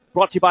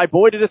Brought to you by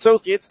Boyd &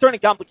 Associates, turning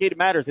complicated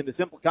matters into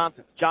simple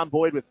concepts. John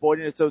Boyd with Boyd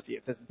 &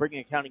 Associates has been bringing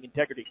accounting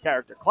integrity,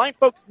 character, client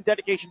focus, and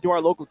dedication to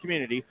our local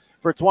community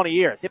for 20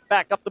 years. Hit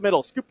back up the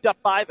middle, scooped up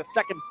by the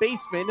second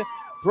baseman.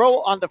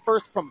 Throw on the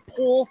first from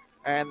Poole,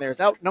 and there's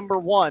out number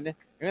one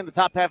in the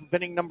top half of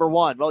inning number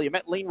one. Well, you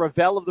met Lane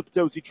Ravel of the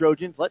Potosi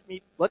Trojans. Let's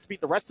meet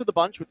the rest of the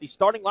bunch with the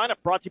starting lineup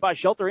brought to you by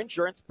Shelter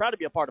Insurance. Proud to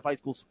be a part of high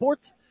school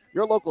sports.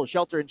 Your local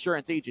Shelter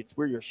Insurance agents.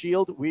 We're your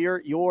shield.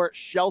 We're your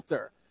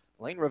shelter.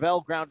 Lane Ravel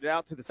grounded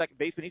out to the second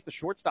baseman. He's the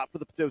shortstop for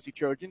the Potosi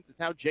Trojans. It's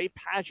now Jay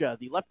Paja,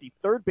 the lefty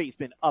third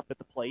baseman, up at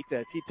the plate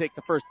as he takes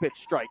a first pitch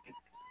strike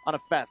on a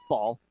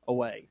fastball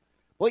away.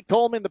 Blake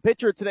Coleman, the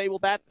pitcher today, will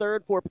bat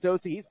third for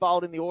Potosi. He's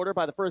followed in the order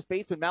by the first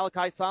baseman,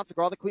 Malachi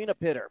Sansegraw, the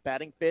cleanup hitter.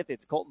 Batting fifth,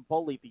 it's Colton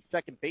Polite, the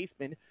second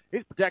baseman.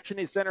 His protection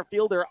is center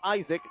fielder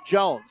Isaac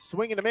Jones.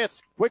 Swing and a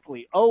miss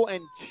quickly,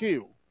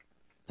 0-2.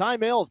 Ty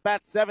Mills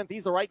bats seventh.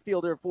 He's the right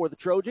fielder for the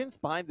Trojans.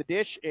 Behind the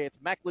dish, it's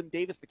Macklin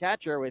Davis, the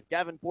catcher, with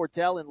Gavin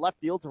Portell in left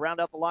field to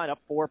round out the lineup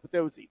for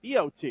Potosi. The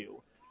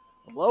 0-2.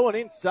 Low and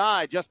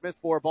inside, just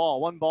missed for a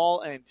ball. 1 ball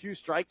and 2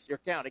 strikes, your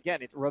count.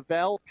 Again, it's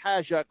Ravel,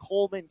 Paja,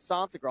 Coleman,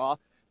 Sansegraw,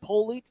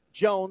 Polite,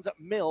 Jones,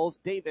 Mills,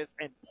 Davis,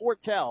 and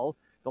Portell.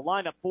 The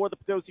lineup for the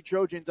Potosi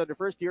Trojans under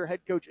first-year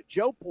head coach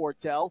Joe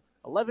Portell.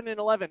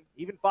 11-11,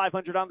 even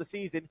 500 on the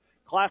season.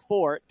 Class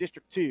 4,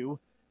 District 2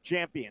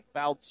 champions.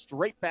 Fouled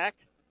straight back.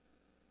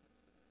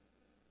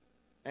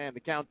 And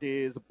the count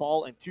is a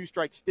ball and 2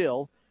 strikes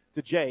still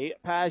to Jay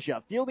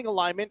Paja. Fielding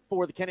alignment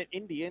for the Kennett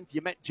Indians.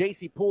 You met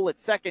J.C. Poole at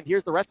second.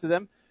 Here's the rest of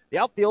them. The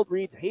outfield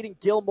reads Hayden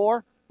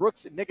Gilmore,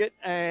 Brooks Niggett,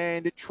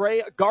 and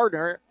Trey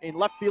Gardner in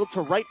left field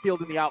to right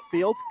field in the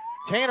outfield.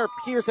 Tanner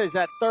Pierce is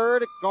at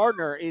third.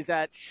 Gardner is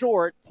at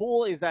short.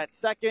 Poole is at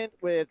second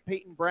with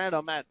Peyton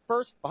Branham at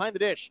first. Behind the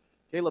dish,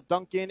 Caleb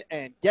Duncan.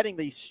 And getting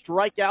the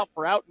strikeout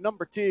for out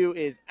number 2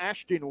 is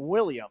Ashton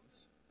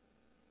Williams.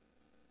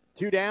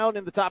 2 down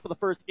in the top of the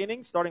first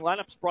inning. Starting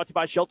lineups brought to you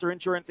by Shelter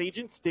Insurance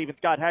agents. Dave and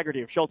Scott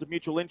Haggerty of Shelter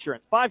Mutual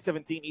Insurance.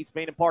 517 East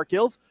Main and Park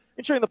Hills.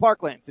 Insuring the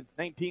Parkland since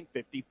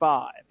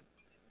 1955.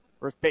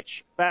 First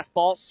pitch,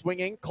 fastball,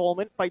 swinging.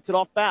 Coleman fights it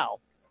off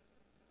foul.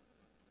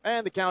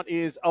 And the count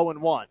is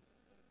 0-1.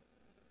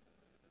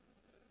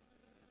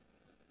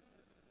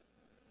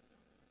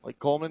 Blake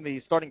Coleman, the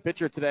starting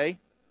pitcher today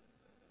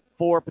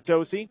for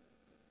Potosi.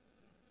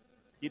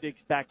 He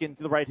digs back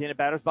into the right-handed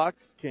batter's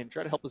box. Can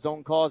try to help his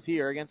own cause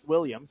here against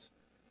Williams,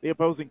 the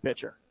opposing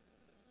pitcher.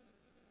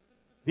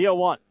 The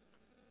 0-1.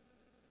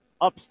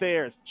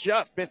 Upstairs,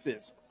 just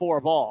misses for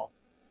a ball.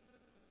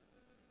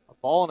 A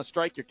ball and a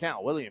strike, your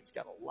count. Williams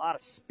got a lot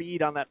of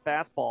speed on that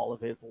fastball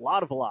of his, a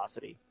lot of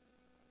velocity.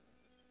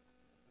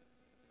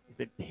 He's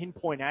been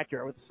pinpoint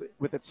accurate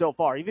with it so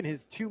far. Even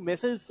his 2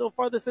 misses so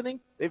far this inning,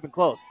 they've been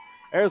close.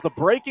 There's the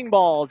breaking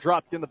ball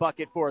dropped in the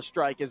bucket for a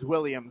strike as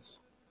Williams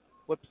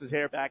flips his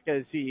hair back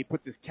as he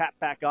puts his cap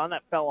back on.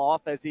 That fell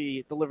off as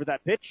he delivered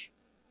that pitch.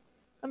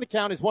 And the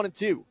count is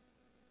 1-2.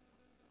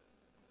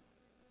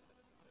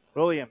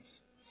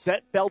 Williams,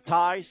 set, bell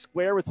tie,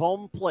 square with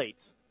home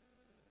plate.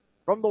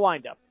 From the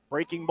windup,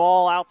 breaking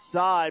ball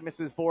outside,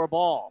 misses for a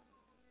ball.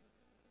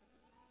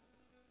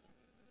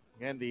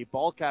 And the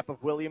ball cap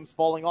of Williams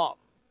falling off.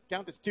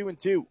 Count is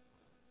 2-2.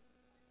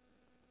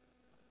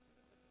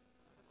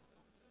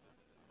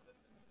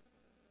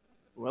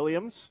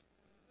 Williams,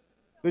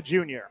 the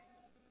junior,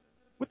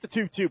 with the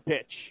 2-2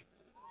 pitch.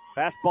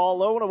 Fastball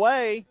low and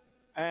away,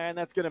 and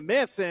that's going to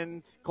miss,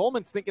 and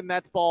Coleman's thinking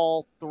that's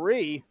ball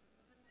 3,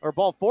 or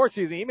ball 4,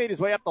 excuse me. He made his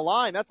way up the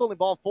line. That's only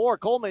ball 4.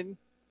 Coleman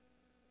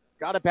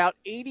got about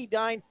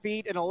 89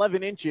 feet and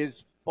 11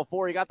 inches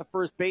before he got to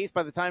first base.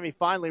 By the time he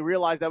finally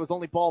realized that was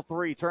only ball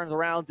 3, turns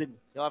around, and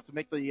he'll have to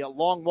make the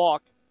long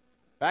walk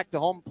back to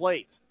home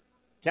plate.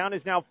 Count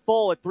is now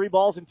full at 3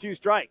 balls and 2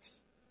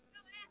 strikes.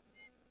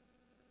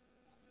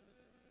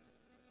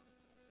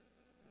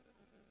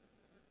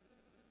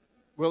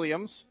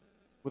 Williams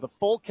with a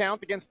full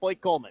count against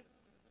Blake Coleman.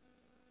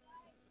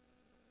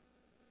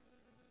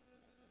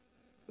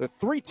 The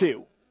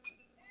 3-2.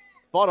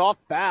 Fought off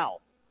foul.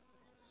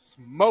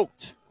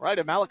 Smoked right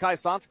at Malachi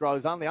Sansegraw,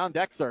 who's on the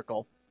on-deck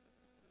circle.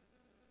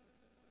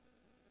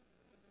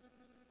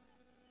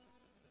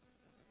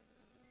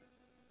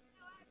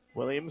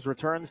 Williams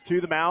returns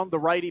to the mound, the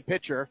righty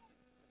pitcher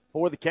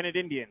for the Kennett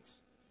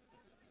Indians.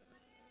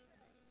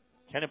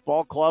 Kennett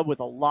Ball Club with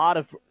a lot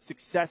of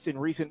success in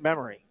recent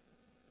memory.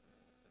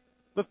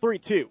 The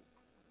 3-2.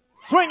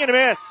 Swing and a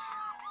miss.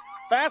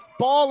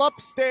 Fastball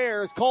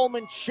upstairs.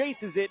 Coleman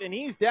chases it, and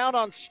he's down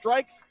on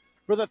strikes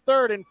for the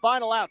third and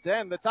final out to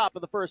end the top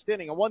of the first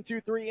inning. A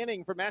 1-2-3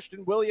 inning from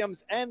Ashton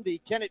Williams and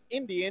the Kennett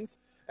Indians.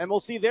 And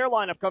we'll see their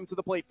lineup come to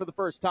the plate for the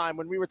first time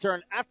when we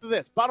return after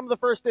this. Bottom of the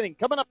first inning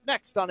coming up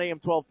next on AM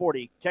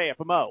 1240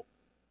 KFMO.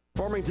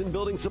 Farmington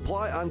Building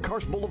Supply on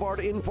Karst Boulevard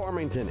in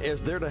Farmington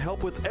is there to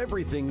help with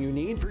everything you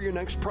need for your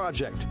next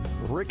project.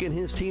 Rick and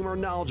his team are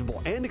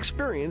knowledgeable and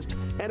experienced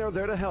and are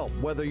there to help,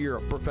 whether you're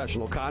a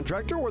professional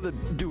contractor or the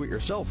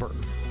do-it-yourselfer.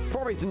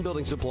 Farmington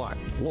Building Supply,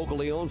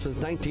 locally owned since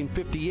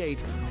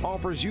 1958,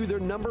 offers you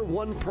their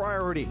 #1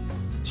 priority,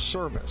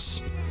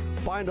 service.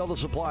 Find all the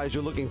supplies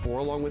you're looking for,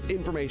 along with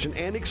information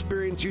and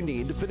experience you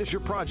need to finish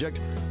your project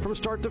from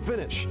start to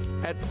finish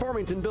at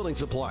Farmington Building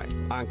Supply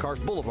on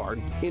Karst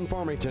Boulevard in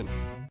Farmington.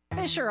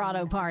 Fisher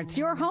Auto Parts,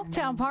 your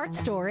hometown parts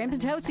store in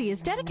Potosi,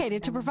 is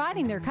dedicated to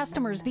providing their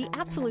customers the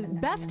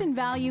absolute best in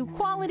value,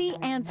 quality,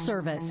 and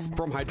service.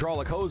 From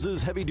hydraulic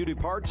hoses, heavy-duty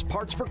parts,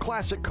 parts for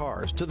classic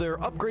cars, to their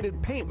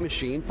upgraded paint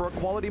machine for a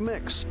quality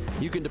mix,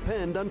 you can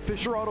depend on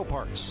Fisher Auto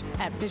Parts.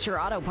 At Fisher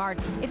Auto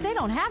Parts, if they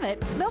don't have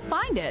it, they'll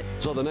find it.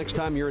 So the next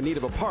time you're in need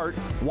of a part,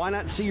 why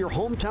not see your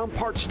hometown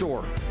parts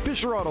store,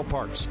 Fisher Auto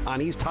Parts,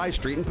 on East High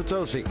Street in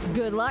Potosi.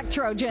 Good luck,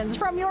 Trojans,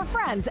 from your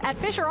friends at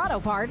Fisher Auto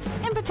Parts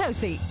in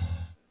Potosi.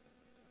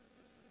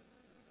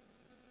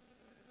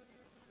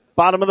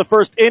 Bottom of the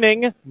first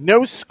inning,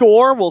 no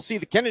score. We'll see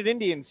the Kennett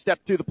Indians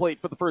step to the plate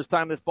for the first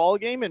time this ball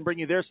game and bring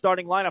you their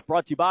starting lineup,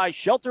 brought to you by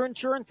Shelter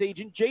Insurance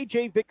Agent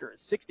J.J.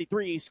 Vickers,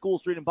 63 School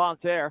Street in Bonne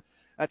Terre.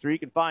 That's where you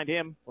can find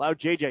him. Allow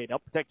J.J. to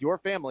help protect your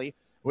family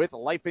with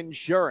life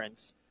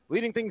insurance.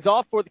 Leading things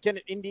off for the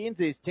Kennett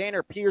Indians is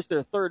Tanner Pierce,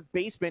 their third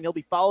baseman. He'll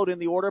be followed in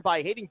the order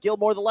by Hayden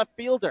Gilmore, the left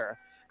fielder.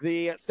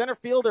 The center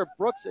fielder,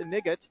 Brooks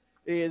Niggett,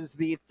 is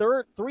the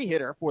third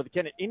three-hitter for the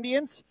Kennett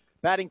Indians.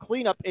 Batting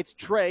cleanup, it's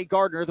Trey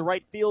Gardner, the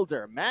right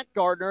fielder. Matt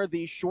Gardner,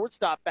 the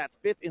shortstop, bats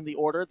fifth in the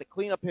order.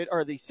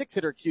 The sixth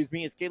hitter,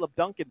 is Caleb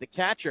Duncan, the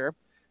catcher.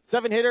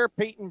 Seven hitter,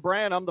 Peyton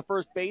Branham, the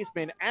first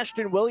baseman.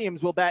 Ashton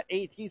Williams will bat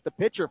eighth. He's the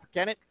pitcher for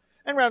Kennett.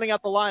 And rounding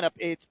out the lineup,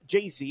 it's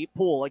J.C.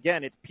 Poole.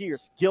 Again, it's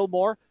Pierce,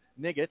 Gilmore,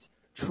 Niggett,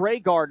 Trey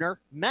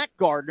Gardner, Matt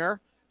Gardner,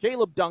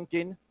 Caleb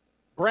Duncan,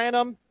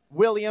 Branham,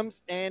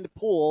 Williams, and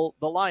Poole,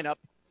 the lineup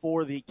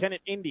for the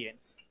Kennett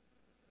Indians.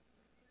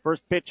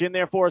 First pitch in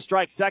there for a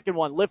strike. Second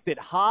one lifted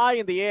high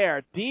in the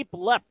air. Deep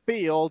left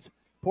field.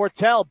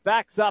 Portell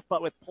backs up,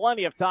 but with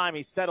plenty of time,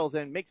 he settles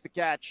in, makes the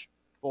catch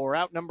for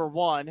out number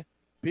one.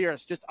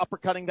 Pierce just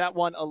uppercutting that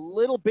one a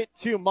little bit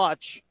too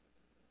much.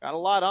 Got a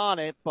lot on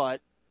it,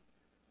 but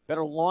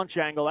better launch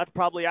angle. That's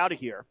probably out of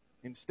here.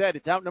 Instead,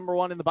 it's out number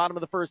one in the bottom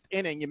of the first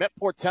inning. You met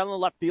Portell in the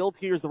left field.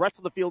 Here's the rest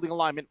of the fielding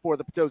alignment for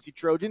the Potosi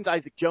Trojans.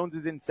 Isaac Jones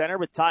is in center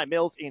with Ty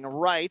Mills in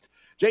right.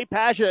 Jay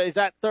Pasha is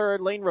at third.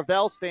 Lane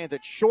Ravel stands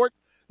at short.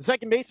 The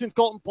second baseman's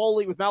Colton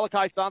Poley with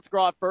Malachi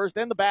Sanskra at first,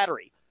 and the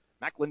battery.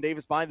 Macklin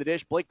Davis behind the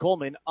dish. Blake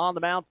Coleman on the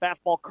mound.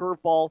 Fastball,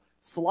 curveball,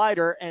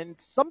 slider, and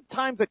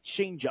sometimes a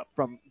changeup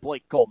from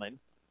Blake Coleman.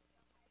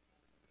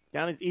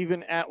 Count is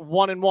even at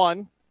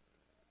 1-1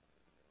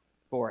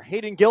 for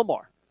Hayden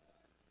Gilmore.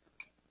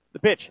 The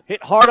pitch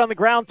hit hard on the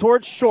ground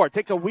towards short.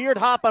 Takes a weird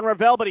hop on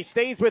Ravel, but he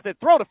stays with it.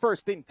 Throw to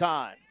first in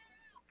time.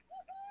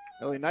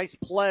 Really nice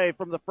play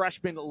from the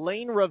freshman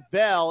Lane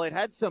Ravel. It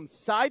had some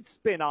side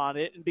spin on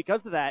it, and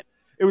because of that,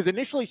 it was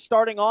initially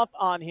starting off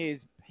on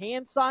his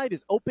hand side,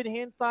 his open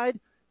hand side,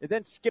 and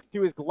then skipped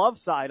to his glove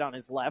side on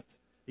his left.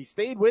 He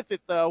stayed with it,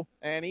 though,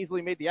 and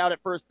easily made the out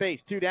at first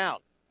base. 2 down.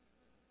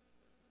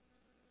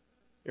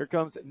 Here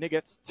comes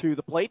Niggett to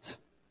the plate,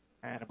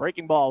 and a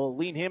breaking ball will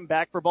lean him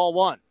back for ball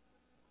one.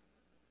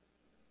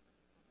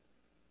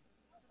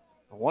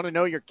 I want to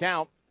know your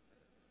count.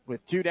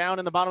 With 2 down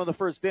in the bottom of the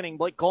first inning,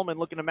 Blake Coleman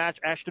looking to match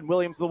Ashton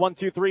Williams, the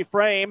 1-2-3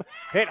 frame.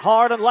 Hit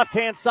hard on the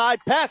left-hand side,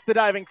 past the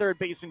diving third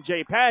baseman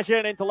Jay Pasha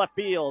and into left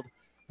field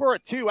for a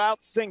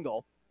 2-out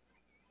single.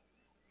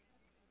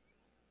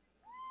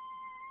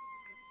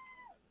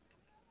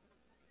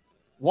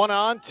 One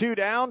on, 2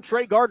 down.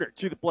 Trey Gardner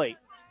to the plate.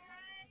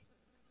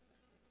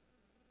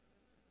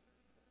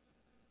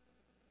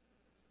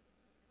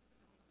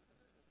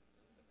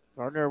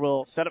 Gardner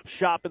will set up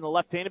shop in the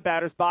left-handed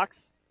batter's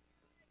box.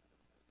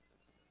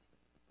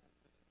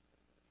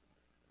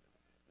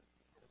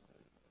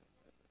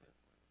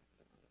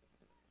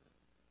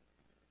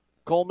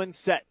 Coleman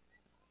set.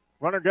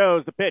 Runner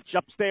goes. The pitch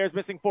upstairs,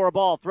 missing for a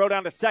ball. Throw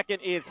down to second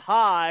is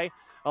high.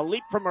 A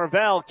leap from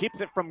Ravel keeps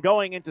it from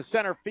going into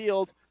center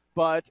field,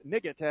 but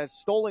Niggett has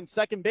stolen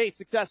second base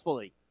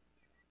successfully.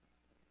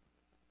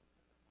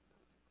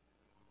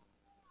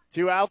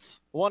 2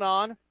 outs, 1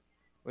 on,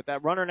 with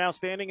that runner now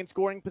standing in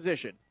scoring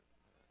position.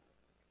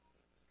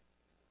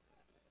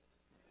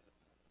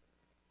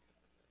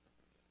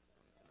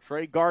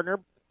 Trey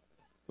Gardner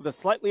with a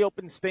slightly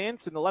open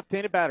stance in the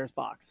left-handed batter's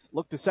box.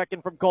 Look to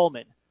second from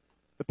Coleman.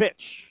 The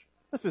pitch.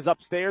 This is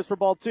upstairs for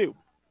ball 2.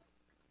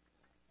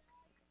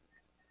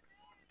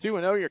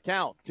 2-0 your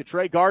count to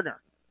Trey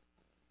Gardner.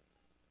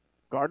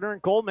 Gardner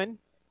and Coleman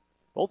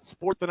both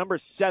sport the number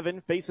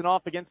 7, facing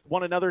off against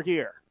one another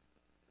here.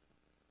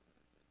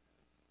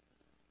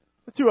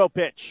 The 2-0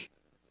 pitch.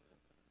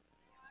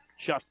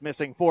 Just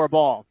missing for a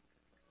ball.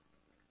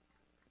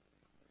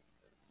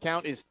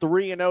 Count is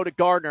 3-0 to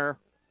Gardner.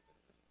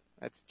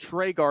 That's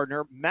Trey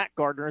Gardner. Matt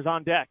Gardner is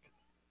on deck.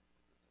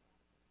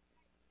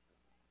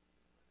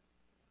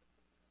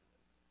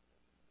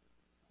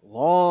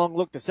 Long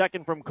look to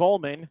second from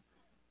Coleman.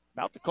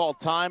 About to call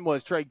time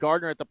was Trey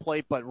Gardner at the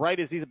plate, but right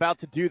as he's about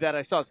to do that,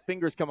 I saw his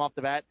fingers come off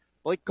the bat.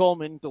 Blake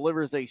Coleman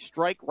delivers a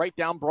strike right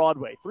down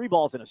Broadway. 3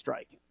 balls and a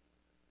strike.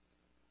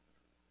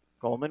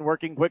 Coleman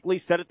working quickly,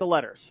 set at the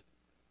letters.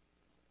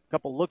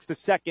 Couple looks to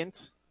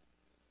second.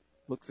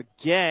 Looks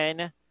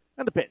again.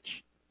 And the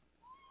pitch.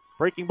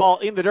 Breaking ball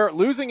in the dirt.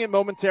 Losing it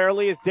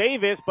momentarily is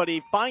Davis, but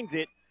he finds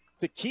it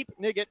to keep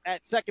Niggett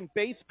at second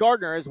base.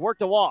 Gardner has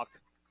worked a walk.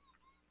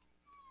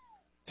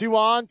 2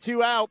 on,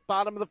 2 out,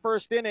 bottom of the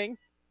first inning.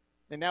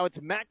 And now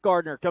it's Matt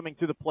Gardner coming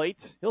to the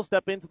plate. He'll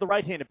step into the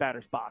right-handed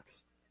batter's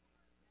box.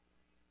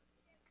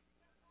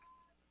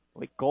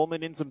 Blake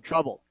Coleman in some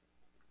trouble.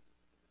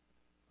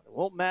 It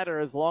won't matter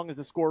as long as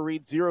the score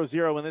reads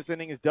 0-0 when this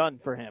inning is done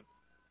for him.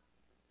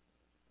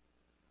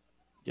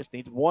 Just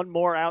needs one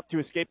more out to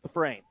escape the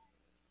frame.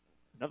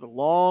 Another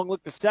long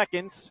look to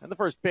seconds, and the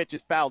first pitch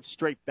is fouled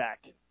straight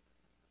back.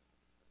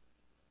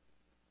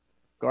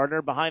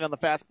 Gardner behind on the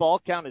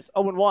fastball. Count is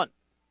 0-1.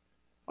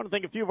 I want to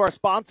thank a few of our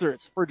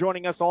sponsors for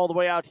joining us all the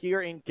way out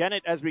here in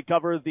Kennett as we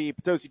cover the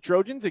Potosi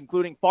Trojans,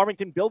 including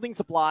Farmington Building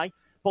Supply,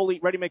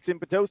 Polite Ready Mix in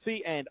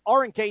Potosi, and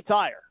R&K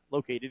Tire,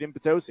 located in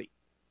Potosi.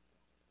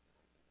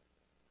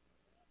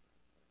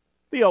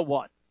 The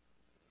 0-1.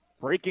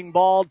 Breaking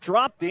ball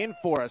dropped in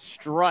for a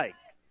strike.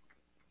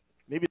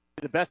 Maybe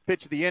the best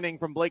pitch of the inning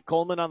from Blake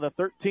Coleman on the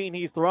 13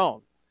 he's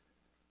thrown.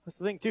 That's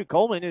the thing, too.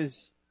 Coleman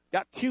has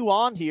got 2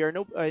 on here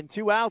and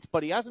 2 outs,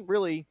 but he hasn't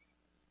really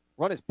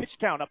run his pitch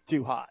count up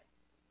too high.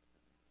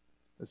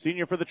 The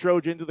senior for the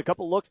Trojans with a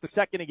couple looks to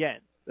second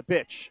again. The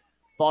pitch.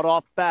 Fought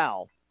off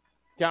foul.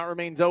 Count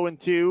remains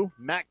 0-2.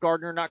 Matt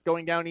Gardner not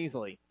going down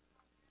easily.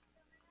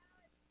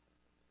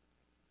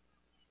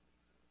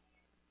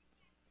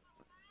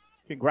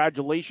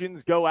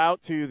 Congratulations go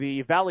out to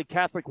the Valley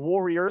Catholic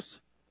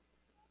Warriors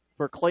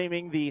for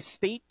claiming the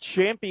state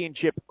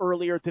championship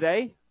earlier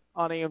today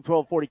on AM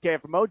 1240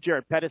 KFMO.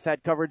 Jared Pettis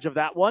had coverage of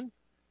that one.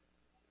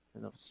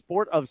 In the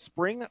sport of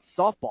spring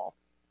softball.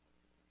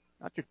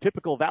 Not your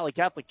typical Valley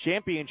Catholic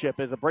championship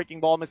as a breaking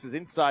ball misses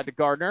inside to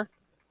Gardner.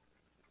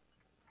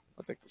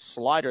 I'll take the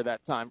slider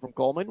that time from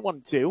Coleman.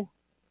 1-2.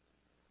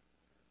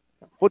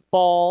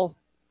 Football,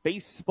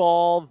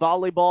 baseball,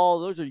 volleyball,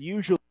 those are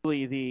usually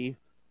the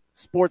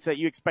sports that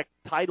you expect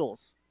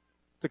titles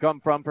to come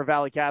from for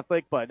Valley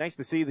Catholic, but nice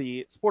to see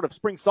the sport of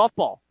spring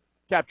softball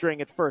capturing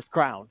its first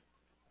crown.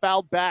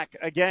 Fouled back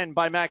again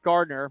by Matt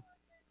Gardner,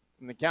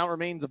 and the count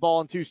remains a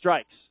ball and 2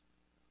 strikes.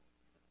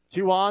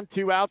 2 on,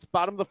 2 outs,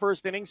 bottom of the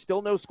first inning.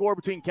 Still no score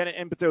between Kennett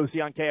and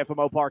Potosi on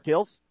KFMO Park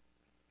Hills.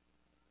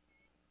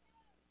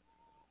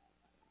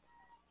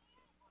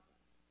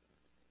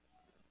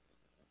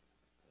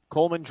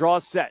 Coleman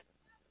draws set.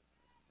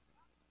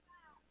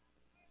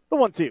 The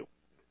 1-2.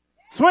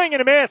 Swing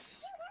and a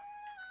miss.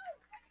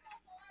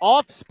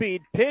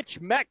 Off-speed pitch.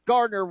 Matt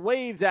Gardner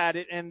waves at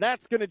it, and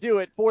that's going to do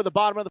it for the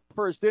bottom of the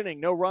first inning.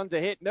 No runs, a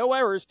hit, no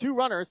errors, 2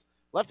 runners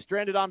left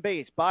stranded on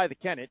base by the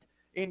Kennett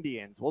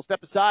Indians. We'll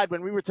step aside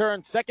when we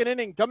return. Second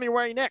inning coming your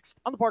way next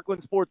on the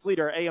Parkland Sports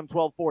Leader, AM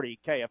 1240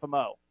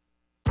 KFMO.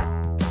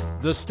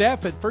 The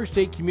staff at First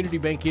State Community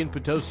Bank in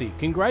Potosi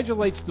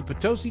congratulates the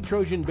Potosi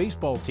Trojan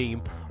baseball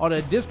team on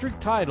a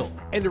district title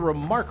and a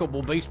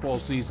remarkable baseball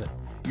season.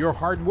 Your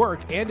hard work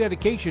and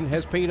dedication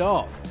has paid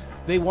off.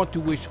 They want to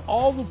wish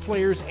all the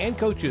players and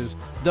coaches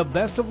the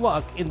best of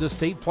luck in the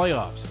state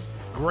playoffs.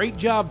 Great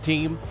job,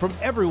 team, from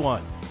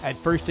everyone at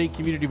First State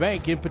Community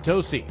Bank in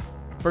Potosi.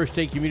 First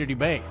State Community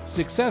Bank.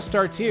 Success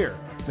starts here.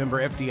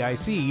 Member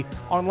FDIC.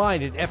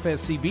 Online at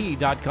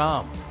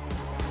fscb.com.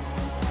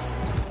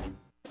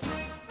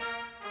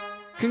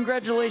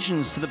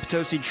 Congratulations to the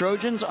Potosi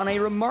Trojans on a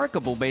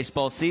remarkable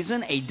baseball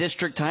season, a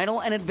district title,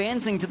 and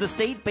advancing to the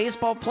state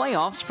baseball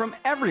playoffs from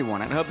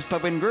everyone at Hub's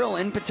Pub & Grill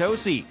in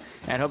Potosi.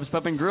 At Hub's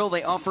Pub & Grill,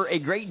 they offer a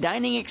great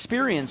dining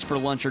experience for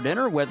lunch or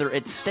dinner, whether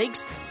it's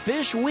steaks,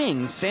 fish,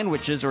 wings,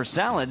 sandwiches, or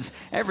salads.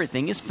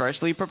 Everything is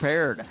freshly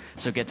prepared.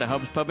 So get to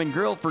Hub's Pub &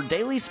 Grill for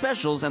daily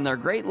specials and their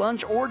great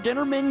lunch or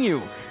dinner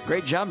menu.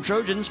 Great job,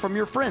 Trojans, from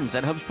your friends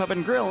at Hub's Pub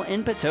 & Grill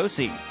in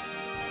Potosi.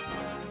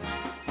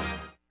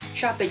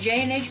 Shop at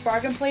J&H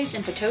Bargain Place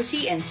in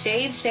Potosi and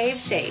save, save,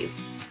 save.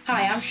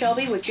 Hi, I'm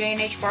Shelby with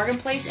J&H Bargain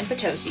Place in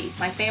Potosi.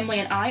 My family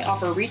and I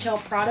offer retail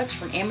products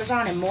from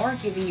Amazon and more,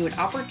 giving you an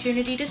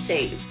opportunity to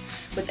save.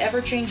 With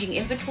ever-changing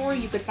inventory,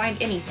 you could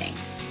find anything.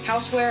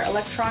 Houseware,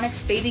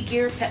 electronics, baby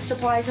gear, pet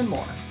supplies, and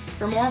more.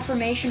 For more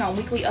information on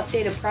weekly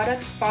updated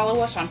products,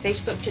 follow us on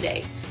Facebook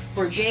today.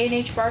 We're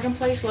J&H Bargain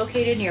Place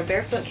located near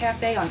Barefoot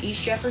Cafe on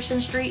East Jefferson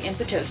Street in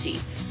Potosi.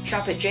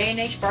 Shop at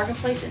J&H Bargain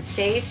Place and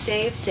save,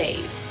 save,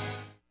 save.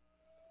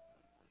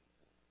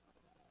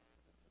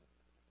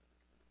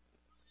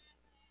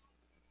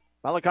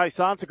 Malachi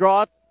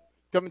Santagraw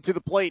coming to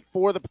the plate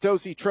for the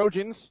Potosi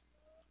Trojans.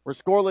 We're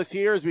scoreless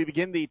here as we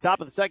begin the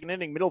top of the second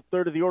inning, middle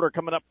third of the order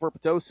coming up for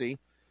Potosi.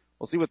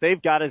 We'll see what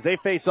they've got as they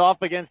face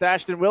off against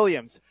Ashton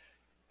Williams.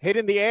 Hit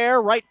in the air,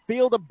 right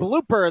field, a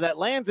blooper that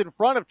lands in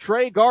front of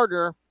Trey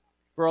Gardner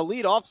for a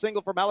leadoff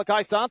single for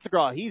Malachi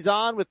Santagraw. He's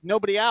on with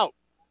nobody out.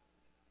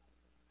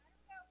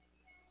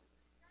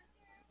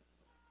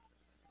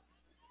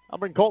 I'll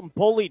bring Colton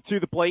Polite to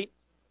the plate.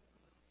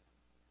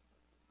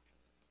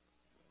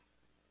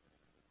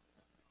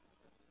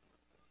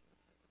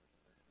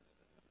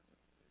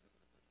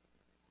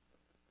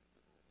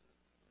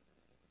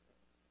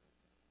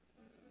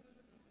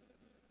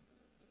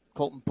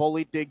 Colton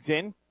Polite digs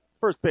in.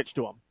 First pitch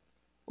to him.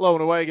 Low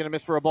and away, going to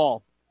miss for a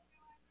ball.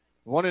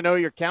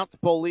 1-0 your count to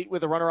Polite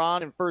with a runner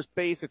on in first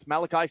base. It's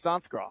Malachi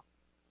Sansegraw.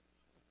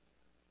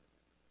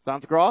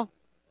 Sansegraw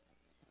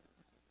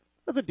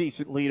with a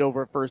decent lead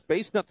over at first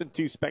base. Nothing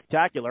too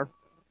spectacular.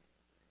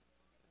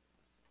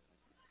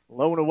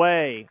 Low and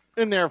away.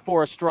 In there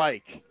for a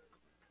strike.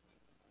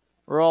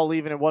 We're all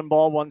leaving at 1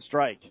 ball, 1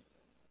 strike.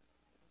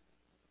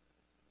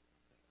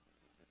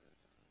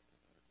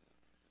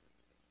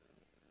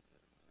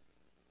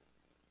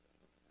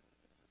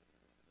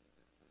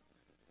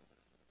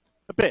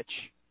 The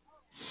pitch.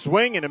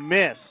 Swing and a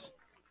miss.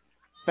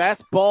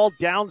 Fastball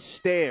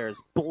downstairs.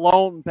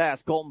 Blown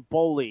past Colton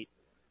Polite.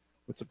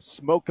 With some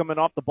smoke coming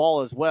off the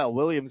ball as well.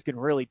 Williams can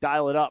really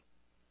dial it up.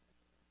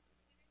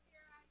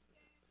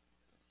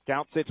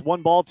 Count sits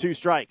 1 ball, 2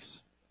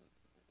 strikes.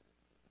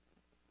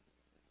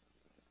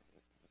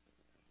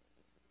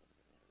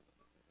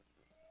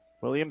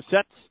 Williams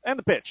sets, and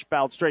the pitch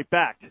fouled straight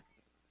back.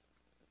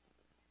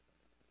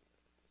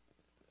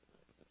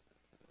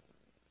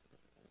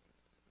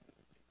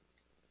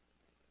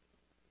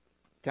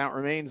 Count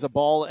remains a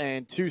ball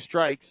and 2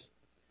 strikes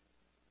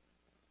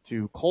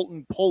to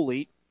Colton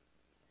Polite.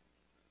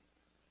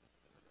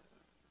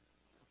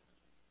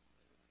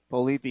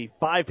 Polite, the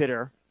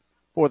 5-hitter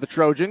for the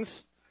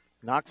Trojans.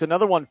 Knocks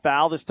another one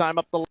foul, this time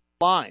up the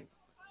line.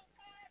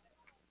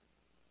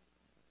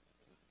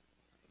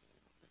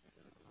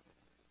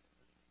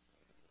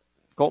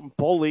 Colton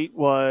Polite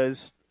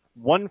was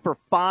 1 for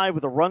 5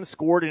 with a run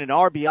scored and an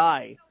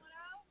RBI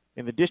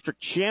in the district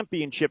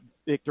championship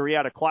victory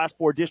out of Class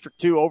 4 District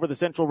 2 over the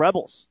Central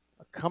Rebels.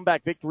 A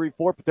comeback victory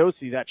for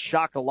Potosi that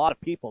shocked a lot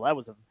of people. That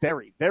was a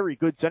very, very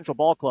good Central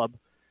ball club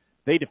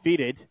they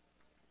defeated.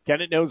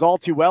 Kennett knows all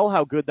too well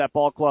how good that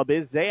ball club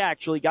is. They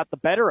actually got the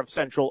better of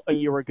Central a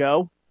year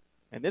ago.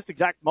 And this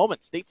exact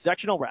moment, state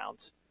sectional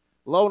rounds.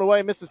 Low and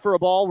away, misses for a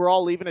ball. We're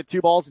all leaving at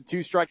 2 balls and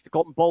 2 strikes to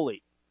Colton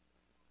Polite.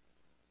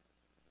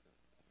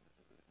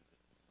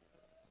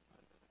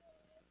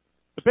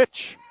 The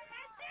pitch.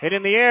 Hit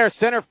in the air,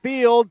 center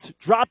field,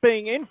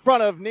 dropping in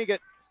front of Nigut,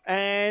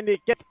 and it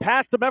gets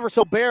past him ever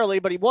so barely,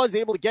 but he was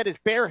able to get his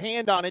bare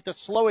hand on it to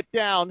slow it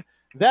down.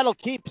 That'll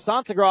keep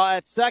Sansegraw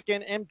at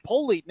second, and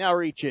Polite now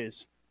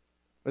reaches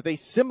with a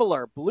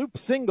similar bloop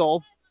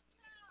single.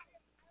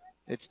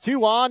 It's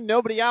 2 on,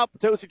 nobody out.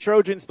 Potosi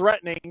Trojans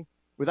threatening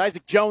with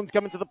Isaac Jones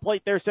coming to the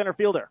plate, their center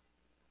fielder.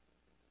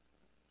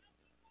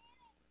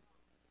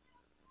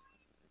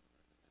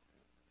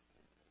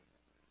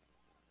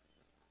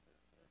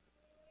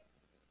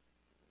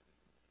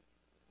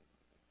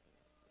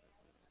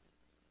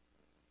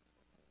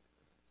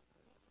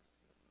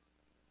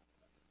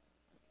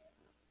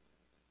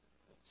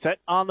 Set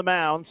on the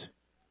mound.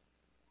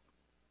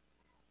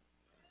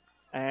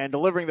 And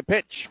delivering the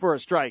pitch for a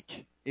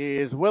strike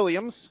is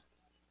Williams.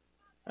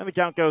 And the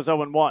count goes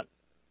 0-1.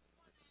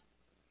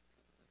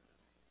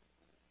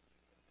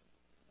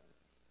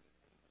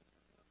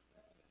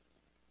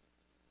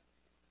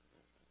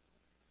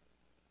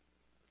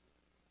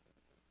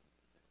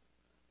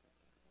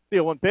 The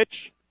 0-1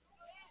 pitch.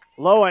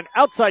 Low and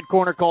outside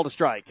corner, called a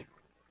strike.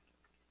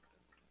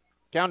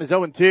 Count is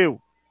 0-2.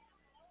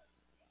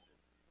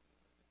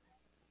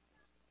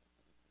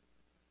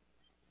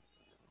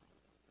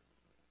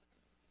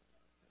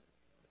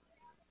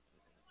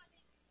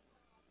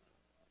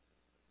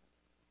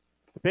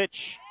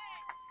 Pitch,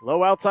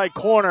 low outside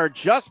corner,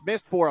 just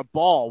missed for a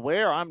ball.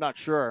 Where? I'm not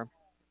sure.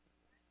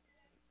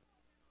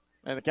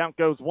 And the count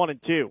goes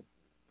 1-2.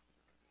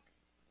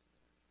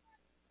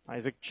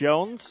 Isaac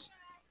Jones,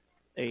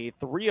 a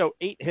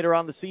 .308 hitter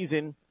on the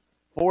season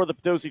for the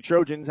Potosi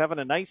Trojans, having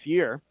a nice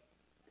year.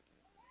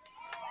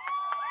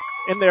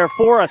 In there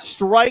for a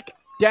strike,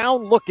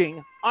 down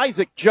looking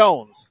Isaac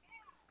Jones.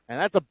 And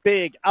that's a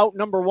big out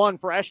number 1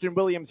 for Ashton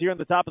Williams here in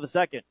the top of the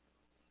second.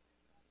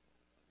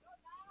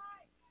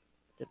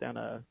 Get down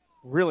a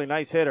really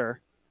nice hitter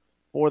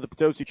for the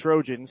Potosi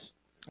Trojans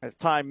as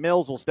Ty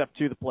Mills will step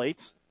to the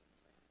plate.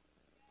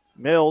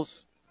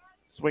 Mills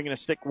swinging a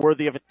stick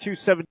worthy of a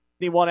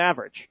 .271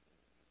 average.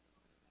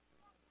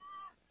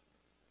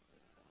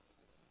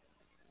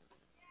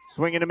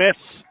 Swing and a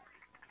miss.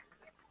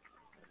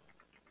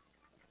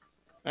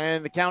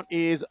 And the count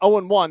is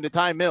 0-1 to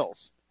Ty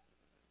Mills.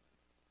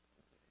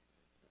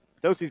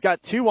 Potosi's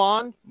got 2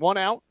 on, 1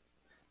 out.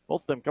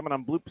 Both of them coming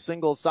on bloop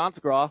singles.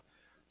 Sansegraw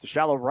to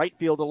shallow right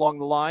field along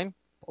the line.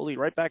 Polite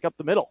right back up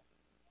the middle.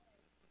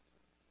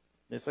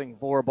 Missing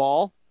for a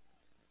ball.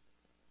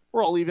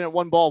 We're all leaving at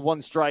 1 ball,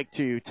 1 strike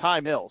to Ty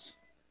Mills.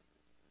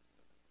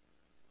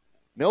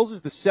 Mills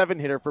is the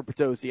 7-hitter for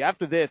Potosi.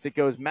 After this, it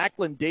goes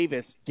Macklin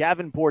Davis,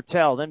 Gavin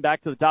Portell, then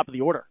back to the top of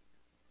the order.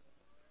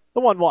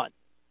 The 1-1.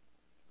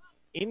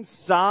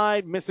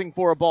 Inside, missing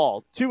for a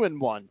ball.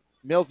 2-1.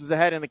 Mills is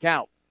ahead in the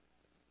count.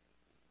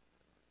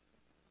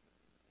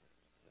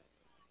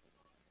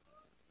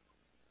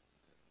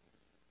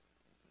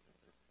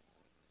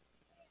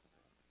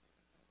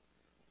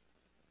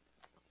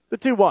 The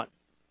 2-1.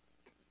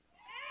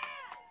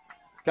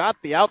 Got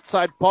the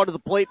outside part of the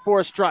plate for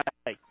a strike.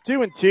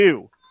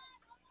 2-2.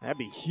 That'd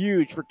be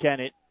huge for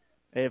Kennett.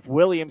 if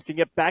Williams can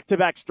get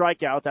back-to-back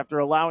strikeouts after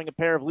allowing a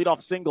pair of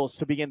leadoff singles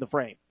to begin the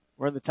frame.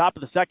 We're in the top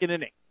of the second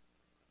inning.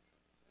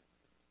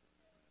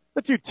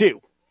 The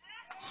 2-2.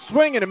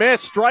 Swing and a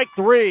miss, strike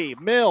three.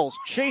 Mills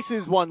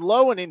chases one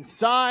low and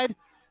inside,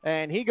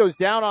 and he goes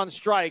down on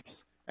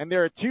strikes, and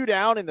there are two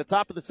down in the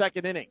top of the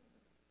second inning.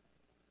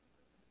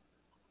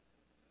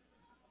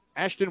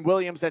 Ashton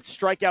Williams, that's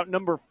strikeout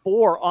number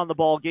 4 on the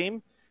ball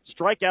game.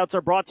 Strikeouts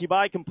are brought to you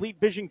by Complete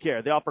Vision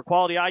Care. They offer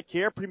quality eye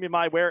care, premium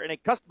eyewear, and a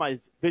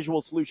customized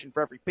visual solution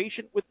for every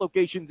patient with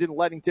locations in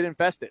Leadington and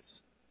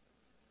Festus.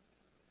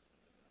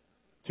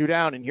 Two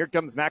down, and here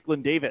comes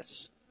Macklin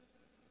Davis.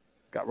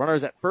 Got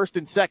runners at first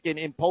and second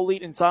in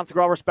Polite and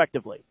Sansagraw,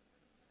 respectively.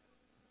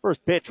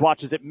 First pitch,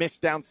 watches it miss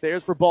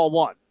downstairs for ball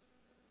 1.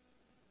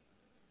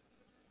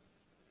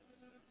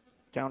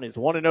 Count is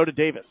 1-0 to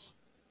Davis.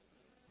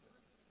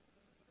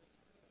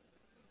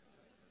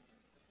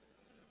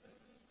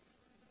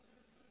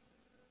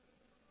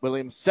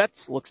 Williams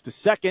sets, looks to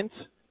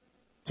second,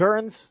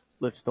 turns,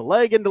 lifts the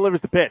leg, and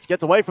delivers the pitch.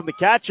 Gets away from the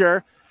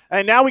catcher.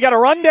 And now we got a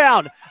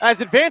rundown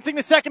as advancing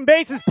to second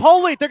base is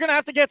Polite. They're going to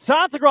have to get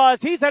Sansagraw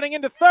as he's heading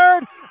into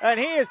third, and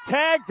he is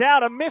tagged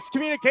out. A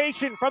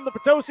miscommunication from the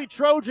Potosi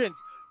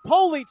Trojans.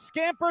 Polite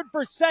scampered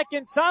for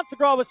second.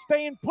 Sansagraw was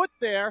staying put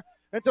there,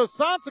 and so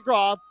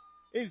Sansagraw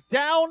is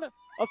down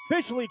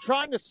officially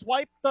trying to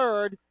swipe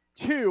third,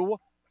 2-5,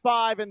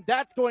 and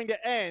that's going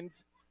to end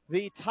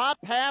the top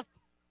half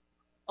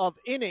of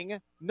inning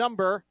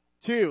number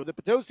 2. The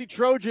Potosi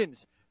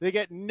Trojans, they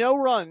get no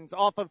runs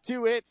off of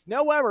 2 hits,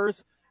 no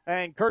errors.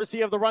 And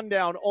courtesy of the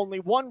rundown, only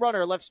one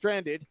runner left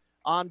stranded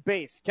on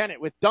base. Kennett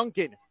with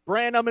Duncan,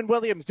 Branham, and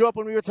Williams due up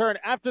when we return.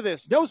 After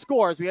this, no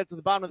scores. We head to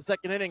the bottom of the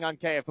second inning on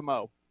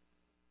KFMO.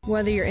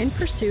 Whether you're in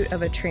pursuit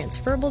of a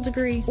transferable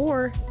degree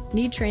or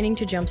need training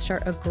to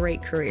jumpstart a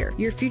great career,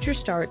 your future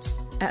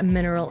starts at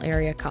Mineral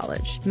Area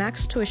College.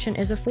 Max tuition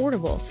is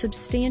affordable,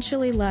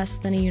 substantially less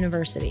than a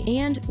university,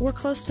 and we're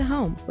close to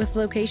home with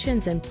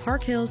locations in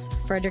Park Hills,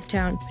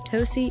 Fredericktown,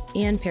 Potosi,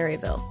 and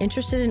Perryville.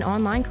 Interested in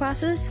online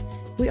classes?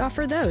 We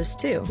offer those,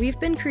 too. We've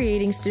been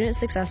creating student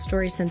success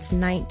stories since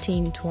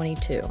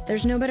 1922.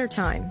 There's no better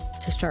time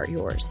to start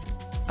yours.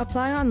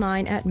 Apply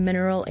online at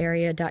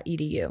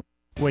mineralarea.edu.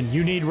 When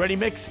you need ready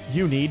mix,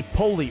 you need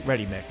Polite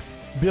Ready Mix.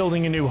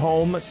 Building a new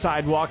home,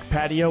 sidewalk,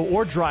 patio,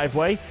 or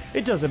driveway,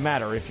 it doesn't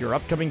matter if your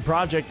upcoming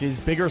project is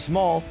big or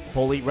small,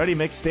 Polite Ready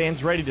Mix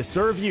stands ready to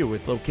serve you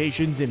with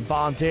locations in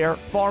Bonne Terre,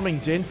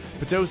 Farmington,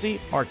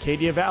 Potosi,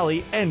 Arcadia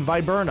Valley, and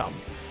Viburnum.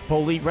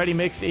 Polite Ready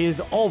Mix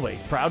is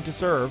always proud to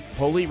serve.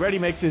 Polite Ready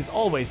Mix is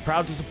always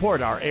proud to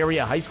support our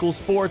area high school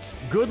sports.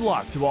 Good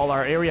luck to all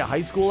our area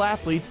high school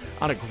athletes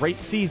on a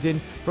great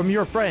season from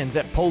your friends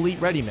at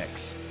Polite Ready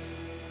Mix.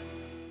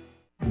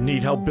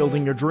 Need help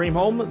building your dream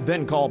home?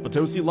 Then call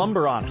Potosi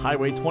Lumber on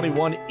Highway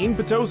 21 in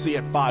Potosi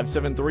at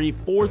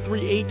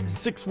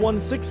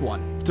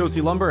 573-438-6161.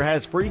 Potosi Lumber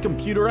has free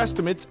computer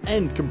estimates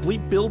and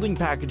complete building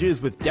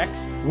packages with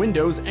decks,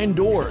 windows, and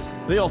doors.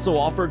 They also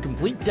offer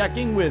complete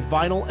decking with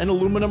vinyl and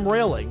aluminum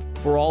railing.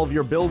 For all of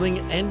your building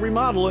and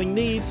remodeling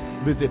needs,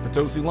 visit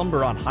Potosi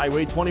Lumber on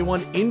Highway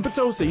 21 in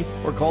Potosi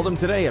or call them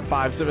today at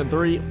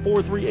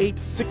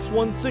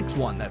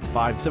 573-438-6161. That's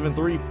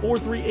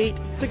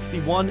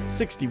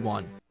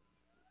 573-438-6161.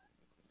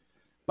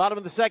 Bottom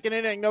of the second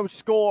inning, no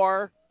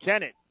score.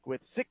 Kennett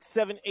with 6,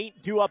 7,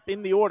 8 due up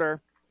in the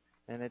order.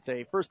 And it's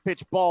a first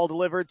pitch ball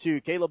delivered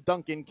to Caleb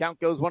Duncan. Count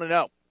goes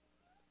 1-0.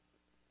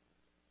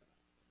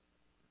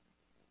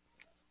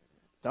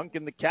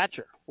 Duncan, the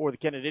catcher for the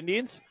Kennett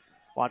Indians.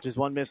 Watches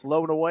one miss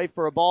low and away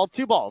for a ball.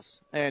 2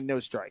 balls and no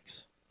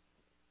strikes.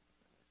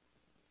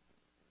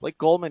 Blake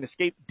Goldman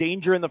escaped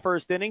danger in the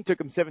first inning.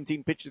 Took him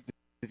 17 pitches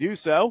to do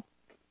so.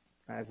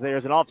 As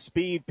there's an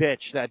off-speed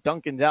pitch that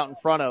Duncan's out in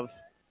front of.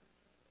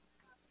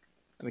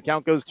 And the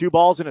count goes 2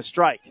 balls and a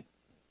strike.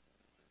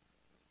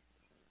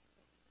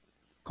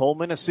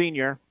 Coleman, a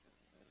senior.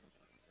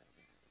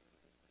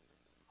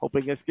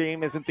 Hoping this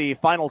game isn't the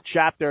final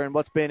chapter in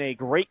what's been a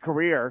great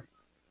career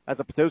as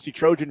a Potosi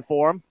Trojan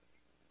for him.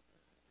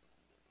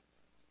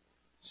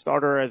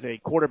 Starter as a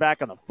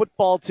quarterback on the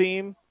football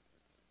team.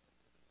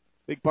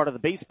 Big part of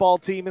the baseball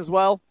team as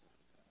well.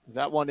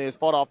 That one is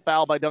fought off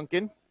foul by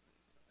Duncan.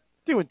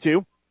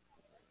 2-2.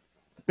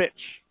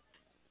 Pitch.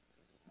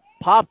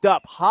 Popped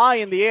up high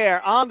in the air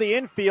on the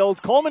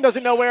infield. Coleman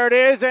doesn't know where it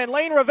is, and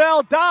Lane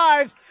Ravel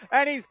dives,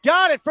 and he's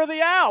got it for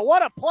the out.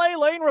 What a play,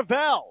 Lane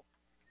Ravel.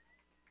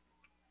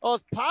 Well,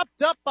 it's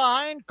popped up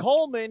behind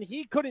Coleman.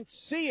 He couldn't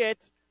see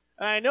it.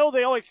 And I know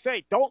they always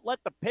say, don't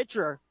let the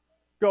pitcher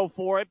go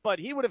for it, but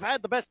he would have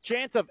had the best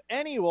chance of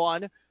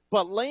anyone.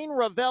 But Lane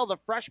Ravel, the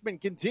freshman,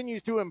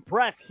 continues to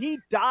impress. He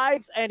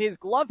dives, and his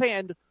glove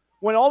hand,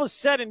 when all was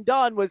said and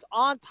done, was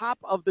on top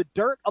of the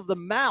dirt of the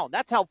mound.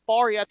 That's how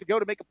far he had to go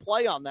to make a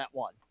play on that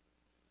one.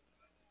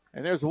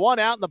 And there's one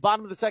out in the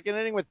bottom of the second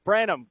inning with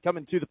Branham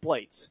coming to the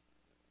plates.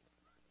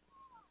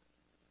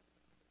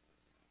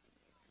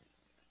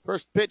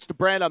 First pitch to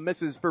Branham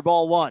misses for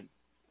ball 1.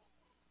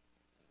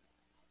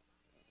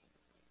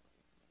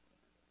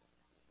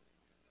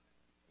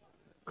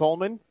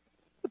 Coleman,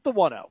 the with the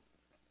 1-0.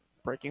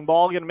 Breaking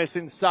ball going to miss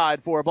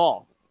inside for a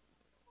ball.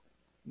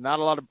 Not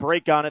a lot of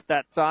break on it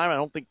that time. I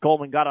don't think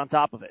Coleman got on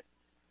top of it.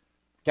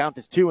 Count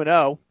is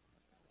 2-0.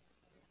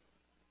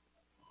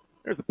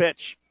 Here's the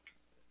pitch.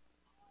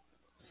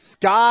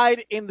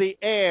 Skied in the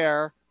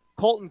air.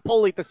 Colton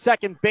Pulley, the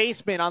second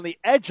baseman, on the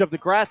edge of the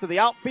grass of the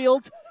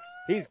outfield.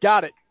 He's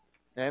got it.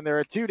 And there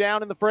are two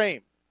down in the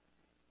frame.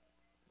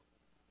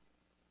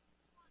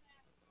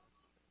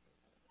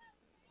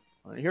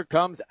 And here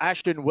comes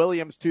Ashton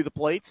Williams to the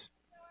plate.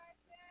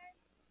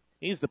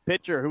 He's the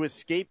pitcher who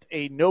escaped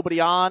a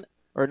nobody out,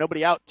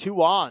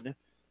 2-on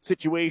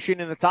situation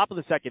in the top of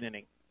the second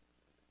inning.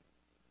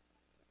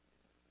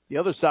 The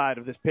other side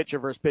of this pitcher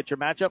versus pitcher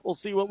matchup, we'll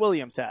see what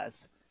Williams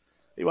has.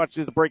 He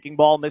watches the breaking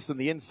ball miss on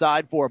the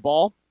inside for a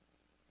ball.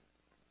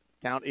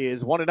 Count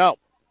is 1-0.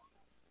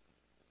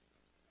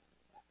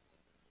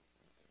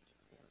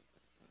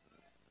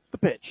 The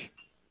pitch.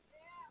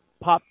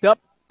 Popped up,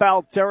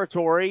 foul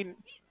territory.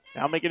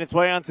 Now making its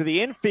way onto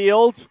the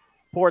infield.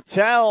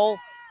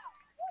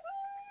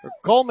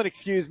 Coleman,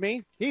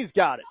 he's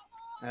got it.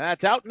 And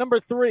that's out number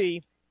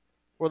 3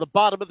 for the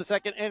bottom of the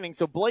second inning.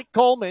 So Blake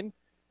Coleman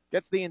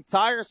gets the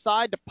entire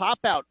side to pop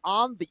out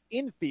on the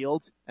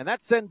infield, and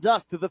that sends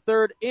us to the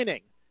third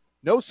inning.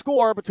 No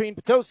score between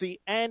Potosi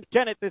and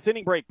Kennett this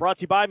inning break. Brought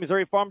to you by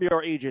Missouri Farm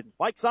Bureau agent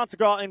Mike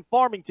Sansegraw in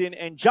Farmington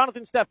and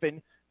Jonathan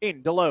Steffen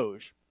in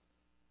Deloge.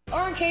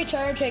 R&K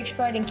Tire takes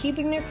pride in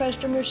keeping their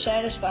customers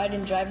satisfied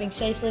and driving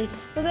safely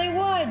with a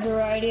wide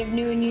variety of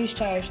new and used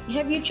tires.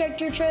 Have you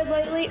checked your tread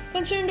lately?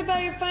 Concerned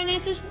about your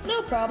finances?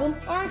 No problem.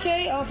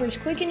 R&K offers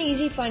quick and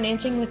easy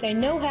financing with a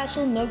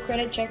no-hassle,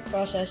 no-credit check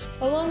process,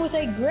 along with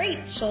a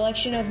great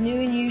selection of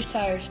new and used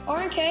tires.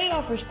 R&K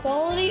offers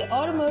quality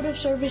automotive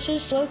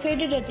services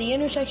located at the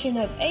intersection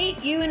of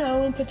 8 U and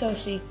O in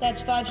Potosi.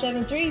 That's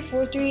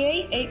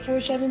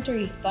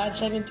 573-438-8473.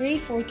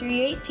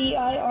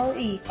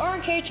 573-438-TIRE.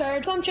 R&K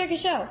Tire, come check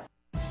us out.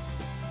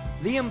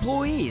 The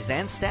employees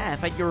and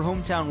staff at your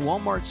hometown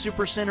Walmart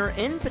Supercenter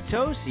in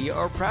Potosi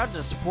are proud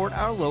to support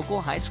our local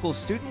high school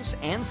students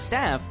and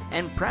staff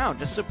and proud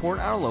to support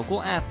our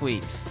local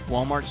athletes.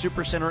 Walmart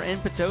Supercenter in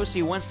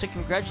Potosi wants to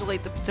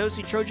congratulate the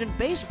Potosi Trojan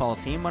baseball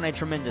team on a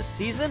tremendous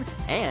season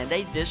and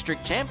a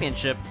district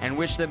championship and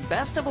wish them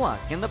best of luck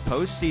in the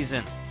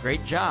postseason.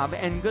 Great job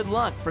and good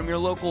luck from your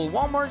local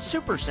Walmart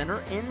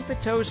Supercenter in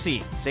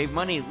Potosi. Save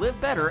money, live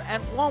better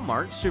at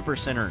Walmart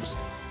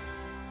Supercenters.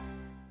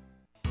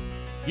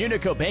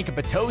 Unico Bank of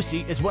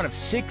Potosi is one of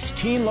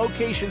 16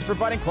 locations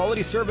providing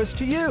quality service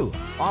to you,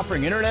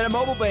 offering internet and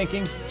mobile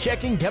banking,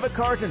 checking, debit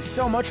cards, and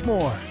so much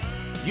more.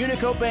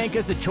 Unico Bank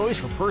is the choice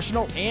for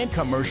personal and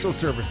commercial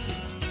services.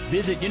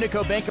 Visit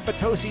Unico Bank of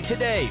Potosi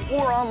today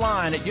or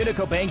online at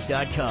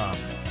unicobank.com.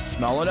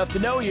 Small enough to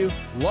know you,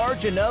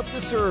 large enough to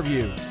serve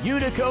you.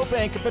 Unico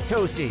Bank of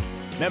Potosi.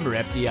 Member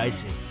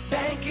FDIC.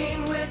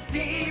 Banking with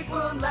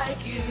people like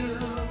you.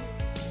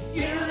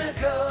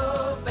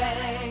 Unico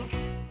Bank.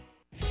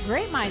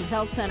 Great Minds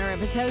Health Center in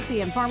Potosi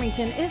and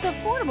Farmington is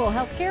affordable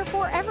health care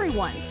for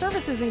everyone.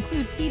 Services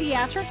include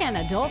pediatric and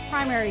adult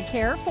primary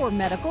care for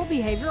medical,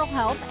 behavioral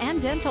health,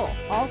 and dental.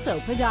 Also,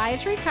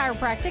 podiatry,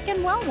 chiropractic,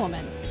 and well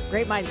woman.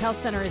 Great Minds Health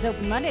Center is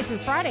open Monday through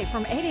Friday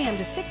from 8 a.m.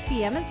 to 6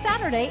 p.m. and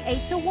Saturday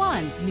 8 to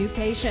 1. New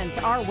patients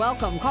are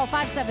welcome. Call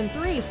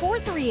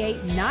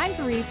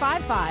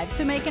 573-438-9355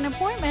 to make an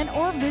appointment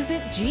or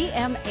visit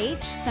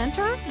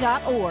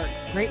gmhcenter.org.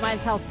 Great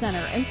Minds Health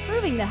Center,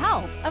 improving the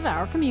health of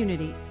our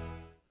community.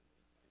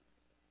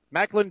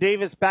 Macklin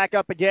Davis back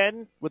up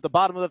again with the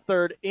bottom of the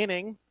third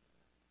inning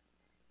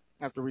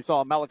after we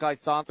saw Malachi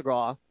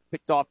Sansegraw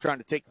picked off trying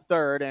to take the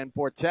third, and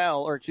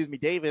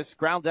Davis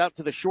grounds out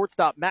to the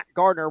shortstop, Matt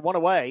Gardner, one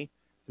away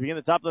to begin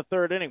the top of the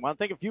third inning. I want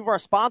to thank a few of our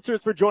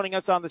sponsors for joining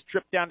us on this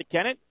trip down to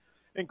Kennett,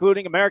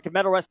 including American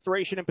Metal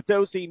Restoration in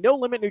Potosi, No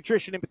Limit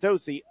Nutrition in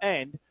Potosi,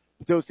 and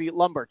Potosi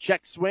Lumber.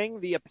 Check swing,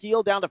 the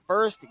appeal down to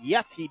first.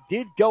 Yes, he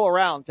did go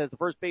around, says the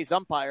first base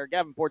umpire.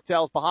 Gavin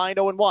Portell's behind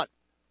 0-1.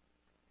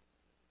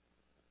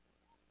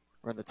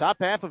 We're in the top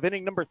half of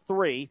inning number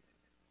 3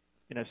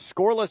 in a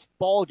scoreless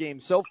ball game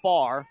so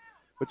far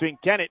between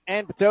Kennett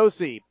and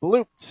Potosi.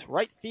 Blooped,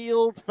 right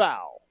field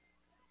foul.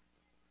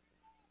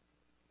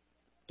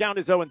 Count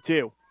is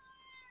 0-2.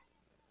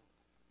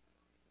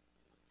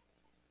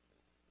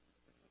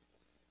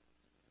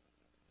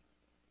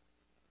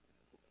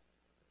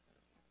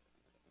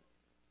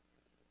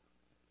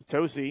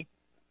 Potosi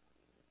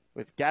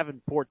with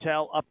Gavin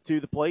Portell up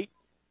to the plate.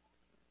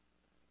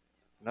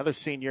 Another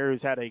senior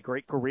who's had a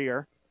great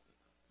career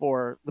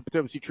for the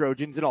Potosi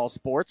Trojans in all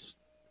sports.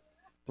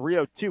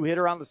 302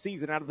 hitter on the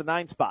season out of the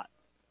 9 spot.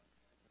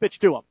 Pitch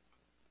to him.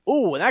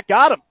 Ooh, and that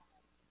got him.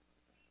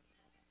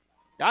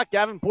 Got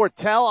Gavin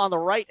Portell on the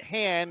right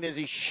hand as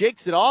he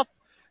shakes it off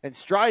and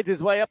strides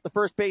his way up the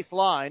first base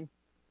line.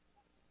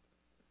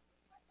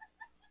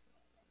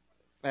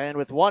 And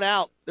with one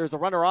out, there's a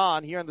runner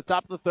on here in the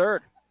top of the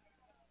third.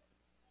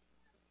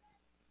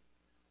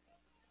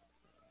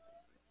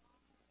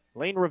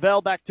 Lane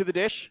Ravel back to the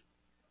dish.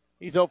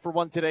 He's 0 for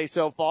 1 today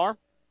so far.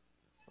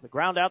 The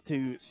ground out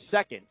to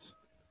second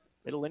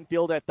Middle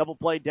infield at double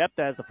play depth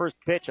as the first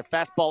pitch, a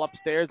fastball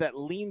upstairs that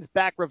leans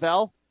back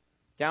Ravel.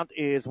 Count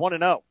is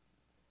 1-0.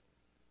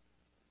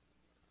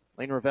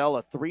 Lane Ravel,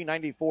 a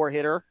 .394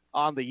 hitter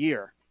on the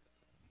year.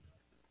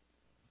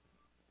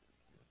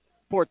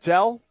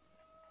 Portell,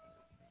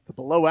 the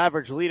below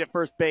average lead at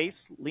first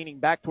base, leaning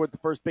back towards the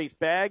first base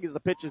bag as the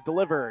pitch is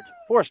delivered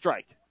for a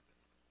strike.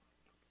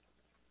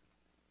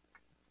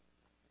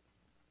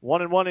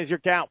 1-1 is your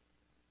count.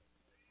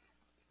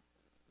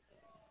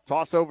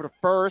 Toss over to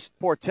first.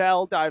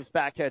 Portell dives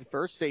back head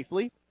first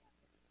safely.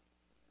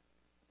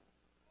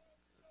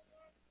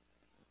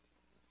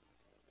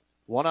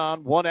 1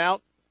 on, 1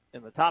 out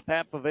in the top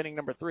half of inning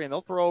number 3, and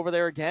they'll throw over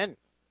there again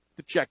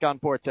to check on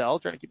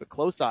Portell, trying to keep a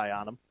close eye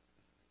on him.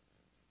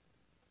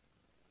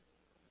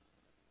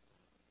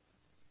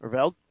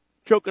 Ravel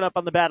choking up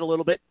on the bat a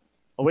little bit,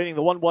 awaiting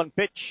the 1-1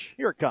 pitch.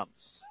 Here it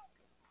comes.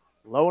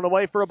 Low and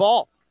away for a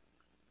ball.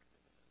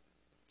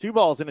 2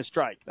 balls and a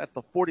strike. That's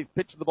the 40th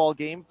pitch of the ball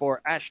game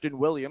for Ashton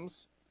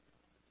Williams.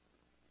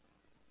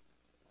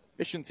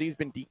 Efficiency's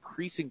been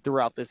decreasing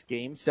throughout this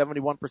game.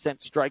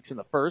 71% strikes in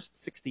the first,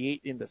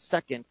 68 in the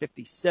second,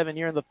 57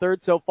 here in the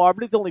third so far,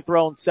 but he's only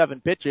thrown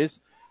 7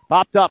 pitches.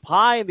 Popped up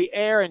high in the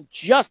air and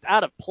just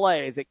out of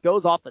play as it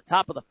goes off the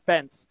top of the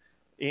fence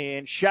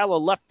in shallow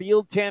left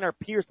field. Tanner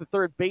Pierce, the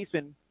third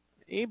baseman,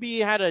 maybe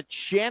had a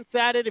chance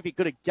at it if he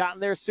could have gotten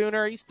there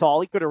sooner. He's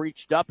tall. He could have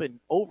reached up and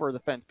over the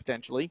fence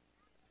potentially.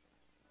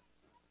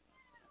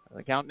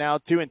 The count now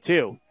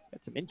 2-2.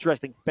 Got some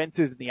interesting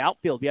fences in the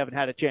outfield we haven't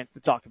had a chance to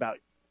talk about.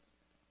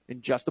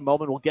 In just a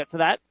moment, we'll get to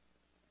that.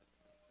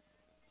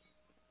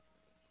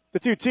 The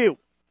 2-2.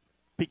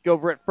 Peek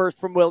over at first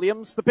from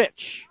Williams. The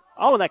pitch.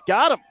 Oh, and that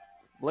got him.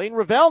 Lane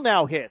Ravel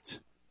now hit.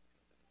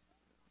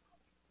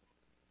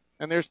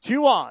 And there's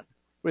 2 on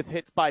with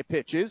hits by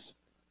pitches.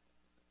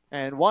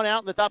 And 1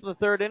 out in the top of the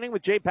third inning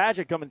with Jay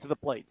Padgett coming to the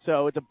plate.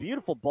 So it's a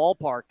beautiful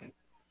ballpark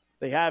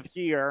they have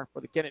here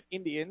for the Kennett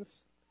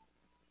Indians.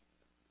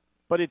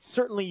 But it's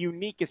certainly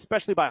unique,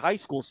 especially by high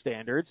school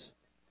standards.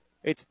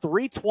 It's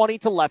 320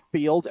 to left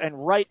field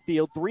and right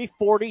field,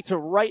 340 to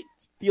right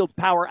field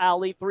power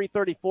alley,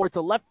 334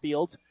 to left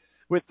field,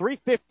 with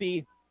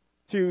 350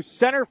 to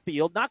center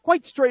field. Not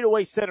quite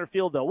straightaway center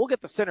field, though. We'll get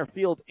to center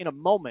field in a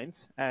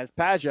moment as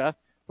Padgett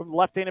from the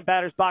left-handed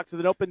batter's box with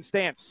an open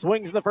stance.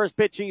 Swings in the first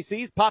pitch he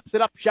sees, pops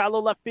it up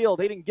shallow left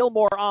field. Hayden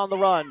Gilmore on the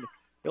run.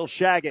 He'll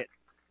shag it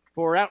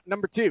for out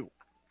number 2.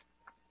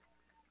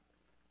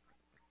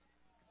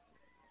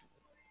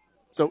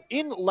 So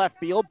in left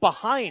field,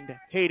 behind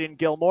Hayden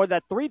Gilmore,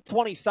 that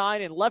 320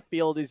 sign in left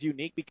field is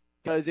unique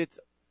because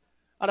it's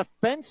on a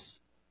fence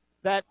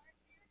that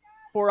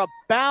for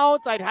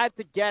about, I'd had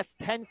to guess,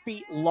 10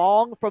 feet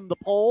long from the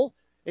pole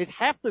is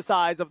half the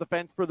size of the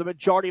fence for the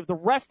majority of the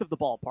rest of the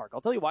ballpark.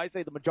 I'll tell you why I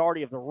say the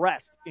majority of the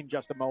rest in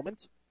just a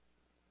moment.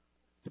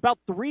 It's about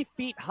 3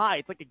 feet high.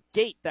 It's like a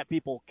gate that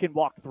people can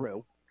walk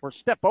through or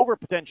step over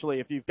potentially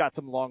if you've got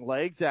some long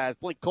legs as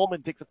Blake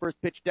Coleman takes the first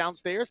pitch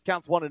downstairs,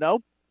 counts 1-0.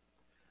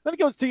 Then it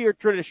goes to your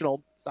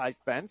traditional sized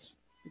fence,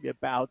 maybe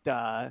about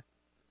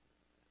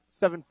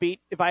 7 feet,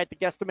 if I had to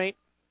guesstimate,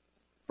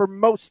 for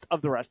most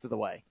of the rest of the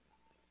way.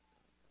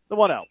 The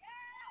 1-0.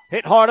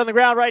 Hit hard on the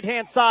ground,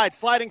 right-hand side.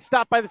 Sliding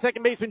stop by the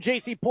second baseman,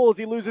 J.C. Poole, as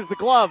he loses the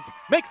glove.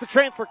 Makes the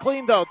transfer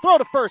clean, though. Throw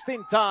to first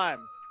in time.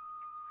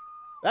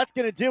 That's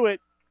going to do it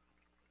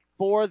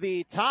for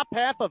the top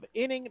half of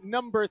inning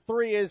number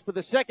 3. Is for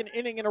the second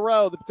inning in a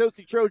row, the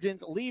Potosi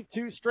Trojans leave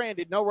 2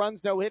 stranded. No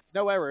runs, no hits,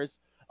 no errors.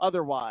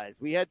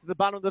 Otherwise, we head to the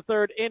bottom of the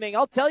third inning.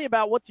 I'll tell you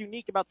about what's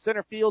unique about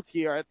center field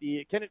here at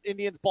the Kennett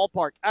Indians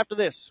ballpark. After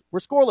this,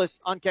 we're scoreless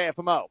on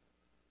KFMO.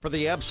 For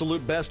the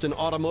absolute best in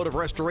automotive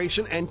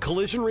restoration and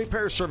collision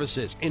repair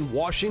services in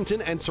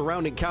Washington and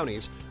surrounding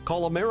counties,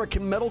 call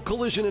American Metal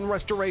Collision and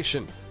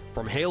Restoration.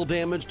 From hail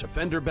damage to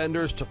fender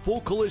benders to full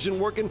collision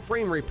work and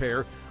frame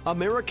repair,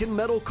 American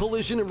Metal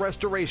Collision and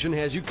Restoration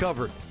has you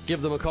covered.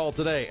 Give them a call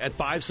today at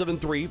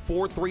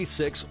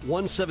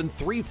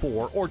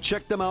 573-436-1734 or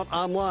check them out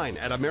online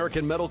at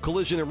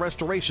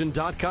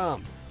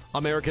AmericanMetalCollisionAndRestoration.com.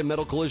 American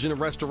Metal Collision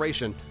and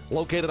Restoration,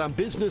 located on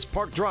Business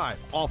Park Drive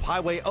off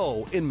Highway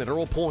O in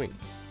Mineral Point.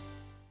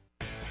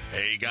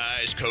 Hey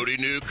guys, Cody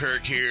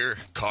Newkirk here.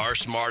 Car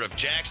Smart of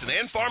Jackson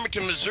and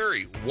Farmington,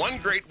 Missouri. One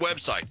great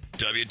website,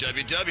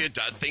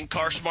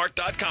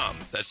 www.thinkcarsmart.com.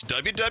 That's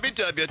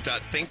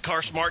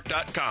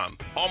www.thinkcarsmart.com.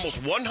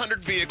 Almost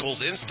 100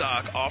 vehicles in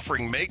stock,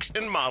 offering makes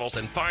and models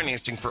and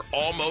financing for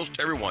almost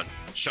everyone.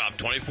 Shop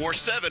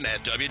 24/7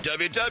 at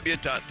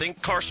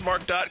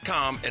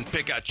www.thinkcarsmart.com and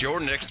pick out your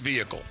next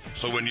vehicle.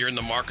 So when you're in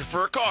the market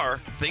for a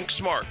car, think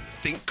smart.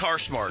 Think Car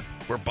Smart,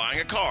 where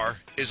buying a car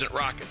isn't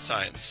rocket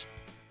science.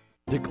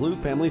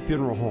 DeClue Family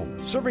Funeral Home,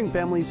 serving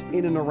families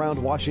in and around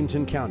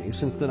Washington County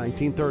since the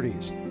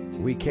 1930s.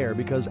 We care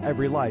because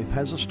every life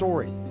has a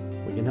story.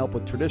 We can help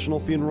with traditional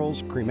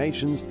funerals,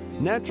 cremations,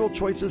 natural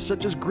choices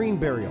such as green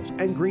burials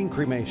and green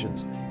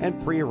cremations,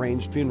 and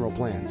prearranged funeral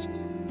plans.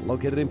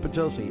 Located in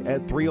Potosi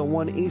at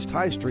 301 East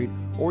High Street,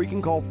 or you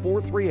can call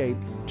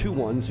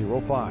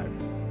 438-2105.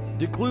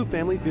 DeClue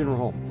Family Funeral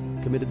Home,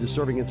 committed to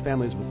serving its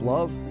families with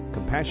love,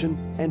 compassion,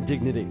 and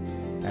dignity.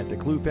 At the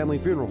Clue Family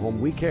Funeral Home,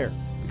 we care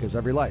because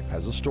every life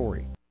has a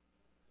story.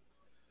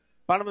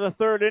 Bottom of the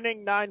third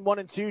inning,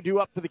 9-1-2 due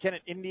up for the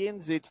Kennett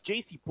Indians. It's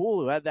J.C.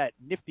 Poole who had that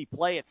nifty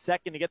play at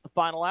second to get the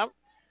final out,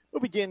 who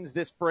begins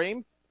this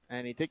frame,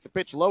 and he takes a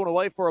pitch low and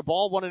away for a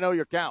ball, 1-0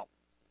 your count.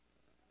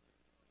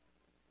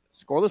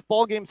 Scoreless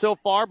ball game so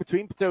far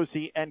between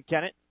Potosi and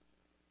Kennett.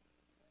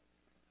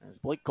 As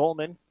Blake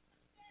Coleman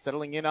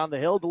settling in on the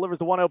hill, delivers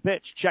the 1-0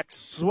 pitch. Check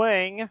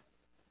swing.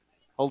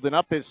 Holding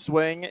up his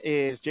swing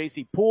is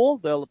J.C. Poole.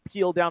 They'll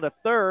appeal down to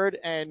third,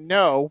 and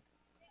no,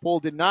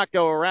 Poole did not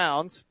go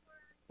around.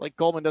 Blake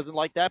Coleman doesn't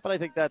like that, but I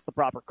think that's the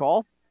proper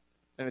call.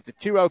 And it's a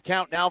 2-0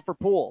 count now for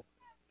Poole.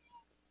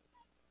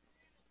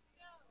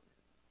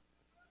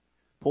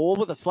 Poole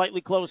with a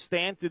slightly closed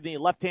stance in the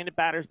left-handed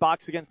batter's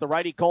box against the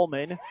righty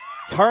Coleman.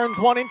 Turns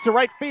one into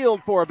right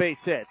field for a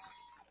base hit.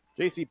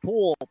 J.C.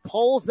 Poole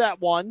pulls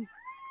that one.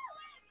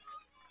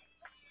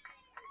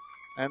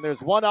 And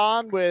there's one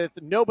on with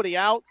nobody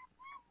out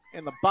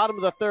in the bottom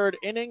of the third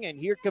inning. And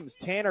here comes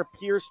Tanner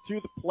Pierce to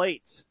the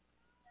plate.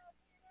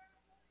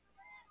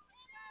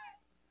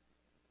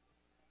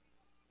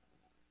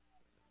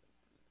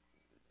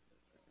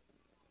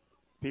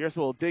 Pierce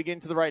will dig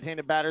into the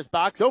right-handed batter's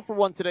box. 0 for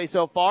 1 today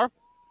so far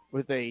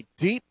with a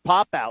deep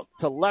pop-out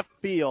to left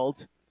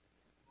field.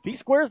 If he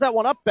squares that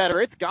one up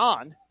better, it's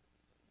gone.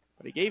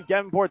 But he gave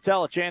Gavin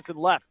Portell a chance and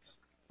left.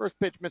 First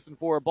pitch missing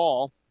for a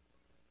ball.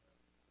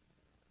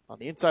 On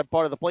the inside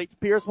part of the plate,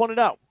 Pierce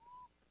 1-0.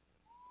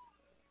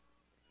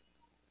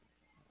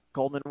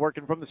 Coleman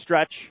working from the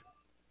stretch.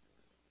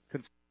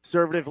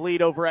 Conservative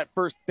lead over at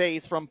first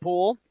base from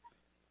Poole.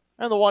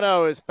 And the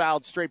 1-0 is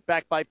fouled straight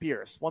back by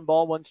Pierce. 1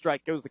 ball, 1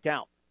 strike goes the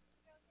count.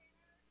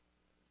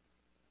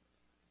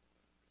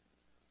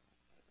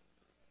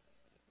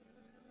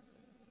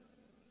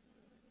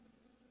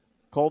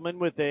 Coleman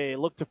with a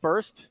look to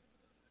first.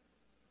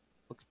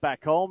 Looks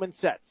back home and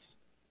sets.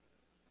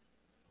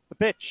 The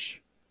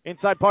pitch.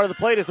 Inside part of the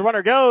plate as the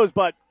runner goes,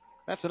 but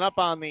messing up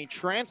on the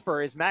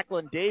transfer is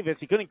Macklin Davis.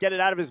 He couldn't get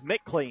it out of his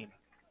mitt clean.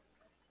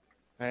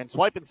 And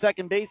swiping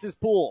second base is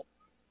Poole.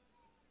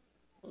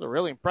 It was a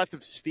really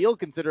impressive steal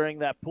considering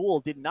that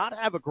Poole did not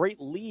have a great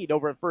lead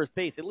over at first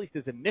base, at least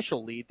his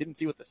initial lead. Didn't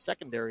see what the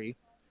secondary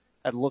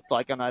had looked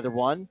like on either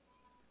one.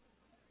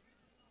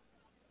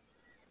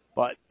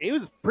 But it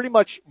was pretty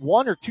much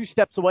 1 or 2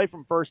 steps away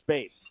from first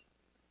base.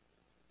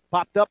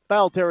 Popped up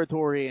foul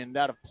territory and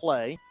out of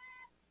play.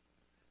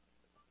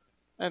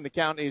 And the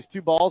count is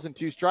 2 balls and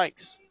 2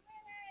 strikes.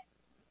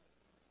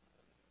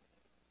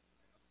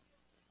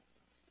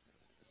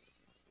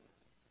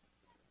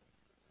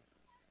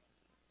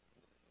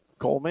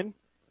 Coleman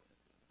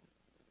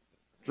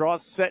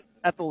draws set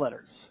at the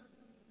letters.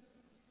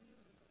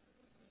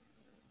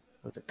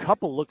 With a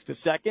couple looks to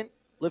second,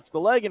 lifts the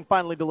leg, and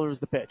finally delivers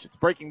the pitch. It's a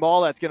breaking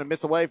ball that's going to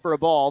miss away for a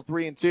ball,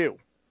 3-2.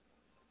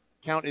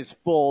 Count is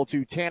full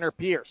to Tanner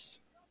Pierce.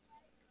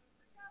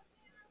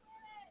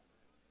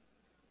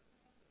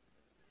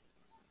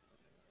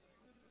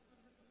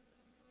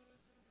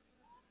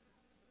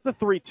 The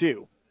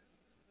 3-2.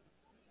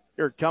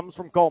 Here it comes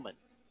from Coleman.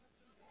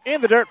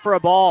 In the dirt for a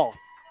ball.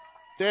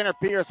 Tanner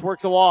Pierce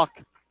works a walk.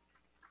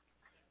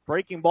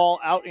 Breaking ball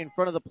out in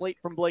front of the plate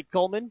from Blake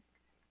Coleman.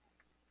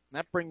 And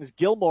that brings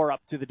Gilmore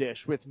up to the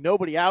dish with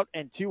nobody out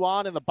and 2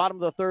 on in the bottom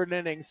of the third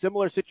inning.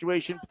 Similar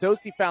situation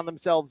Potosi found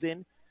themselves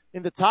in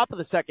the top of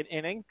the second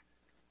inning.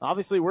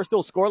 Obviously, we're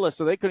still scoreless,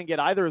 so they couldn't get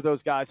either of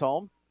those guys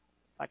home.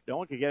 In fact, no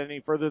one could get any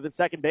further than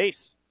second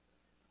base.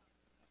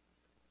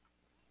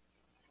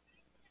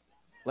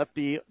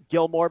 Lefty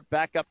Gilmore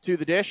back up to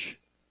the dish.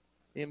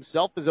 He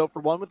himself is 0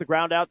 for 1 with the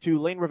ground out to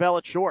Lane Ravel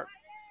at short.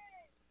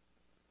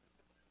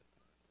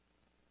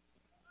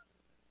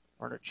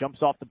 Warner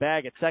jumps off the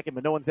bag at second,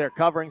 but no one's there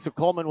covering, so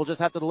Coleman will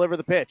just have to deliver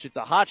the pitch. It's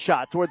a hot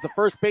shot towards the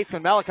first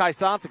baseman, Malachi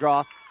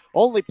Sansagraw.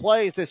 Only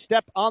plays to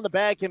step on the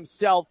bag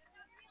himself.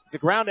 It's a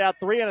ground out,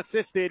 3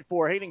 unassisted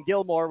for Hayden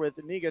Gilmore with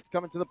Nigets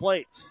coming to the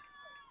plate.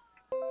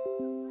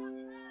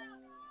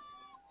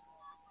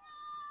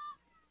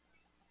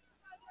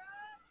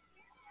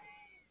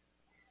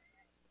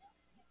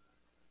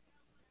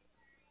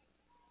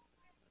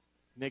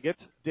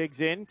 Niggett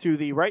digs in to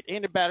the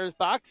right-handed batter's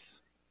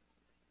box.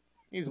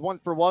 He's 1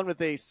 for 1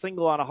 with a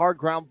single on a hard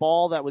ground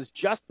ball that was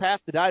just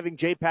past the diving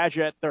Jay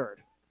Padgett at third.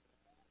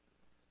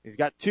 He's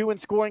got 2 in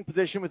scoring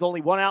position with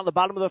only 1 out in the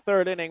bottom of the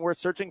third inning. We're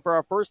searching for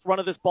our first run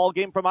of this ball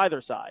game from either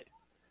side.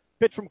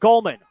 Pitch from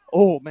Coleman.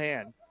 Oh,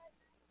 man.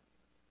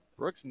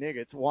 Brooks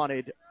Niggett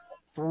wanted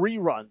 3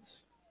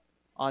 runs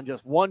on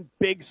just 1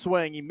 big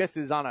swing. He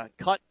misses on a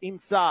cut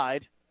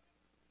inside.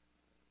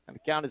 And the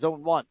count is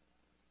 0-1.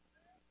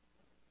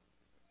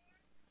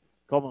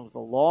 Coleman with a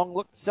long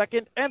look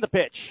second and the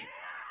pitch.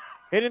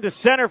 Hit into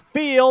center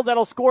field.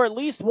 That'll score at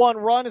least 1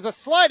 run as a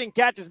sliding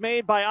catch is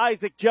made by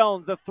Isaac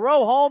Jones. The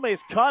throw home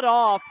is cut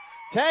off.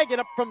 Tagging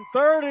up from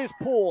third is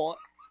Poole.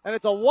 And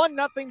it's a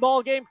 1-0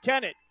 ball game.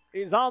 Kennett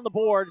is on the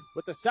board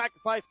with the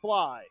sacrifice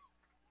fly.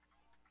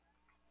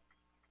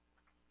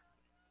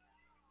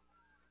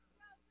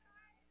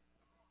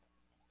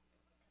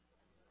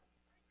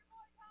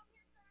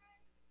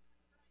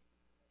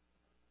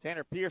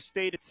 Tanner Pierce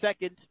stayed at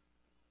second.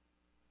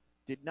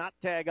 Did not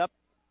tag up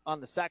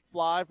on the sac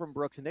fly from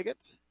Brooks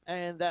Niggett.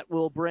 And that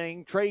will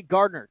bring Trey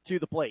Gardner to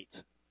the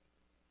plate.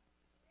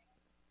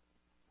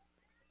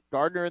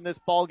 Gardner in this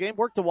ball game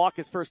worked to walk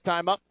his first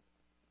time up.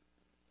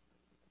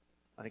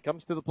 And he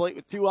comes to the plate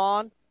with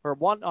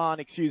one on,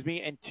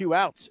 and 2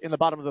 outs in the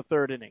bottom of the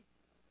third inning.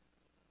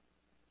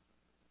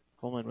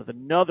 Coleman with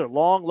another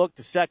long look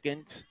to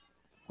second.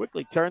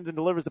 Quickly turns and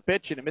delivers the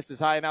pitch, and it misses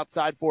high and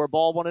outside for a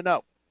ball,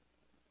 1-0.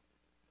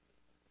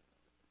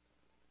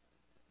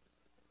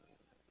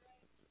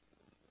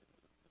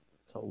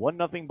 So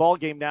 1-0 ball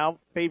game now,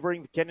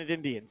 favoring the Kennett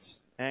Indians.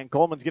 And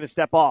Coleman's going to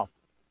step off.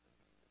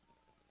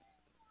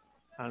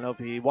 I don't know if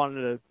he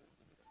wanted a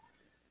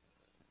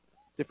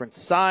different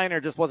sign or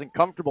just wasn't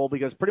comfortable,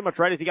 because pretty much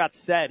right as he got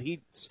set,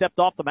 he stepped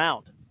off the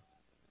mound.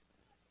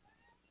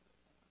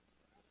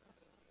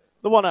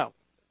 The 1-0.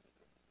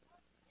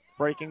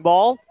 Breaking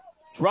ball,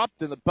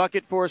 dropped in the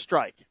bucket for a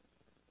strike.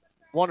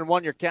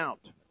 1-1 your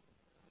count.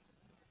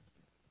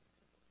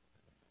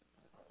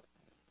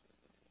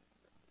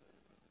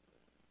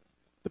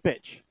 The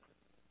pitch.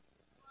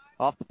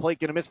 Off the plate,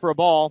 going to miss for a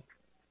ball.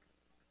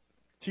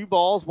 2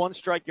 balls, 1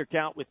 strike your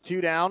count with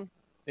 2 down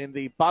in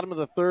the bottom of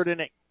the third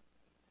inning.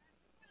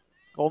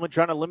 Coleman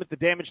trying to limit the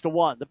damage to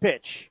 1. The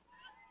pitch.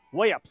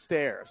 Way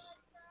upstairs.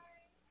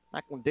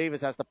 Macklin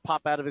Davis has to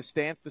pop out of his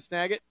stance to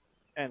snag it.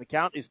 And the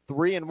count is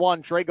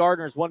 3-1. Trey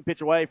Gardner is 1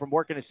 pitch away from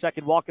working his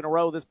second walk in a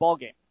row this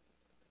ballgame.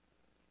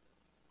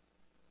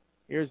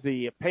 Here's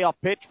the payoff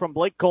pitch from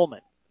Blake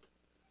Coleman.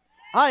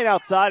 High and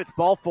outside, it's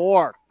ball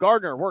 4.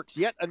 Gardner works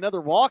yet another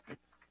walk,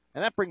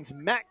 and that brings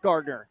Matt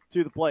Gardner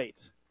to the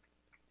plate.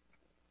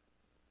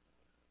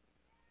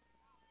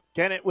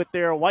 Kennett with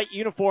their white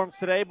uniforms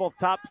today, both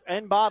tops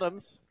and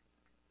bottoms.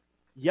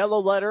 Yellow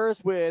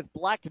letters with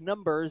black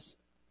numbers.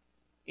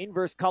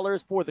 Inverse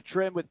colors for the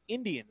trim with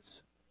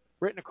Indians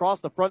written across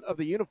the front of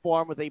the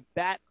uniform with a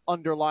bat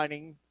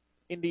underlining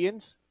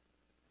Indians.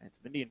 And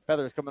some Indian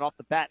feathers coming off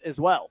the bat as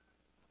well.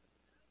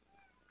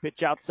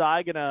 Pitch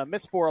outside, going to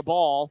miss for a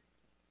ball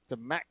to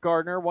Matt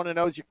Gardner.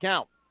 1-0 is your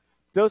count.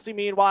 Potosi,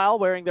 meanwhile,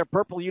 wearing their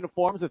purple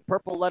uniforms with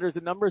purple letters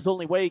and numbers.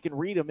 Only way you can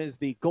read them is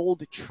the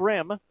gold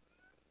trim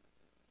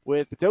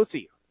with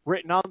Potosi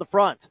written on the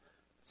front.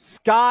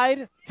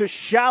 Skied to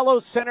shallow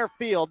center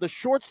field. The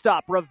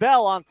shortstop,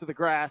 Ravel, onto the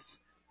grass.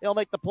 He'll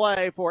make the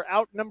play for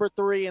out number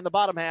 3 in the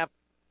bottom half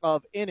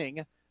of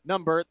inning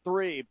number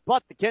 3.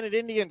 But the Kennett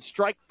Indians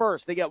strike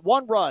first. They get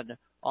 1 run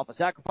off a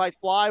sacrifice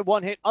fly,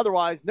 1 hit,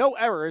 otherwise no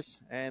errors,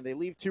 and they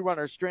leave 2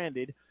 runners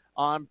stranded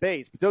on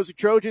base. Potosi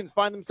Trojans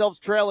find themselves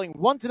trailing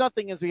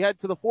 1-0 as we head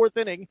to the 4th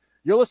inning.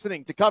 You're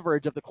listening to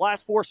coverage of the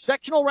Class 4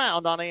 sectional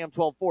round on AM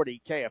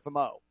 1240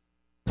 KFMO.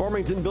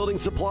 Farmington Building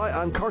Supply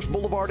on Karst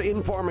Boulevard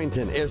in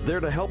Farmington is there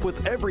to help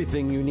with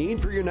everything you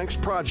need for your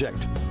next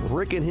project.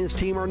 Rick and his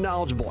team are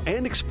knowledgeable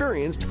and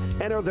experienced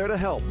and are there to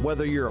help,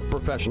 whether you're a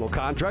professional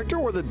contractor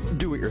or the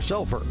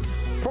do-it-yourselfer.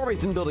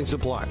 Farmington Building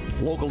Supply,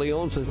 locally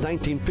owned since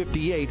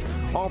 1958,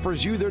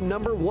 offers you their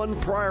 #1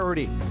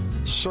 priority,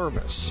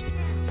 service.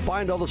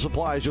 Find all the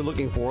supplies you're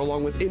looking for,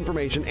 along with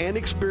information and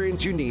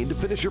experience you need to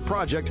finish your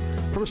project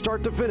from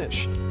start to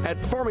finish at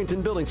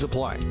Farmington Building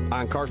Supply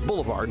on Karst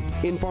Boulevard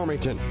in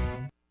Farmington.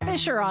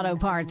 Fisher Auto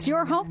Parts,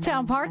 your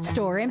hometown parts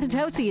store in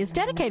Potosi, is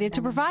dedicated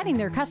to providing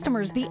their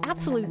customers the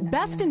absolute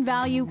best in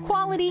value,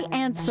 quality,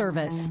 and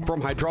service. From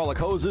hydraulic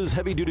hoses,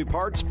 heavy-duty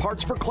parts,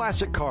 parts for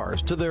classic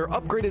cars, to their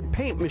upgraded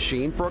paint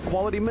machine for a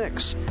quality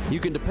mix, you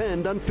can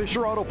depend on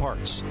Fisher Auto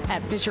Parts.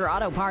 At Fisher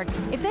Auto Parts,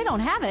 if they don't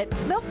have it,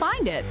 they'll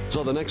find it.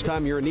 So the next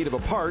time you're in need of a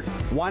part,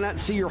 why not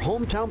see your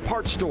hometown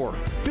parts store,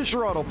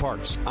 Fisher Auto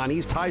Parts, on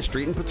East High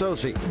Street in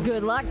Potosi.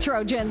 Good luck,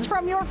 Trojans,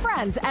 from your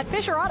friends at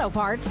Fisher Auto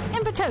Parts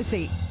in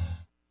Potosi.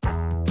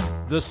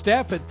 The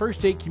staff at First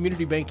State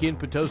Community Bank in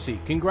Potosi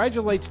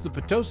congratulates the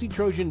Potosi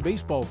Trojan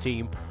baseball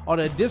team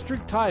on a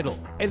district title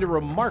and a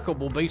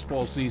remarkable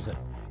baseball season.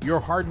 Your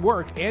hard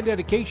work and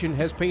dedication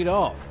has paid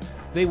off.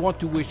 They want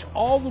to wish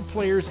all the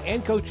players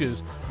and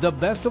coaches the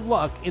best of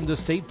luck in the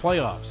state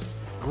playoffs.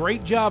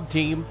 Great job,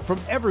 team,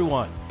 from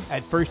everyone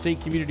at First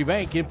State Community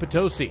Bank in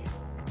Potosi.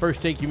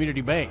 First State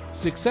Community Bank.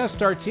 Success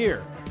starts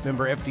here.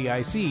 Member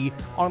FDIC,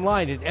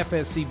 online at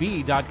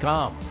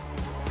fscb.com.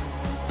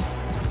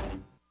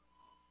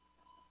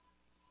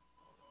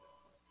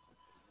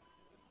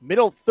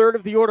 Middle third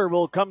of the order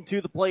will come to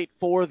the plate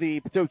for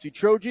the Potosi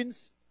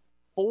Trojans.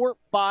 4,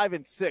 5,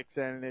 and 6.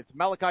 And it's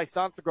Malachi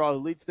Sansagra who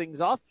leads things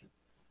off.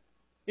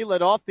 He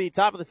led off the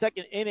top of the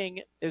second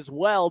inning as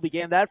well.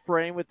 Began that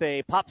frame with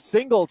a pop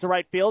single to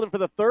right field. And for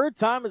the third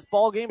time this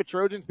ball game, a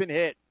Trojan's been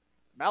hit.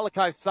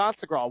 Malachi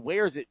Sansagra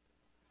wears it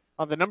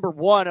on the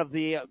 #1 of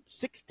the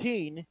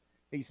 16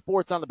 he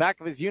sports on the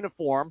back of his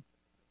uniform.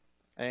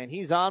 And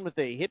he's on with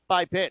a hit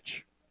by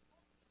pitch.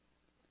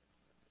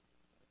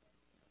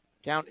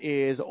 Count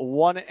is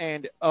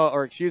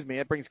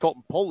that brings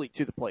Colton Poley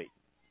to the plate.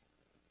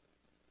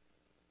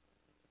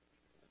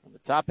 On the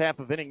top half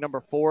of inning number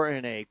 4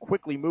 in a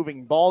quickly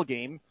moving ball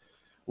game.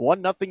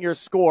 1-0 your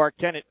score.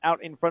 Kennett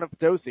out in front of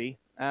Potosi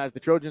as the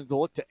Trojans will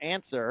look to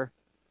answer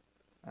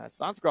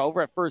Sanskra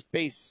over at first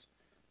base,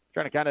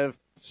 trying to kind of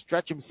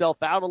stretch himself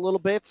out a little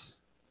bit.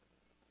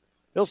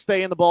 He'll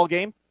stay in the ball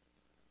game.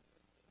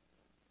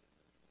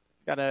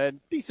 Got a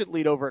decent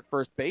lead over at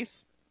first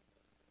base.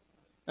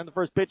 And the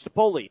first pitch to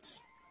Polite.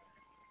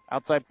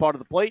 Outside part of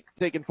the plate,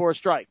 taken for a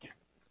strike.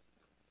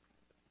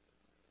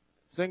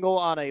 Single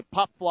on a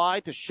pop fly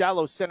to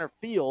shallow center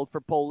field for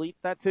Polite.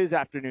 That's his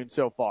afternoon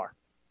so far.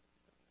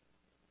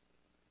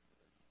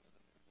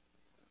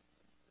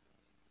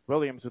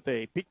 Williams with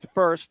a peek to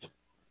first.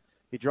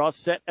 He draws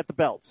set at the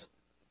belt.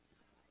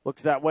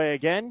 Looks that way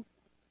again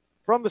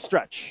from the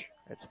stretch.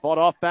 It's fought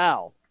off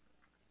foul.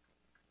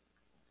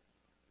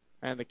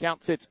 And the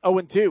count sits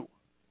 0-2.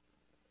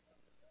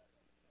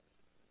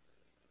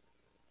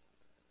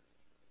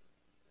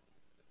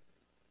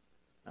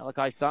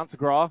 Malachi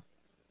Sansagra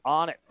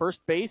on at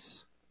first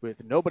base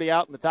with nobody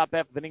out in the top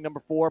half of inning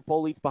number 4.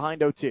 Polite's behind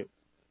 0-2.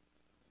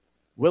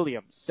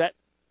 Williams set.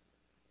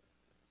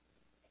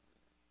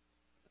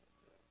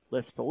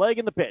 Lifts the leg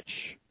in the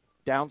pitch.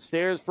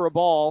 Downstairs for a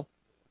ball.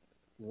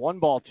 1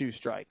 ball, 2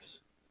 strikes.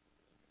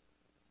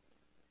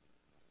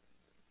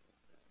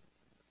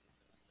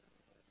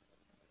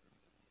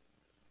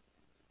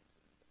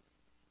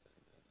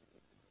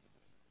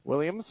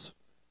 Williams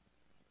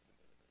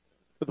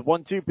with the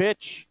 1-2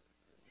 pitch.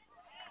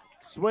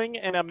 Swing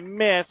and a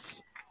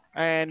miss.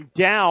 And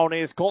down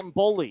is Colton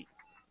Polite.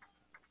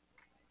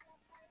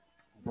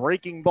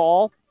 Breaking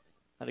ball.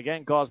 And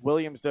again caused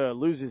Williams to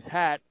lose his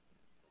hat.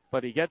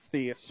 But he gets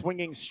the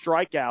swinging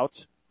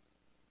strikeout.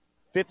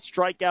 5th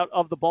strikeout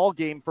of the ball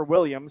game for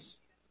Williams.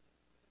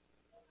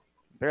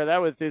 Compare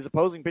that with his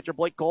opposing pitcher,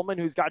 Blake Coleman,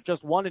 who's got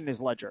just 1 in his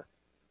ledger.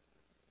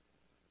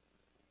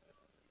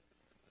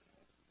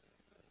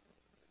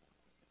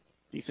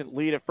 Decent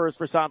lead at first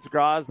for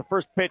Sansagra. The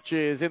first pitch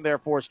is in there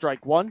for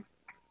strike 1.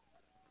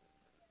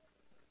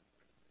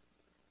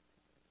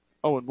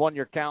 0-1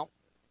 your count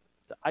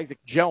to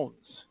Isaac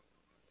Jones.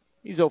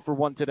 He's 0 for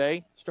 1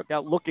 today. Struck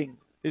out looking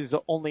his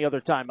only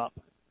other time up.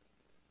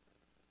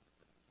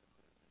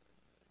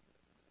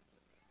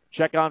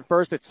 Check on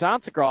first at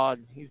Sansagra.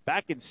 He's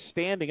back and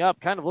standing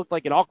up. Kind of looked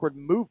like an awkward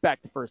move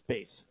back to first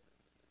base.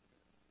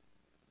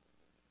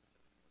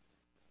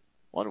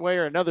 One way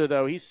or another,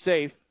 though, he's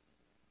safe.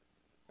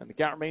 And the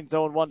count remains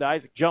 0-1 to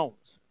Isaac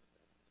Jones.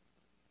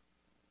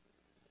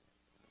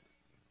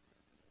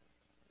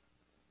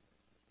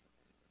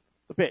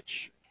 The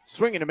pitch.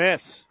 Swing and a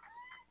miss.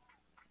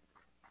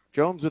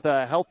 Jones with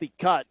a healthy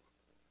cut,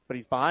 but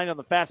he's behind on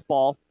the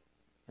fastball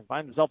and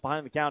finds himself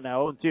behind the count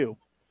now, 0-2.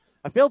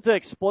 I failed to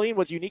explain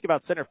what's unique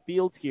about center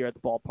field here at the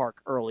ballpark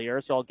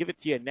earlier, so I'll give it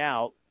to you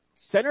now.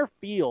 Center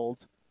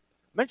field,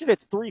 I mentioned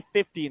it's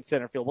 350 in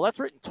center field. Well, that's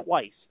written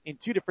twice in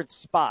 2 different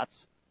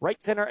spots,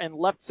 right center and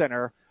left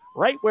center,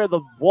 right where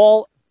the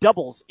wall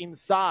doubles in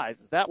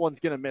size. That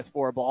one's going to miss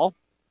for a ball.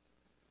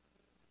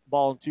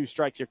 Ball and 2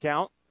 strikes your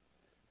count.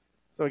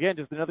 So again,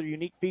 just another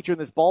unique feature in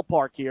this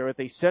ballpark here with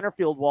a center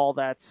field wall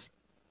that's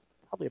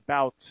probably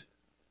about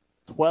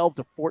 12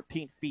 to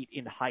 14 feet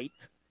in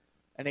height.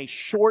 And a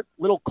short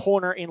little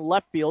corner in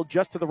left field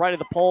just to the right of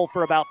the pole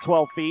for about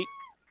 12 feet.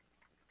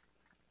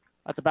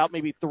 That's about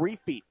maybe 3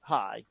 feet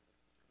high.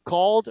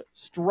 Called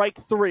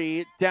strike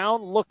 3.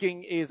 Down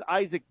looking is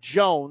Isaac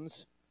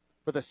Jones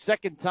for the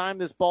second time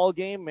this ball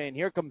game. And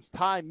here comes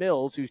Ty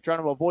Mills, who's trying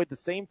to avoid the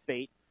same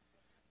fate.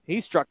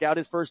 He struck out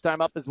his first time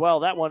up as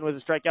well. That one was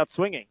a strikeout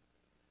swinging.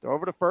 Throw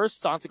over to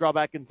first. Sansagra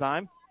back in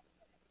time.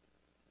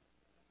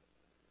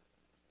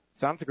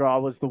 Sansagra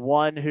was the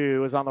one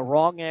who was on the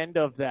wrong end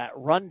of that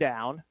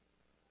rundown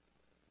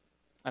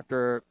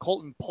after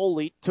Colton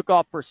Polite took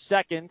off for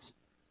second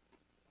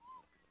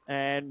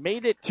and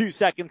made it 2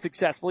 seconds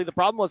successfully. The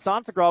problem was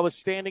Sansagra was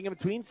standing in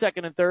between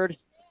second and third.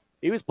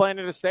 He was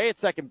planning to stay at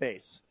second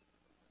base.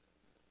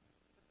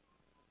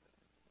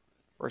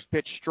 First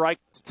pitch strike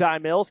to Ty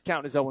Mills.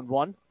 Count is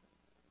 0-1.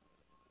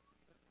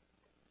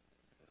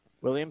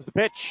 Williams the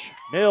pitch.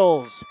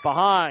 Mills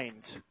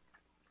behind.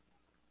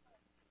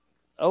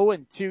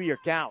 0-2 your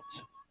count.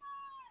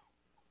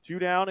 2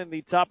 down in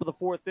the top of the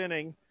 4th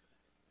inning.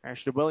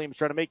 Ashton Williams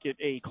trying to make it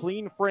a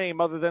clean frame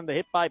other than the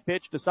hit-by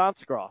pitch to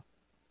Sansagra.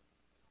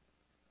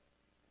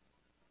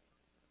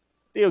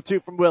 The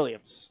 0-2 from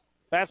Williams.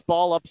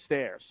 Fastball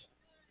upstairs.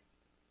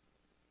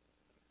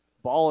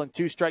 Ball and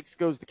 2 strikes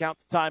goes the count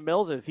to Ty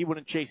Mills as he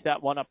wouldn't chase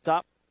that one up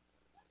top.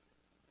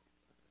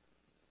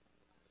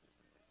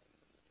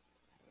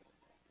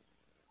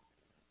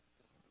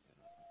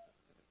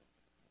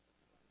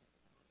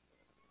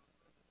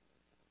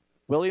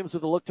 Williams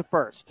with a look to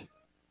first.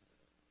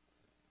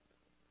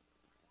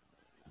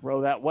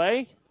 Throw that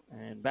way,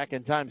 and back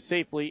in time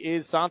safely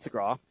is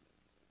Sansagra.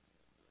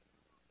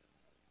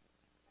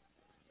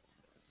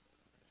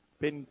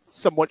 Been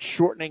somewhat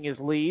shortening his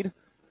lead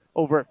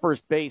over at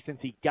first base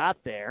since he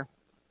got there.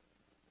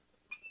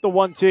 The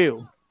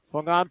 1-2.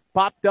 Swung on,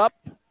 popped up.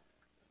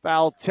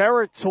 Foul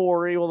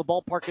territory. Will the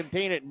ballpark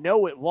contain it?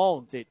 No, it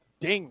won't. It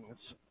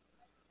dings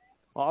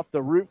off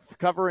the roof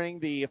covering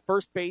the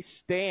first base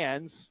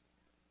stands.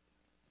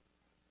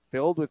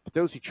 filled with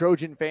Potosi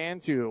Trojan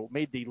fans who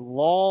made the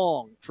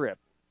long trip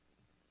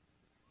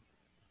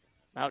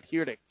out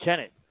here to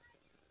Kennett.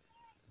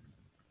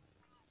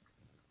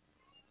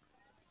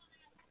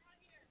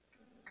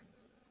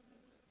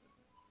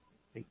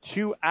 A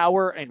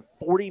 2-hour and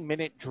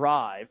 40-minute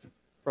drive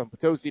from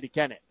Potosi to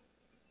Kennett.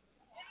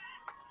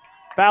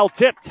 Foul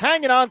tipped,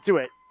 hanging on to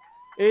it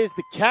is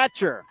the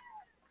catcher,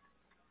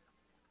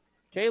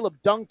 Caleb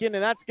Duncan,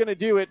 and that's going to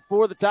do it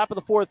for the top of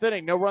the fourth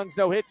inning. No runs,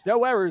 no hits,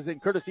 no errors, in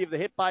courtesy of the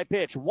hit by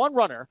pitch. One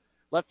runner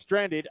left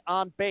stranded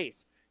on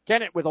base.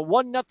 Kennett with a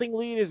 1-0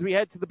 lead as we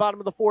head to the bottom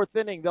of the fourth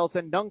inning. They'll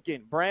send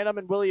Duncan, Branham,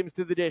 and Williams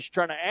to the dish,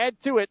 trying to add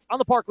to it on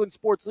the Parkland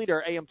Sports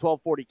Leader, AM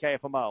 1240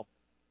 KFMO.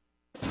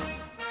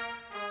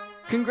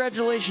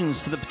 Congratulations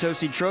to the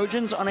Potosi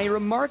Trojans on a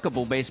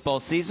remarkable baseball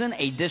season,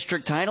 a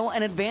district title,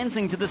 and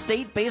advancing to the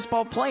state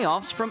baseball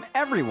playoffs from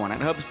everyone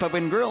at Hub's Pub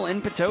 & Grill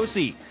in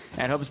Potosi.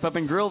 At Hub's Pub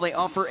 & Grill, they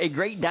offer a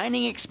great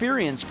dining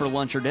experience for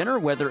lunch or dinner,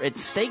 whether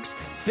it's steaks,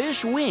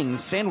 fish,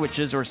 wings,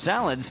 sandwiches, or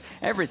salads.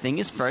 Everything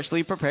is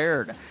freshly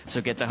prepared. So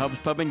get to Hub's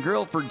Pub &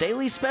 Grill for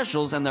daily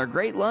specials and their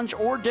great lunch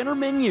or dinner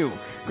menu.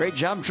 Great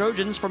job,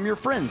 Trojans, from your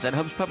friends at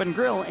Hub's Pub &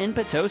 Grill in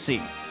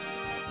Potosi.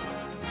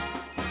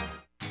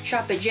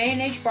 Shop at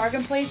J&H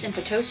Bargain Place in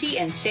Potosi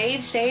and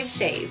save, save,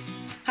 save.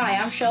 Hi,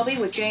 I'm Shelby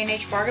with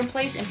J&H Bargain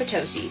Place in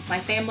Potosi. My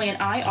family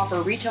and I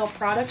offer retail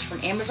products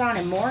from Amazon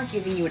and more,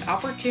 giving you an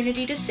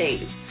opportunity to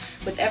save.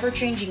 With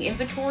ever-changing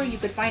inventory, you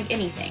could find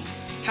anything: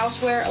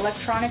 houseware,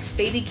 electronics,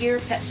 baby gear,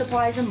 pet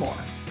supplies, and more.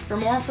 For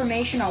more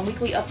information on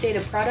weekly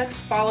updated products,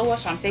 follow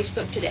us on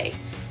Facebook today.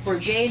 We're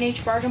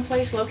J&H Bargain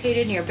Place,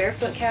 located near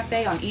Barefoot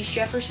Cafe on East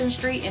Jefferson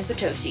Street in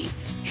Potosi.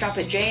 Shop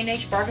at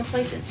J&H Bargain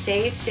Place and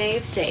save,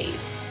 save, save.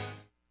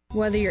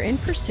 Whether you're in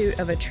pursuit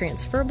of a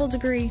transferable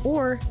degree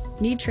or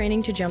need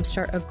training to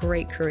jumpstart a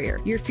great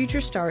career, your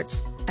future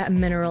starts at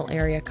Mineral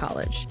Area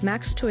College.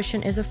 Max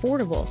tuition is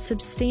affordable,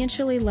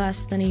 substantially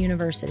less than a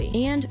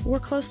university, and we're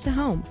close to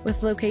home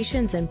with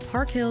locations in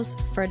Park Hills,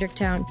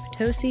 Fredericktown,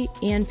 Potosi,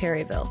 and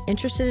Perryville.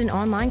 Interested in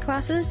online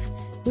classes?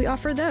 We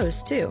offer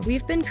those too.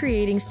 We've been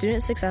creating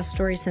student success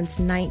stories since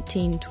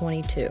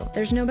 1922.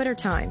 There's no better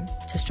time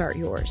to start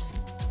yours.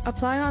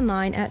 Apply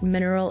online at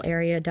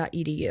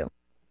mineralarea.edu.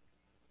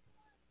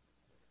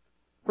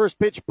 First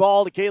pitch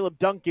ball to Caleb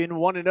Duncan,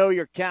 1-0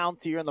 your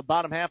count here in the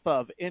bottom half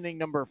of inning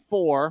number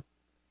 4.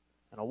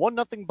 And a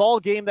 1-0 ball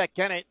game that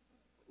Kennett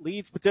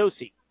leads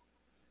Potosi.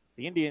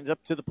 The Indians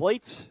up to the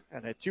plate,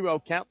 and a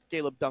 2-0 count to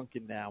Caleb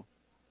Duncan now.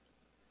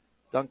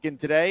 Duncan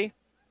today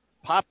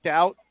popped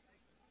out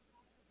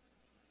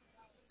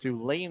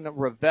to Lane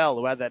Ravel,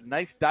 who had that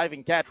nice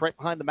diving catch right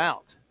behind the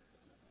mound.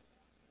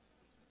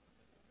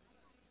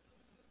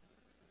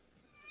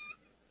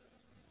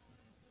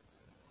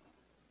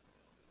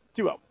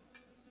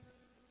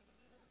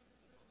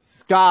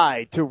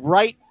 Sky to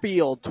right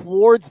field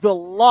towards the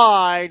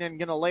line and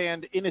going to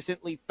land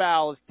innocently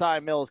foul as Ty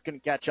Mills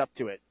couldn't catch up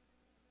to it.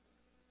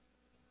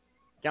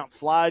 Count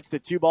slides to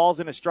 2 balls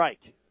and a strike.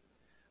 I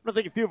want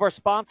to thank a few of our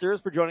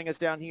sponsors for joining us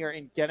down here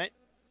in Kennett,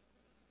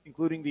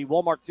 including the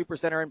Walmart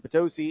Supercenter in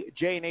Potosi,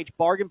 J&H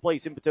Bargain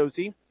Place in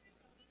Potosi,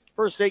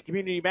 First State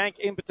Community Bank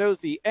in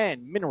Potosi,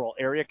 and Mineral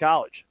Area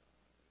College.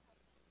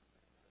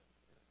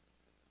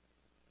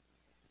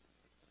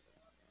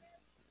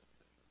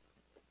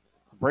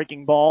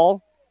 Breaking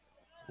ball.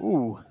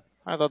 Ooh,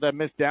 I thought that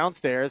missed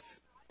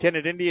downstairs.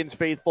 Kennett Indians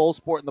faithful,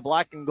 sporting the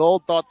black and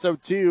gold, thought so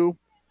too.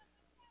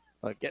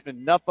 Getting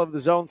enough of the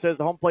zone, says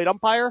the home plate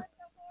umpire.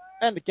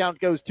 And the count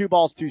goes 2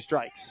 balls, 2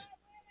 strikes.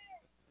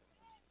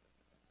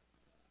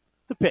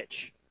 The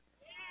pitch.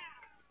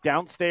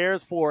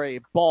 Downstairs for a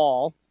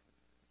ball.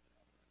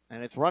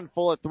 And it's run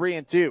full at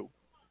 3-2.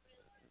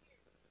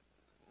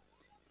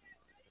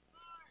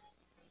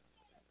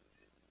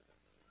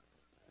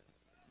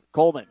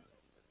 Coleman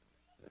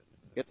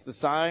gets the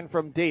sign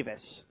from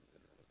Davis.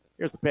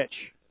 Here's the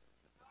pitch.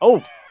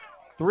 Oh,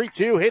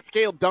 3-2 hits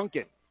Caleb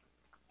Duncan.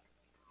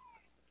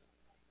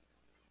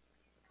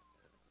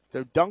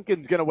 So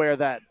Duncan's going to wear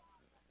that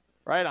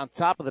right on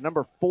top of the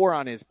number 4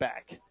 on his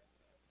back.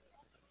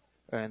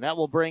 And that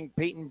will bring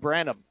Peyton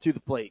Branham to the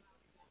plate.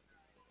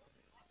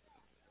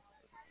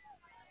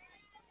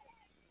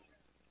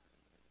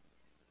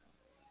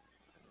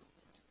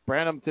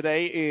 Branham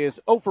today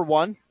is 0 for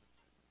 1.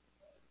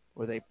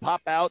 With a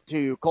pop out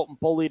to Colton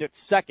Polite at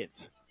second.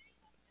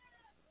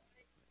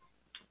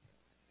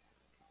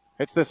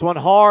 Hits this one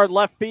hard,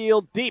 left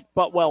field, deep,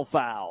 but well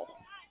foul.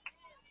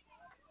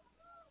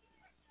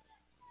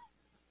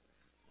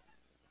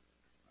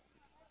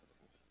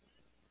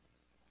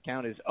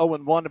 Count is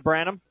 0-1 to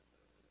Branham.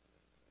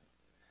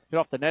 Hit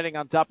off the netting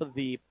on top of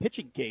the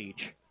pitching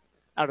cage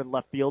out in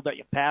left field that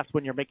you pass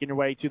when you're making your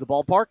way to the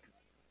ballpark.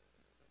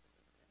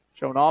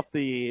 Showing off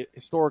the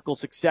historical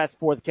success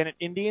for the Kennett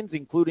Indians,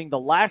 including the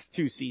last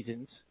 2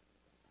 seasons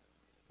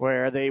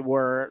where they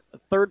were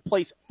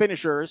third-place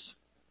finishers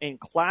in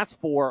Class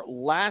 4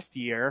 last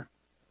year.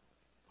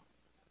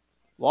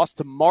 Lost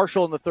to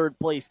Marshall in the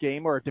third-place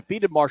game, or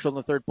defeated Marshall in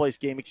the third-place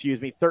game,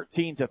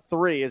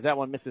 13-3, as that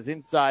one misses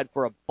inside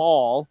for a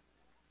ball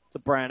to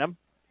Branham.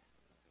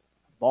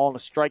 Ball and a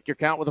strike your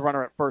count with a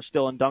runner at first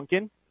still in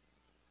Duncan.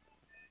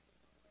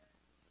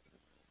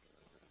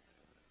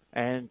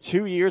 And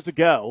 2 years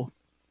ago,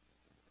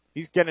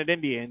 these Kennett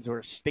Indians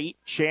were state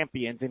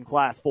champions in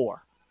Class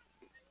 4.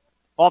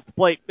 Off the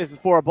plate, this is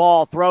for a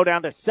ball. Throw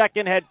down to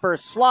second, head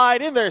first,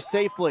 slide in there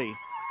safely.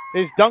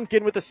 Is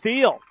Duncan with the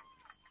steal.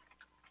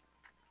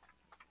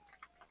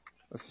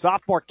 A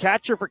sophomore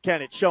catcher for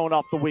Kennett showing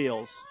off the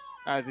wheels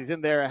as he's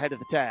in there ahead of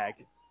the tag.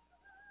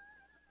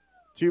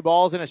 2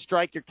 balls and a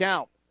strike your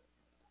count.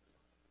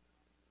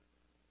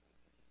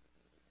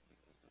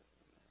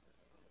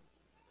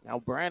 Now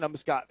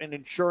Branham's got an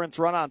insurance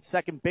run on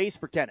second base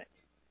for Kennett.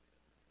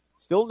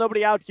 Still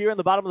nobody out here in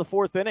the bottom of the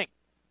 4th inning.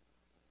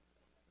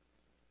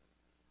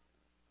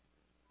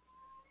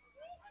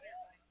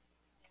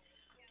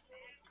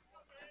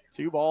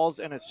 Two balls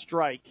and a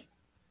strike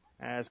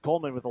as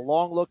Coleman with a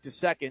long look to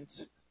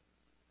second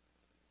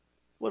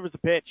delivers the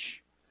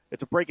pitch.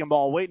 It's a breaking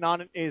ball. Waiting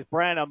on it is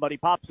Branham, but he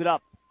pops it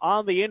up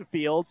on the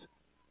infield.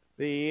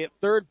 The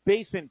third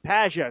baseman,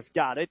 Paja's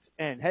got it,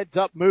 and heads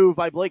up move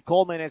by Blake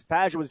Coleman as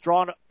Paja was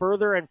drawn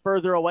further and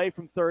further away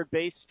from third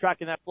base,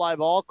 tracking that fly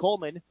ball.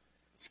 Coleman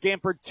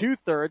scampered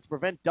 2/3 to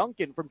prevent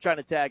Duncan from trying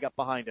to tag up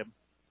behind him.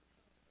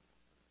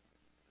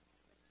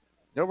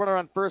 No runner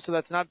on first, so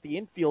that's not the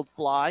infield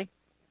fly.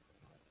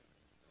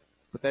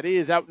 But that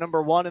is out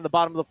number 1 in the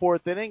bottom of the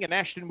 4th inning, and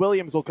Ashton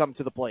Williams will come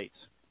to the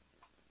plate.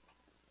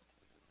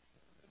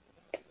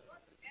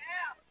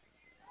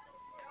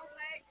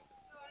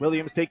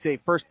 Williams takes a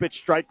first pitch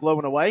strike low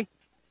and away.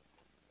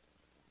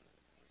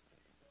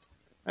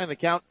 And the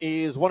count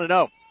is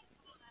 1-0.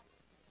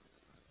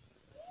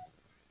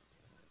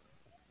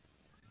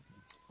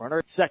 Runner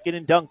at second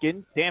and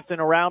Duncan dancing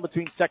around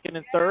between second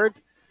and third.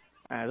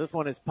 This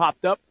one has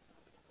popped up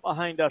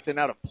behind us and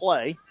out of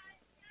play.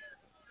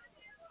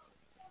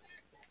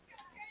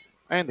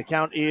 And the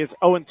count is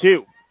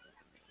 0-2.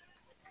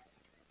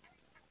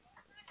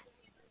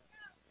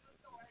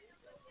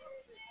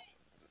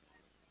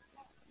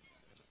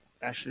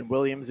 Ashton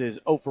Williams is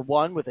 0 for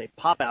 1 with a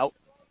pop out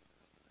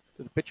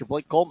to the pitcher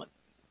Blake Coleman.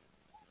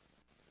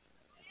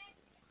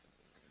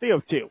 The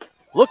 0-2.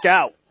 Look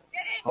out.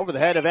 Over the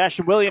head of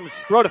Ashton Williams.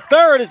 Throw to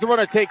third as the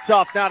runner takes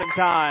off, not in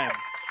time.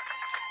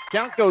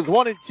 Count goes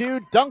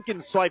 1-2.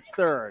 Duncan swipes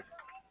third.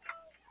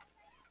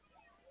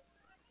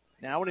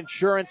 Now an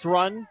insurance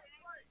run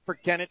for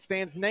Kennett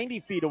stands 90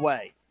 feet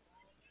away.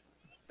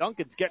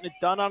 Duncan's getting it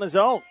done on his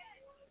own.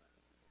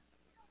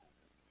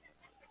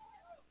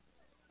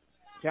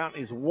 Count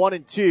is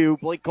 1-2.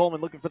 Blake Coleman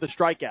looking for the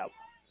strikeout.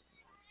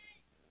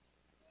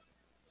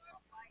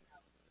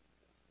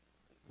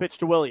 Pitch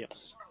to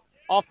Williams.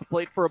 Off the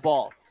plate for a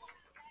ball.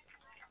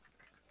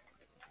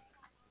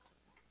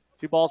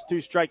 2 balls, 2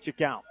 strikes your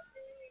count.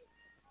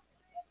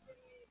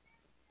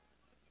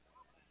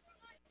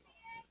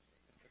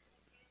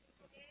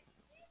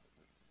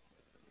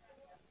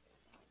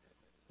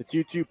 The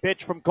 2-2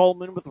 pitch from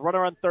Coleman with a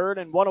runner on third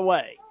and 1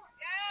 away.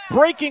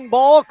 Breaking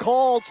ball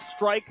called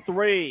strike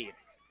 3.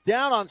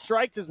 Down on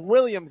strikes is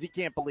Williams. He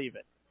can't believe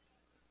it.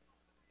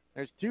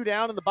 There's 2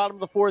 down in the bottom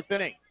of the 4th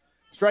inning.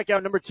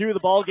 Strikeout number 2 of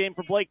the ball game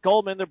for Blake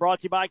Coleman. They're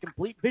brought to you by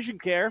Complete Vision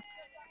Care.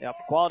 They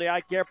offer quality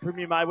eye care,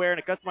 premium eyewear, and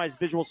a customized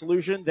visual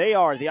solution. They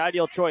are the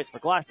ideal choice for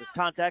glasses,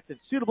 contacts,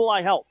 and suitable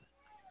eye health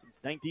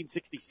since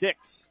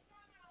 1966.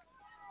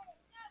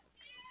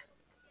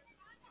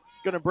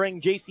 Going to bring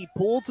J.C.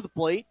 Poole to the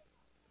plate.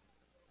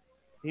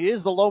 He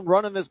is the lone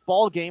run in this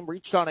ball game.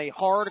 Reached on a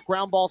hard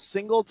ground ball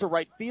single to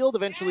right field.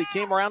 Eventually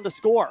came around to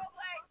score.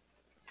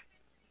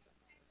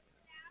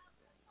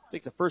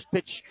 Takes a first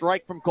pitch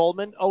strike from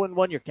Coleman.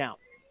 0-1 your count.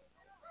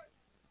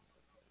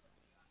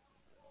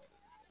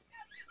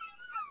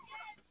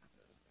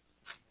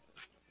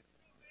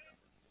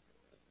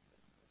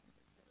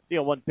 The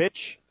 0-1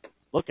 pitch.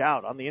 Look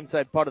out on the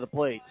inside part of the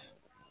plate.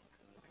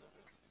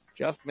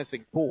 Just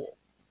missing Poole.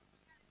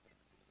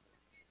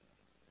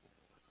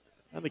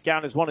 And the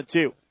count is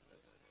 1-2.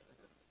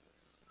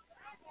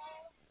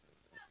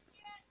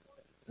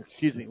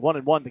 Excuse me,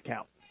 1-1 the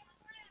count.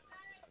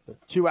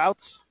 With 2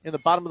 outs in the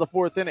bottom of the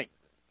 4th inning.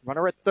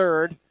 Runner at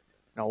third.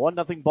 Now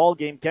 1-0 ball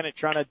game. Kennett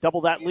trying to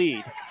double that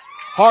lead.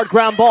 Hard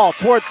ground ball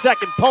towards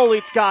second.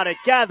 Polite's got it.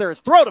 Gathers.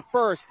 Throw to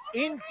first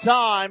in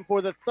time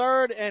for the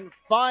third and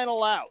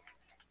final out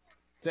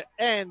to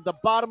end the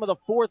bottom of the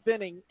 4th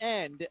inning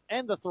and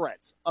end the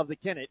threat of the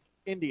Kennett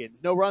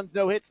Indians. No runs,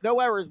 no hits, no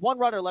errors. 1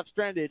 runner left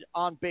stranded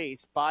on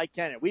base by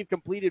Kennett. We've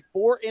completed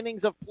 4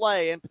 innings of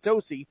play, and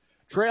Potosi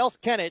trails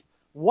Kennett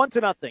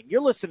 1-0. You're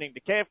listening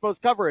to KFMO's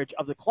coverage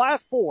of the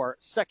Class 4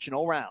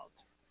 sectional round.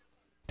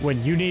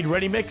 When you need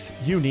ready mix,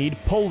 you need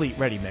Polite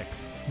Ready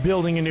Mix.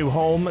 Building a new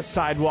home,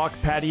 sidewalk,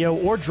 patio,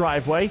 or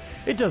driveway,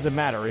 it doesn't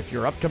matter if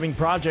your upcoming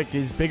project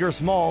is big or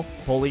small,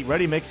 Polite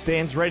Ready Mix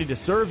stands ready to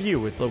serve you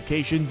with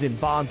locations in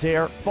Bonne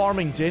Terre,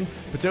 Farmington,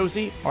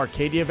 Potosi,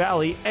 Arcadia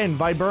Valley, and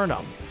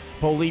Viburnum.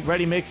 Polite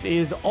Ready Mix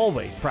is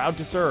always proud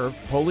to serve.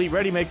 Polite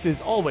Ready Mix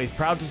is always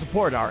proud to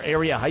support our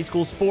area high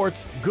school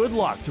sports. Good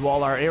luck to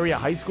all our area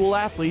high school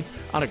athletes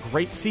on a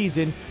great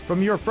season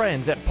from your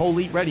friends at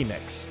Polite Ready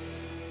Mix.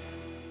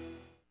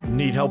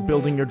 Need help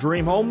building your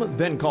dream home?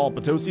 Then call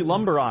Potosi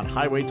Lumber on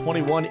Highway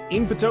 21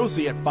 in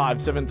Potosi at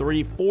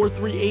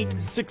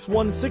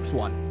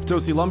 573-438-6161.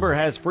 Potosi Lumber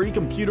has free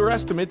computer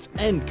estimates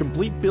and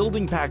complete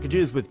building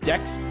packages with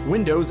decks,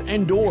 windows,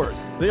 and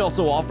doors. They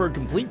also offer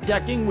complete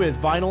decking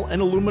with vinyl and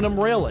aluminum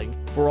railing.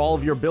 For all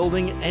of your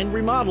building and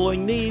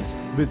remodeling needs,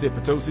 visit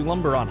Potosi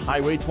Lumber on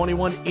Highway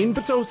 21 in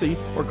Potosi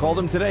or call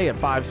them today at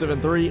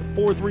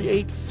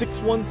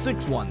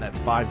 573-438-6161. That's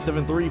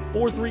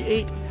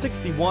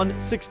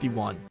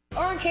 573-438-6161.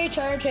 R&K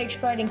Tire takes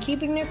pride in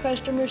keeping their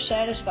customers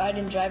satisfied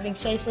and driving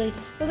safely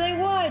with a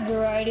wide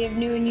variety of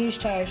new and used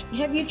tires.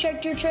 Have you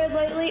checked your tread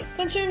lately?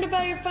 Concerned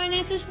about your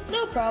finances?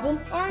 No problem.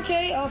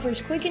 R&K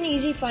offers quick and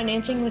easy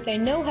financing with a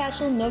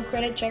no-hassle,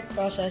 no-credit check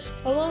process,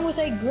 along with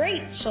a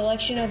great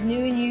selection of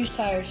new and used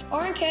tires.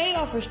 R&K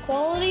offers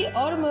quality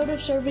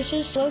automotive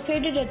services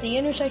located at the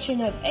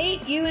intersection of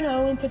 8 U and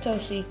O in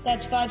Potosi.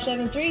 That's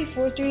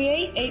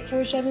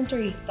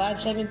 573-438-8473.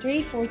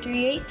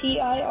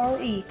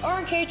 573-438-TIRE.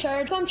 R&K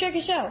Tire, come check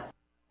us out.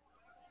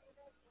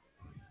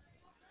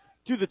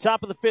 To the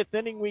top of the fifth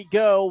inning we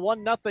go.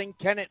 1-0.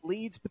 Kennett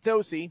leads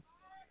Potosi.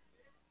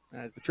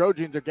 As the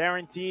Trojans are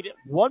guaranteed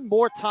one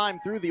more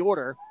time through the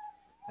order.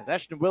 As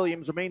Ashton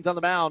Williams remains on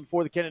the mound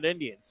for the Kennett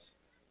Indians.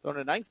 Thrown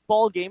a nice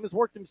ball game, has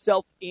worked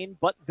himself in,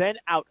 but then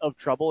out of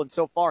trouble. And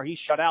so far, he's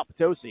shut out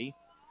Potosi.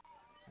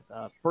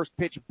 First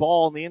pitch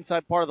ball on the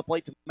inside part of the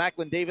plate to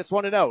Macklin Davis.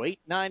 1-0.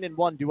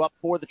 8-9-1 due up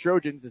for the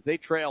Trojans as they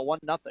trail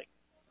 1-0.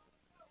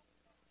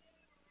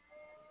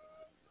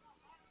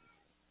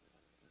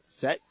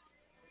 Set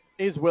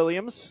is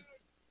Williams.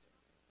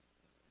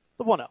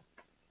 The 1-0.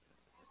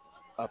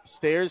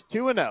 Upstairs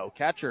 2-0.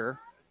 Catcher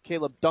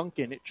Caleb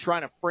Duncan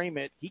trying to frame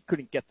it. He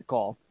couldn't get the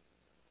call.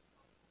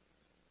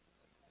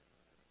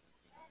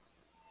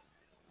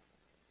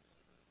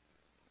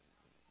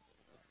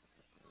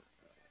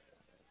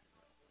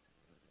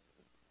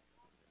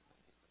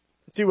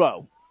 The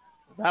 2-0.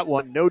 That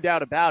one, no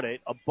doubt about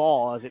it, a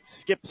ball as it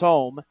skips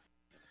home.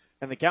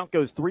 And the count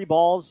goes 3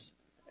 balls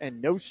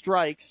and no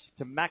strikes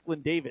to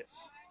Macklin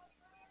Davis.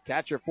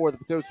 Catcher for the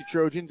Potosi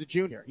Trojans, a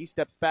junior. He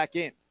steps back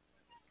in.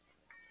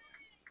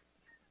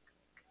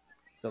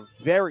 It's a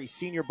very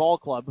senior ball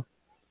club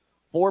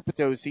for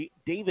Potosi.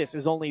 Davis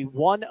is only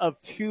one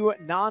of 2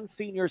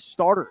 non-senior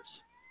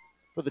starters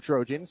for the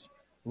Trojans.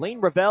 Lane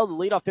Ravel, the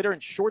leadoff hitter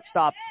and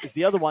shortstop, is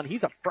the other one.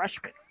 He's a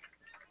freshman.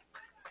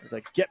 There's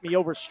a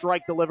get-me-over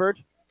strike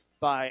delivered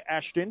by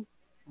Ashton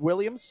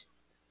Williams.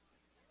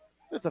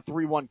 It's a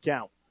 3-1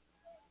 count.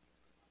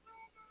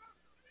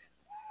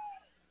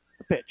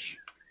 The pitch.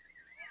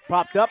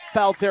 Popped up,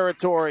 foul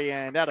territory,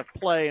 and out of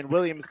play, and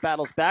Williams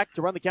battles back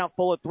to run the count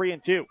full at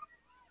 3-2.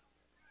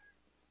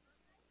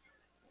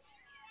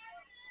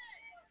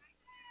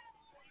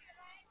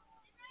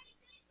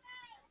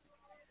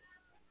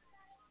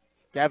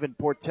 It's Gavin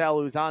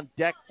Portell, who's on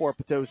deck for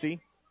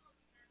Potosi.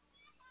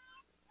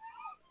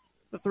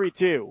 The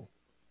 3-2.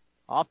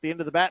 Off the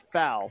end of the bat,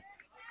 foul.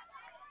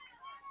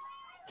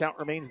 Count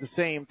remains the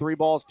same, 3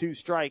 balls, 2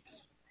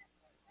 strikes,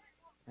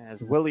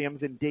 as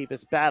Williams and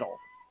Davis battle.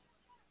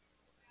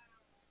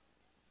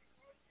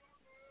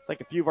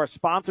 Thank a few of our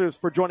sponsors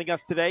for joining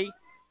us today,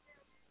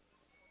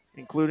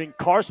 including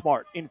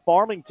CarSmart in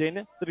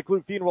Farmington, the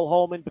DeClue Funeral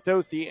Home in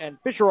Potosi, and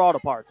Fisher Auto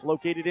Parts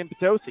located in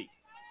Potosi.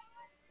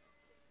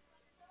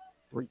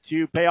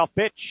 3-2 payoff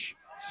pitch.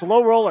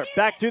 Slow roller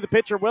back to the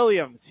pitcher,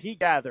 Williams. He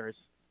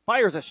gathers.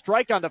 Fires a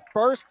strike onto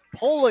first,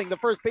 pulling the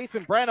first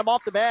baseman Branham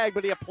off the bag,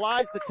 but he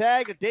applies the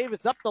tag to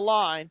Davis up the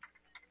line.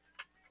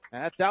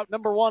 And that's out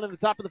number 1 in the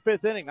top of the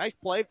 5th inning. Nice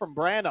play from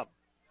Branham.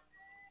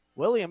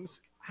 Williams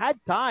had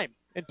time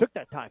and took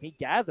that time. He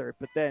gathered,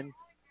 but then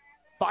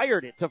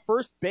fired it to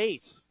first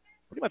base,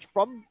 pretty much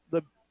from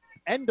the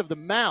end of the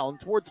mound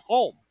towards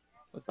home.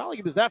 It's not like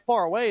it was that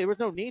far away. There was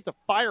no need to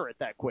fire it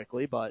that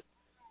quickly, but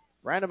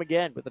Branham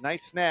again with a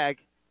nice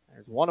snag.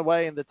 There's 1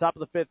 away in the top of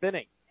the 5th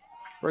inning.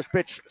 First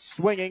pitch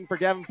swinging for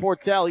Gavin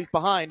Portell. He's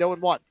behind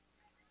 0-1.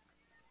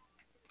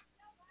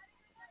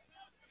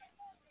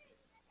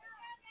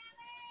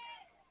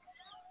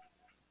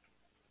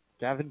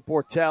 Gavin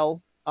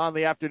Portell on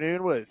the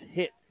afternoon was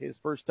hit his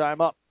first time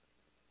up.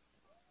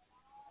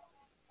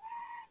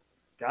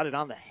 Got it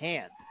on the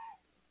hand.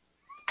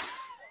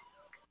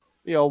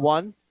 The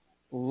 0-1.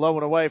 Low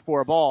and away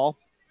for a ball.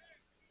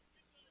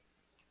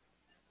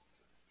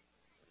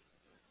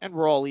 And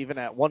we're all even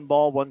at 1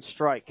 ball, 1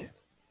 strike.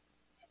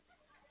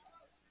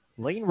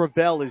 Lane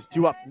Ravel is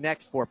due up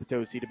next for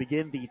Potosi to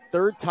begin the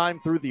 3rd time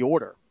through the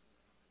order.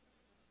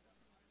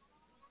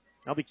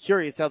 I'll be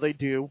curious how they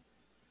do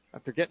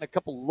after getting a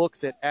couple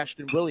looks at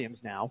Ashton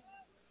Williams now.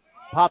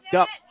 Popped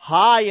up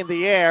high in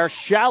the air,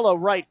 shallow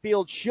right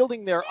field,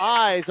 shielding their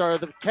eyes are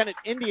the Kennett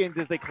Indians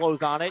as they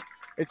close on it.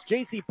 It's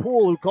J.C.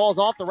 Poole who calls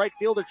off the right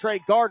fielder Trey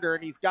Gardner,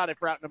 and he's got it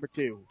for out number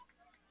 2.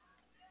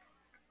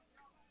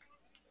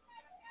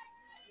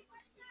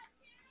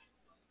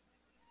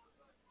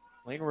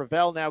 Lane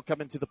Ravel now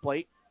coming to the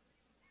plate.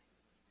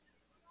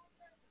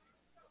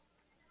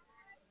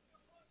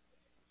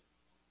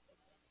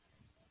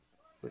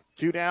 With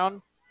 2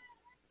 down,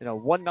 In a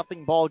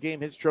 1-0 ball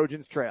game, his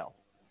Trojans trail.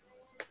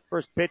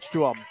 First pitch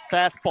to him.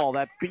 Fastball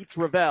that beats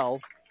Ravel.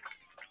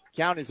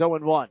 Count is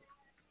 0-1.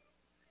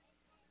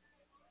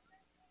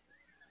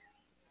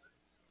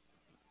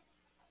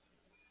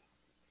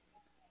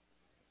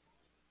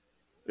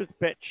 Here's the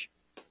pitch.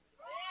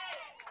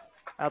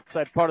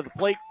 Outside part of the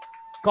plate.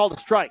 Called a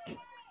strike.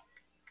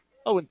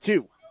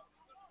 0-2.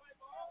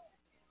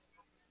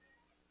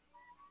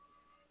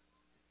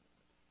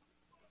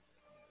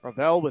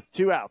 Ravel with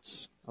 2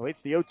 outs.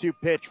 Awaits the 0-2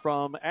 pitch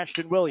from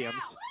Ashton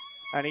Williams.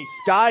 And he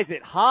skies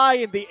it high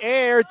in the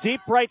air.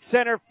 Deep right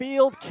center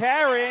field.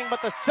 Carrying,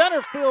 but the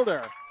center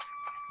fielder,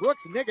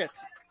 Brooks Niggett,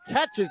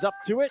 catches up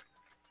to it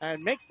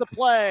and makes the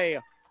play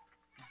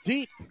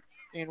deep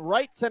in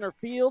right center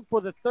field for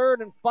the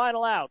third and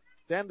final out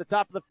to end the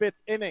top of the 5th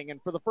inning.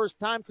 And for the first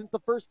time since the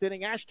first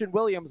inning, Ashton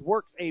Williams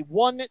works a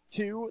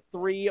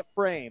 1-2-3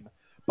 frame.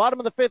 Bottom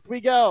of the 5th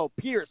we go.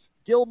 Pierce,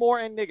 Gilmore,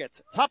 and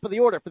Niggett. Top of the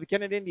order for the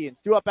Kennett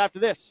Indians. Due up after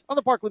this on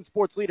the Parkland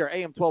Sports Leader,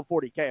 AM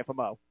 1240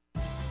 KFMO.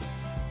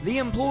 The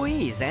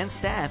employees and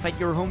staff at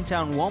your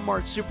hometown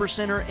Walmart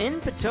Supercenter in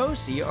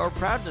Potosi are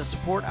proud to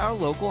support our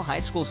local high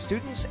school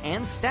students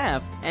and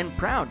staff and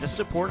proud to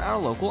support our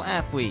local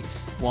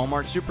athletes.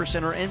 Walmart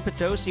Supercenter in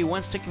Potosi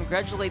wants to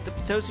congratulate the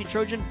Potosi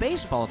Trojan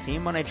baseball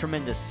team on a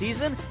tremendous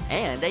season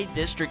and a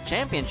district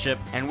championship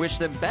and wish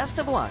them best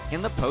of luck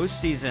in the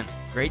postseason.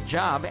 Great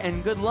job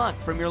and good luck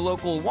from your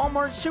local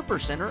Walmart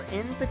Supercenter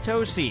in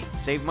Potosi.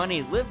 Save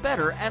money, live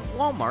better at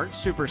Walmart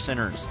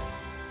Supercenters.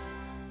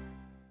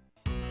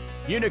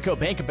 Unico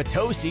Bank of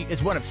Potosi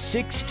is one of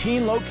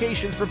 16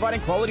 locations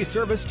providing quality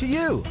service to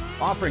you,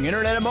 offering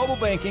internet and mobile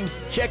banking,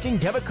 checking,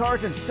 debit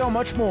cards, and so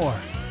much more.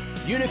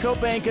 Unico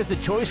Bank is the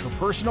choice for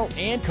personal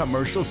and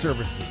commercial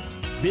services.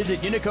 Visit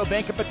Unico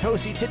Bank of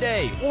Potosi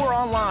today or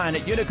online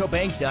at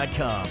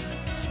unicobank.com.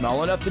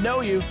 Small enough to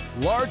know you,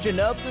 large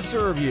enough to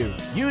serve you.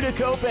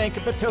 Unico Bank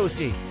of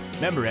Potosi.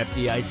 Member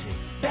FDIC.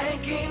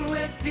 Banking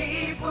with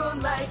people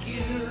like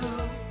you.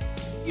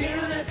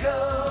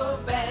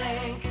 Unico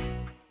Bank.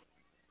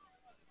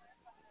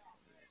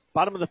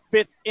 Bottom of the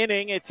 5th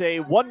inning, it's a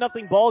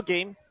 1-0 ball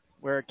game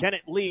where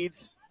Kennett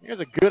leads. Here's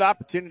a good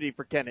opportunity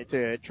for Kennett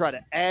to try to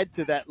add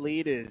to that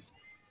lead as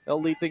they'll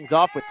lead things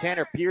off with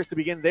Tanner Pierce to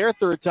begin their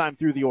 3rd time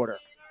through the order.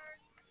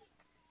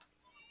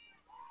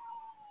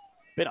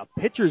 Been a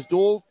pitcher's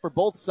duel for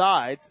both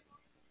sides.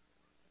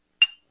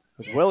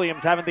 With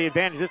Williams having the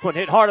advantage. This one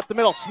hit hard up the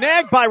middle.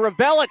 Snagged by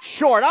Ravel at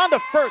short. On to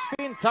first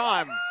in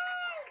time.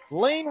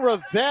 Lane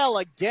Ravel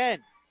again.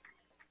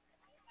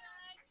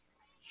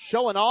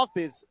 Showing off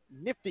his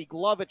nifty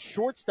glove at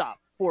shortstop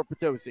for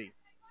Potosi.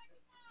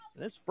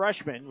 This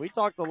freshman, we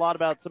talked a lot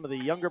about some of the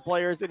younger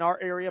players in our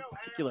area,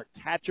 particular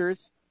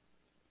catchers.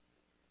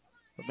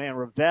 But man,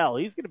 Ravel,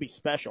 he's going to be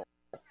special.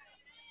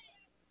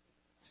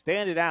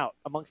 Standing out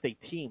amongst a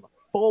team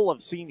full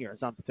of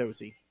seniors on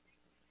Potosi.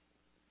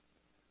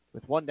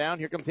 With one down,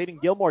 here comes Hayden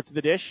Gilmore to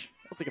the dish.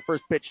 He'll take a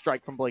first pitch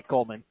strike from Blake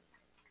Coleman.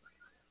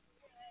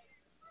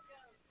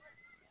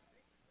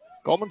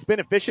 Coleman's been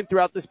efficient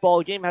throughout this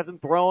ball game,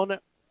 hasn't thrown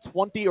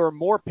 20 or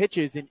more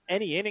pitches in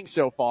any inning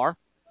so far.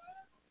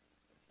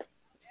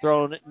 He's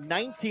thrown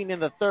 19 in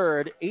the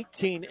 3rd,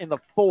 18 in the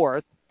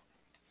 4th,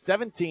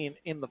 17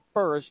 in the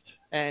 1st,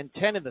 and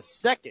 10 in the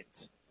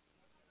 2nd.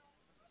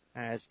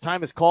 As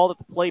time is called at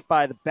the plate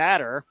by the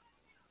batter,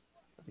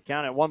 the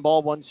count at 1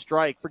 ball, 1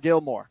 strike for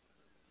Gilmore.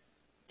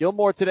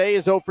 Gilmore today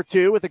is 0 for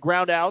 2 with a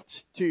ground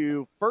out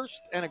to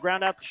first and a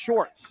ground out to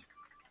short.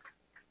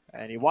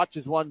 And he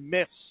watches one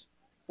miss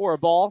for a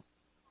ball.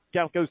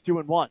 Count goes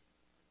 2-1.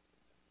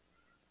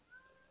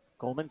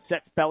 Coleman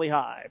sets belly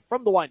high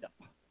from the windup.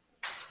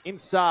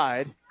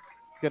 Inside,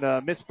 gonna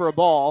miss for a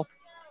ball.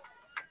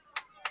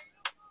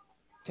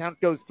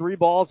 Count goes 3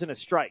 balls and a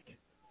strike.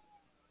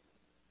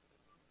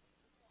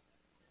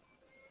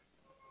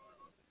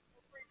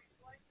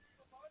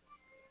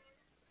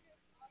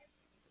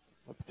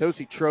 The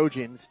Potosi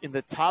Trojans in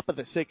the top of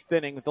the 6th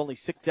inning with only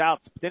 6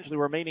 outs potentially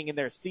remaining in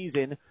their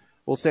season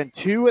will send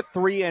 2,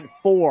 3, and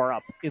 4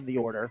 up in the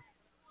order.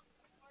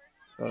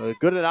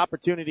 Good an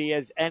opportunity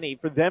as any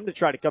for them to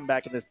try to come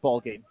back in this ball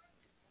game.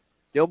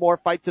 Gilmore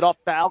fights it off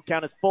foul.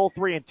 Count is full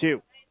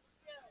 3-2.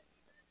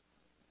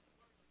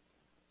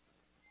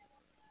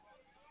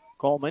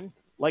 Coleman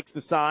likes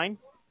the sign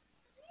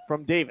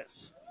from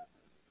Davis.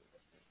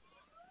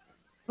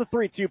 The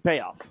 3-2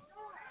 payoff.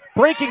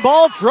 Breaking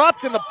ball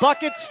dropped in the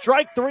bucket.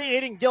 Strike 3.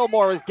 Aiden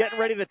Gilmore is getting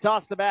ready to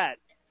toss the bat.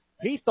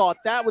 He thought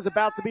that was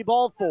about to be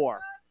ball 4.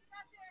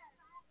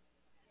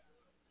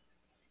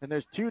 And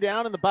there's 2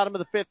 down in the bottom of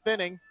the 5th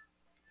inning.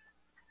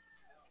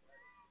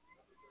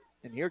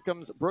 And here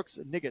comes Brooks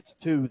Niggett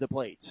to the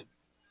plate.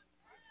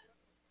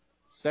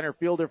 Center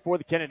fielder for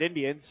the Kennett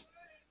Indians.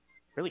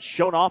 Really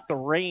shown off the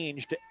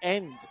range to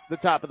end the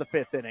top of the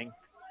 5th inning.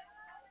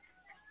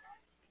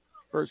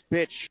 First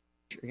pitch.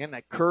 Again,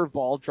 that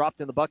curveball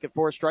dropped in the bucket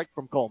for a strike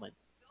from Coleman.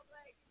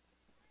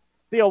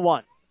 The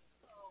 0-1.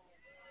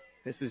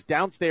 This is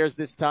downstairs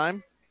this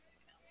time.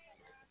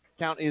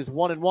 Count is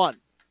 1-1.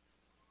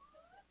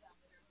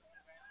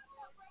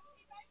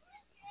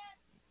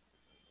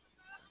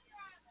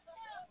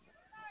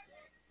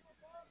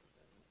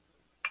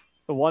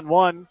 The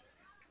 1-1.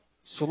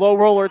 Slow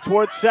roller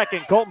towards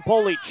second. Colton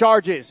Poley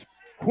charges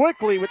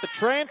quickly with the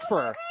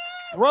transfer.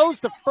 Throws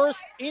to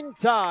first in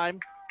time.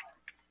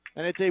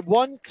 And it's a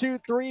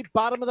 1-2-3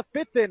 bottom of the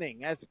fifth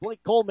inning as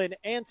Blake Coleman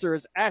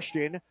answers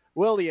Ashton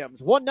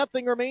Williams.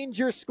 1-0 remains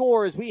your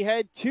score as we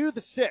head to the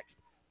sixth.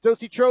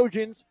 Potosi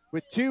Trojans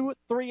with 2,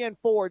 3, and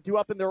 4 due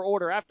up in their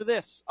order after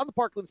this on the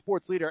Parkland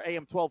Sports Leader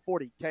AM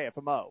 1240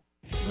 KFMO.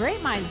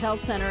 Great Minds Health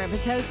Center in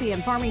Potosi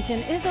and Farmington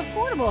is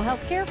affordable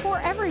health care for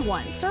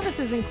everyone.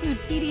 Services include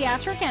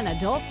pediatric and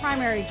adult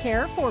primary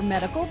care for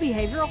medical,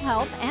 behavioral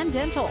health, and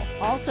dental.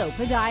 Also,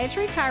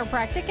 podiatry,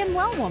 chiropractic, and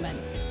well woman.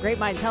 Great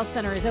Minds Health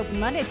Center is open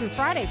Monday through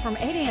Friday from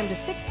 8 a.m. to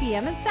 6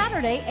 p.m. and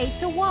Saturday 8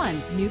 to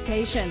 1. New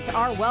patients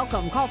are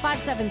welcome. Call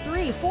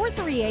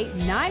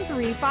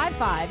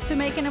 573-438-9355 to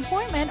make an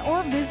appointment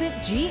or visit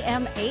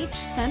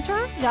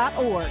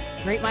gmhcenter.org.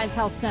 Great Minds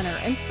Health Center,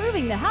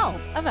 improving the health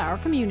of our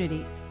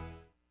community.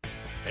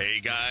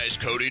 Hey guys,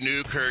 Cody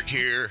Newkirk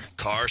here.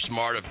 Car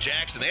Smart of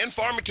Jackson and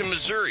Farmington,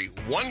 Missouri.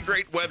 One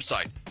great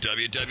website,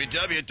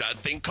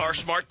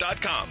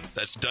 www.thinkcarsmart.com.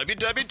 That's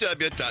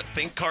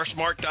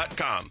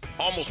www.thinkcarsmart.com.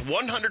 Almost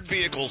 100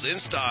 vehicles in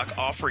stock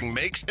offering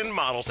makes and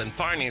models and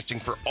financing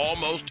for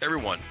almost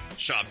everyone.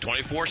 Shop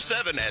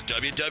 24/7 at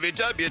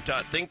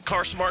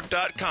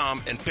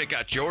www.thinkcarsmart.com and pick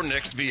out your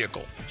next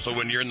vehicle. So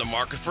when you're in the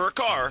market for a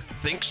car,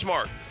 think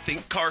smart.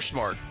 Think Car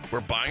Smart,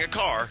 where buying a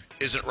car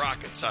isn't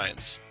rocket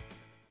science.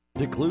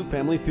 DeClue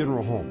Family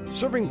Funeral Home,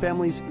 serving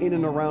families in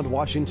and around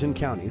Washington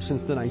County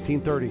since the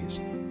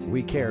 1930s.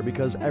 We care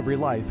because every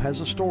life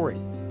has a story.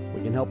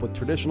 We can help with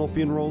traditional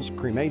funerals,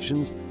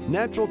 cremations,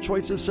 natural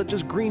choices such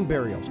as green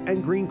burials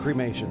and green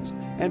cremations,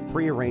 and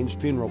prearranged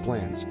funeral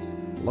plans.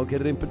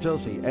 Located in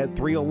Potosi at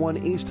 301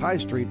 East High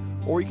Street,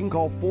 or you can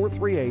call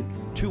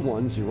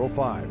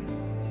 438-2105.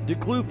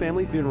 DeClue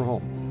Family Funeral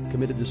Home,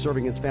 committed to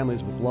serving its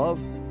families with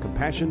love,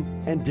 compassion,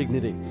 and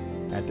dignity.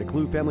 At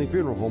DeClue Family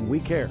Funeral Home, we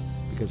care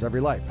because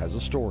every life has a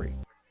story.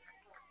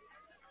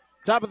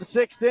 Top of the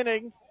sixth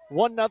inning,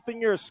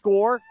 1-0 your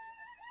score.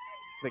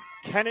 The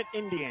Kennett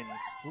Indians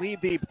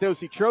lead the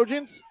Potosi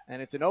Trojans, and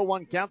it's an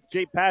 0-1 count to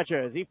Jay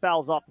Pasha as he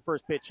fouls off the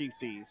first pitch he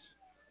sees.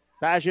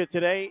 Pasha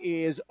today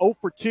is 0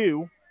 for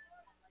 2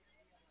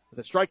 with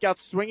a strikeout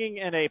swinging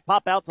and a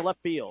pop out to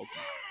left field.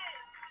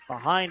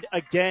 Behind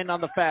again on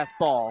the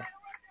fastball.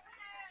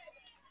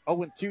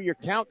 0-2 your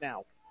count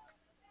now.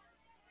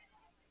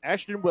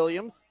 Ashton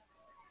Williams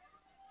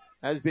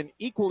has been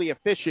equally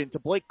efficient to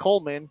Blake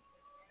Coleman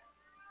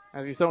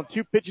as he's thrown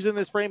 2 pitches in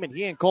this frame, and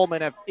he and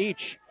Coleman have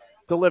each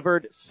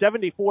delivered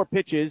 74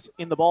 pitches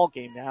in the ball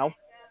game now,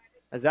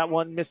 as that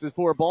one misses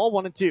for a ball,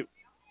 1-2.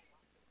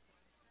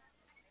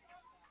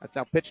 That's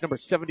now pitch number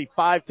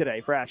 75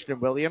 today for Ashton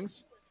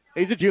Williams.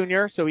 He's a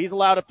junior, so he's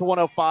allowed up to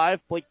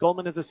 105. Blake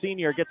Coleman is a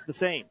senior, gets the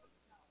same.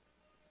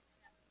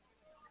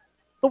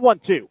 The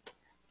 1-2.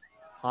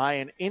 High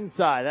and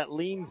inside. That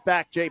leans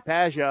back Jay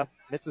Pasha.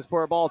 Misses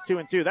for a ball,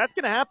 2-2. That's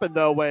going to happen,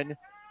 though, when,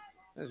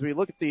 as we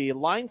look at the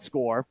line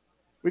score,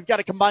 we've got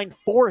a combined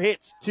 4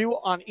 hits, 2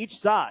 on each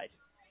side.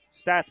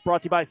 Stats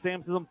brought to you by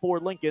Samson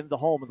Ford Lincoln, the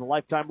home of the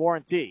lifetime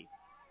warranty.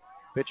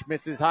 Pitch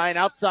misses high and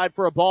outside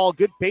for a ball.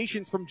 Good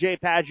patience from Jay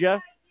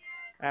Pasha.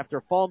 After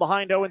falling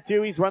behind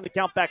 0-2, he's run the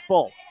count back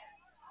full.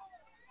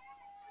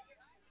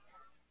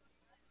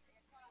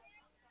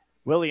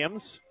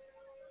 Williams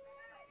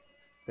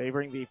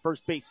favoring the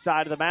first base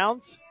side of the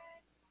mound.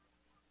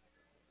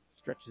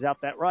 Stretches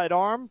out that right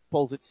arm,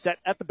 pulls it set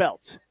at the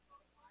belt.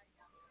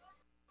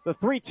 The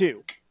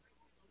 3-2.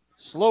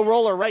 Slow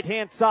roller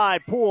right-hand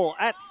side. Poole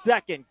at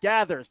second.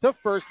 Gathers to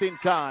first in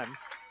time.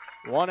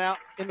 1 out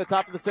in the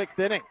top of the sixth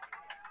inning.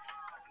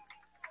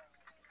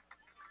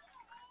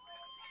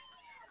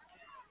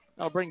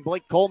 That'll bring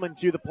Blake Coleman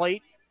to the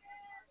plate.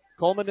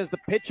 Coleman, as the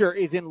pitcher,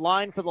 is in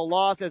line for the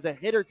loss. As a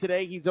hitter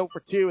today, he's 0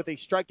 for 2 with a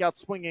strikeout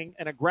swinging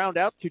and a ground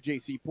out to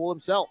J.C. Poole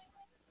himself.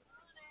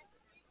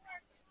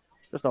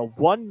 Just a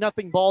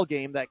 1-0 ball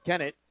game that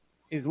Kennett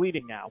is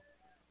leading now.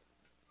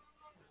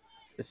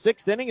 The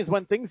sixth inning is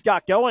when things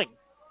got going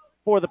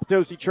for the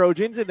Potosi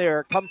Trojans, and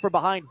their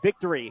come-from-behind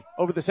victory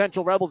over the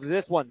Central Rebels is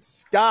this one.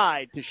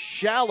 Skied to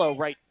shallow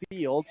right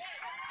field.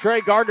 Trey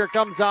Gardner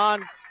comes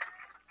on,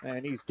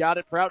 and he's got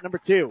it for out number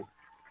 2.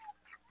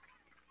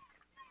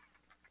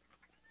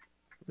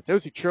 The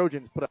Potosi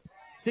Trojans put up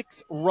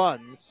 6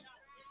 runs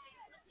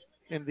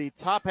in the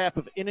top half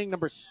of inning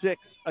number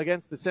 6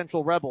 against the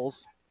Central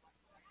Rebels.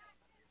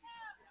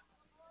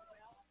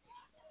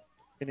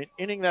 In an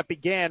inning that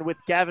began with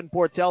Gavin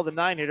Portell, the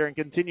 9-hitter, and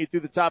continued through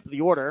the top of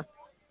the order.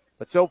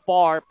 But so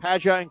far,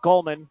 Pasha and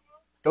Coleman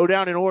go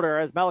down in order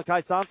as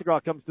Malachi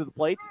Sansagraw comes to the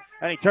plate.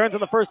 And he turns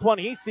on the first one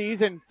he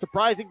sees, and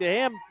surprising to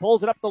him,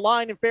 pulls it up the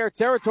line in fair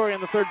territory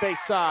on the third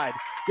base side.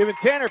 Giving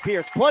Tanner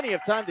Pierce plenty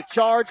of time to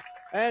charge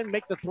and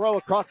make the throw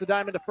across the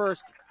diamond to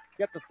first.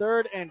 Get the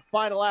third and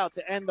final out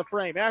to end the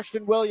frame.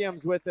 Ashton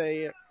Williams with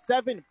a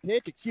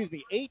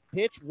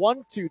 8-pitch,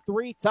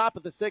 1-2-3 top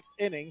of the sixth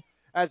inning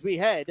as we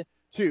head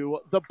to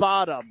the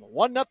bottom.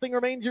 1-0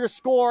 remains your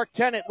score.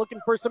 Kennett looking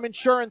for some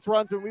insurance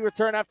runs when we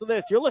return after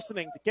this. You're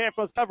listening to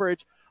Campo's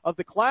coverage of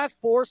the Class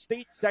 4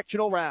 state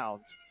sectional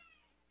round.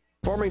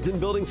 Farmington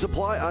Building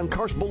Supply on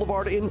Karst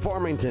Boulevard in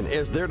Farmington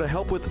is there to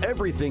help with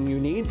everything you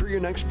need for your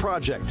next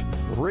project.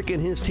 Rick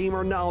and his team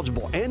are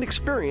knowledgeable and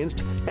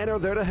experienced and are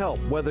there to help,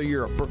 whether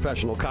you're a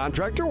professional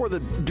contractor or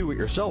the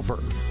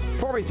do-it-yourselfer.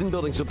 Farmington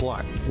Building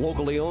Supply,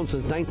 locally owned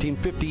since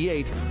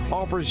 1958,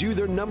 offers you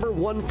their number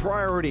one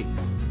priority,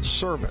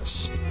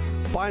 service.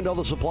 Find all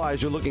the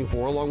supplies you're looking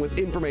for along with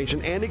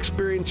information and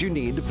experience you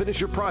need to finish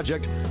your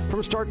project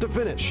from start to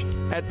finish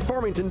at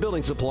Farmington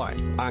Building Supply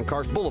on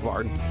Karst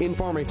Boulevard in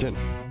Farmington.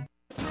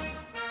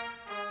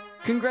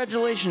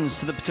 Congratulations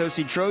to the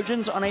Potosi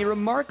Trojans on a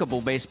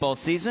remarkable baseball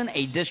season,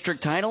 a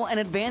district title, and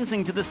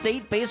advancing to the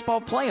state baseball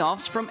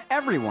playoffs from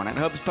everyone at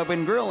Hub's Pub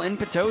and Grill in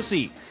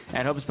Potosi.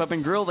 At Hub's Pub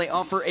and Grill, they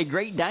offer a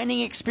great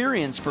dining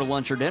experience for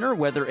lunch or dinner,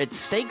 whether it's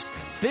steaks,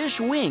 fish,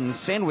 wings,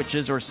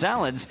 sandwiches, or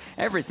salads.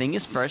 Everything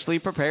is freshly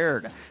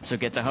prepared. So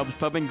get to Hub's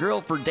Pub and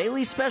Grill for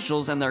daily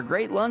specials and their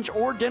great lunch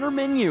or dinner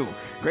menu.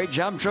 Great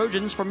job,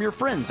 Trojans, from your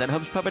friends at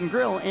Hub's Pub and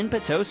Grill in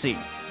Potosi.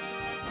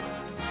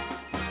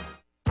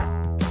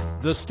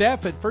 The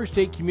staff at First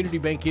State Community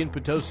Bank in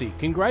Potosi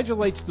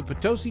congratulates the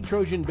Potosi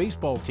Trojan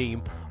baseball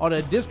team on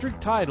a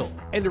district title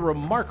and a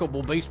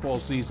remarkable baseball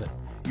season.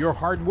 Your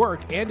hard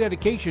work and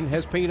dedication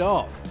has paid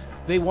off.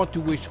 They want to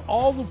wish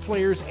all the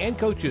players and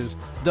coaches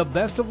the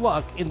best of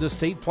luck in the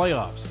state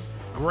playoffs.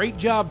 Great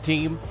job,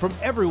 team, from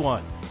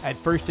everyone at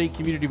First State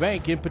Community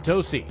Bank in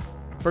Potosi.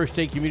 First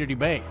State Community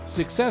Bank.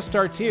 Success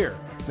starts here.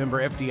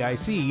 Member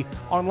FDIC,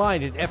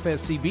 online at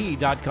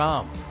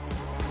fscb.com.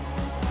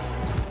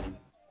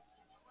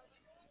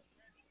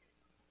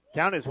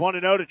 Count is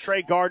 1-0 to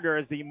Trey Gardner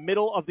as the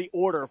middle of the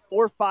order.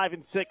 4, 5,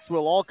 and 6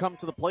 will all come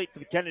to the plate for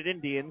the Kennett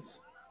Indians.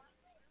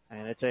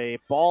 And it's a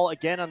ball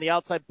again on the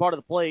outside part of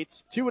the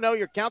plates. 2-0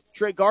 your count to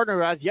Trey Gardner,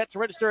 who has yet to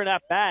register an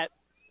at-bat.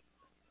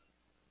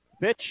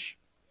 Pitch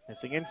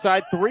missing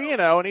inside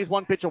 3-0, and he's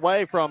one pitch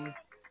away from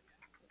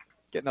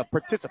getting a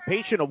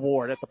participation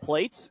award at the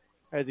plate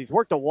as he's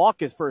worked a walk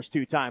his first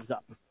 2 times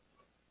up.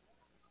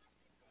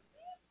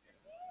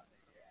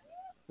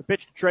 The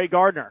pitch to Trey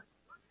Gardner.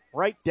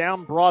 Right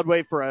down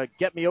Broadway for a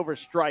get-me-over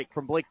strike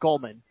from Blake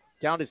Coleman.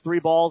 Count is 3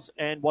 balls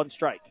and 1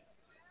 strike.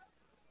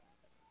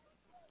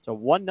 So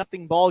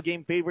 1-0 ball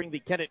game favoring the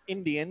Kennett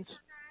Indians.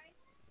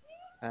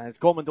 As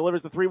Coleman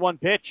delivers the 3-1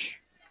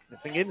 pitch.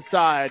 Missing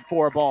inside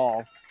for a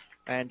ball.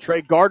 And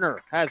Trey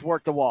Gardner has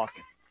worked a walk.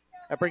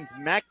 That brings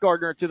Matt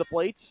Gardner to the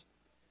plate.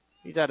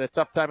 He's had a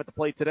tough time at the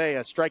plate today.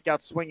 A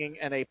strikeout swinging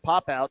and a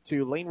pop-out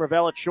to Lane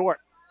Ravel at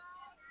short.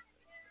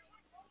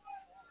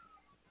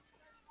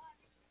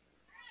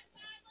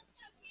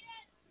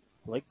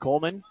 Blake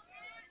Coleman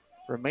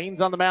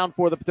remains on the mound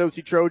for the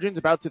Potosi Trojans,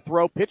 about to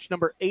throw pitch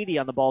number 80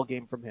 on the ball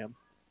game from him.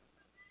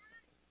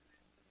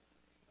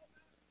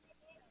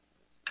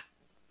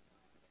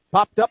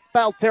 Popped up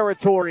foul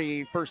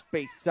territory, first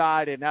base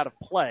side and out of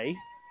play.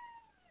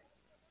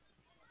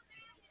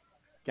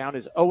 Count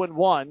is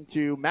 0-1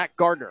 to Matt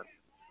Gardner.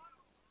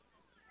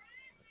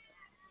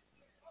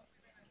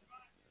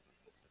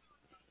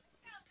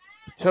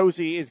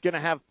 Potosi is going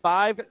to have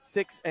 5,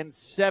 6, and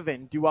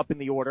 7 due up in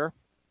the order.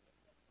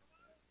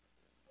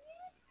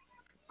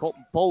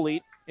 Colton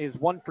Polite is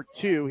 1 for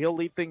 2. He'll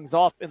lead things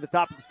off in the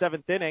top of the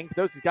 7th inning.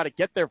 Potosi's got to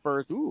get there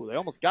first. Ooh, they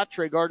almost got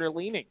Trey Gardner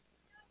leaning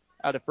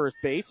out of first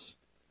base.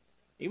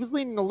 He was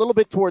leaning a little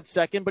bit towards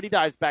second, but he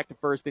dives back to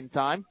first in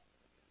time.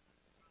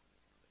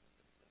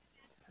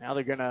 Now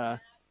they're going to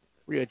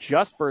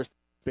readjust first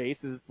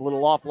base as it's a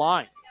little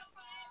offline.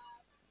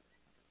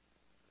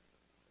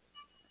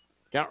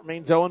 Count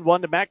remains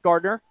 0-1 to Matt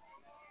Gardner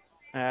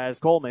as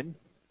Coleman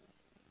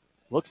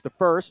looks to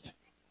first.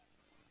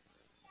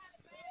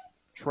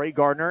 Trey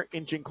Gardner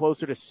inching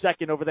closer to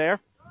second over there.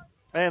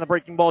 And the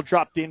breaking ball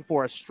dropped in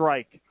for a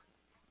strike.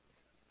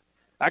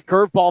 That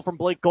curveball from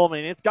Blake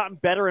Coleman, it's gotten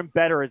better and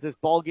better as this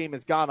ball game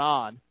has gone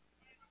on.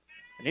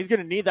 And he's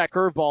going to need that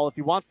curveball if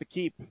he wants to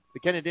keep the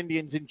Kennett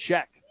Indians in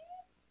check.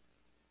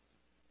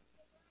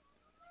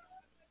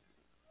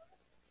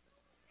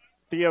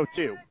 The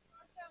 0-2.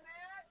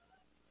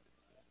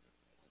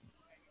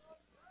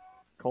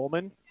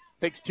 Coleman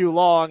takes too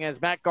long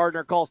as Matt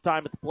Gardner calls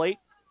time at the plate.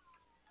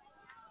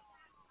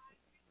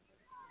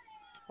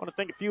 I want to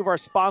thank a few of our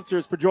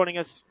sponsors for joining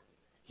us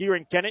here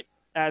in Kennett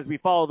as we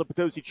follow the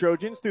Potosi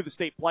Trojans through the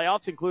state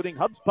playoffs, including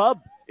Hub's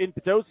Pub in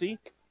Potosi,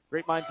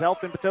 Great Minds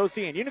Health in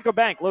Potosi, and Unico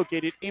Bank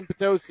located in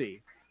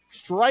Potosi.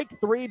 Strike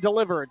 3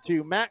 delivered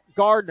to Matt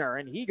Gardner,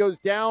 and he goes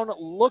down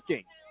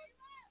looking.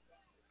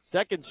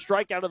 Second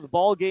strikeout of the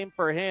ball game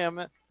for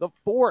him. The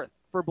 4th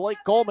for Blake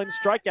Coleman.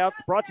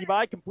 Strikeouts brought to you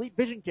by Complete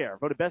Vision Care,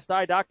 voted best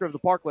eye doctor of the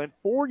Parkland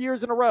 4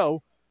 years in a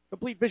row.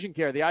 Complete Vision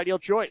Care, the ideal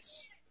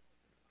choice.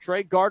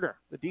 Trey Gardner,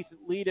 the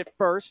decent lead at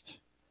first.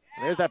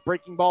 And there's that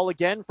breaking ball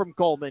again from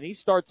Coleman. He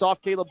starts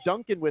off Caleb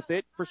Duncan with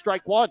it for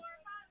strike 1.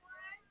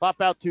 Pop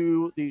out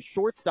to the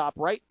shortstop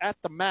right at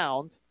the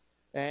mound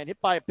and hit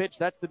by a pitch.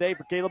 That's the day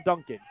for Caleb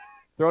Duncan.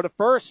 Throw to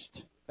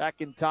first. Back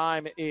in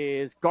time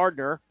is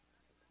Gardner.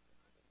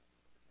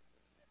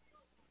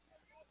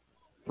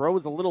 Throw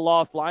was a little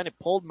offline. It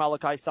pulled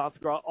Malachi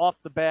Sanskra off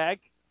the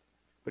bag,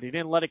 but he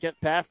didn't let it get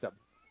past him.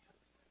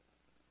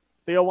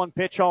 The 0-1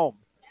 pitch home.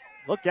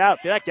 Look out.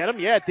 Did that get him?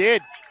 Yeah, it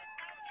did.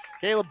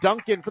 Caleb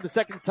Duncan, for the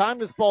second time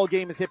this ball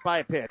game, is hit by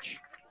a pitch.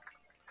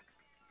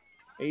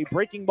 A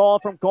breaking ball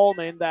from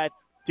Coleman that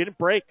didn't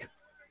break.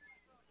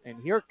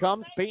 And here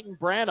comes Peyton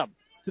Branham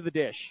to the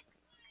dish.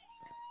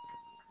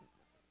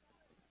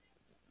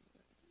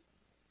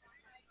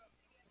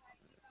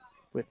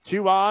 With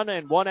 2 on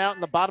and 1 out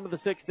in the bottom of the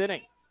 6th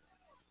inning.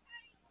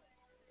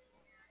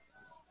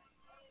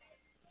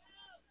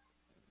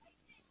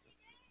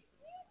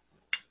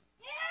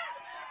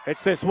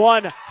 It's this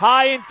one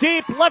high and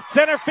deep, left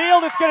center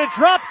field. It's going to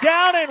drop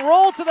down and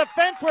roll to the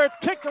fence where it's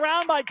kicked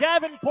around by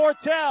Gavin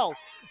Portell.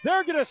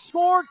 They're going to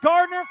score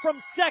Gardner from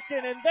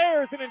second, and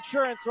there's an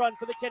insurance run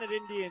for the Kennett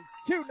Indians.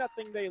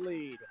 2-0 they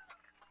lead.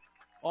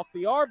 Off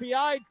the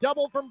RBI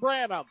double from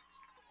Branham.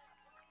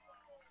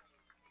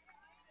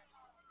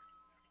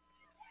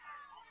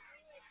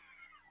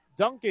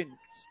 Duncan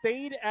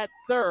stayed at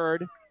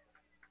third,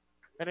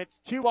 and it's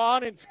 2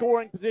 on in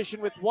scoring position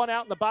with 1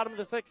 out in the bottom of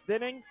the 6th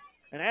inning.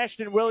 And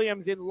Ashton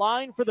Williams in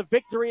line for the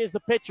victory as the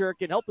pitcher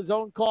can help his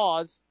own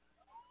cause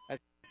as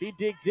he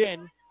digs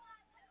in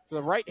to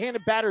the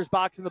right-handed batter's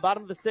box in the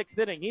bottom of the 6th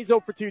inning. He's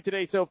 0 for 2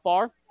 today so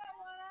far.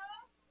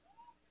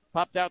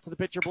 Popped out to the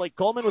pitcher, Blake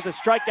Coleman, was a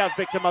strikeout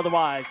victim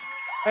otherwise.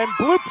 And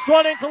bloops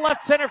one into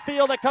left center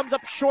field that comes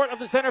up short of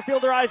the center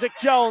fielder, Isaac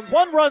Jones.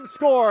 1 run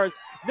scores.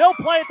 No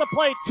play at the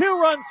plate.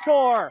 2-run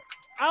score.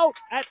 Out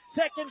at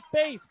second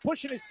base.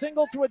 Pushing a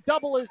single to a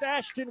double is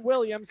Ashton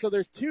Williams. So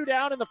there's 2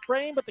 down in the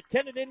frame, but the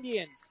Kennett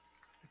Indians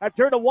have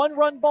turned a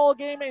 1-run ball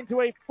game into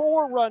a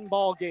 4-run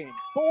ball game.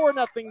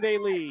 4-0 they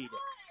lead.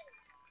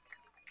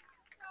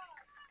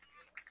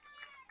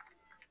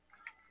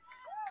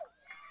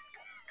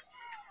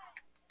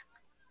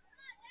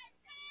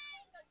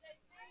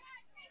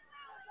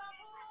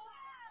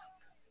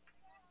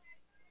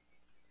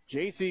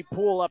 J.C.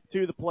 Poole up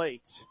to the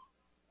plate.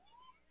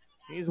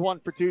 He's 1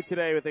 for 2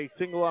 today with a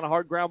single on a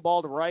hard ground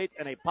ball to right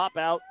and a pop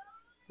out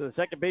to the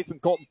second baseman,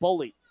 Colton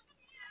Foley.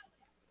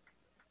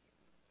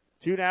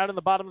 2 down in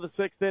the bottom of the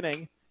 6th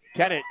inning.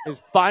 Kennett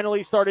has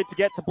finally started to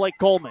get to Blake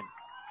Coleman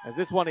as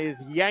this one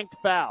is yanked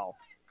foul.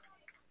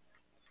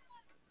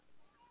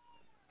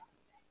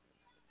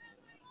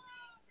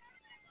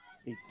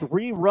 A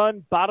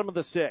 3-run bottom of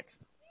the 6th.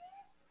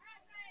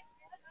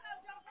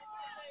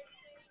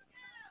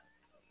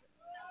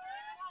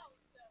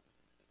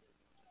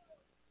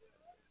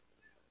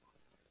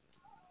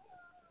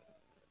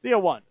 The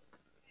 0-1.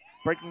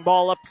 Breaking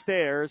ball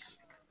upstairs.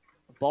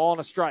 A ball and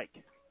a strike.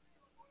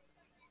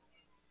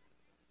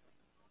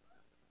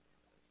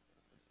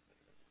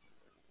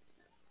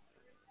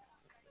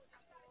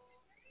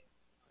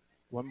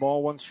 One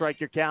ball, 1 strike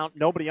your count.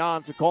 Nobody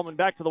on, so Coleman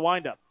back to the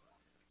windup.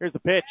 Here's the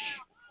pitch.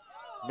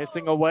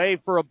 Missing away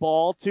for a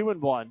ball,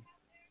 2-1.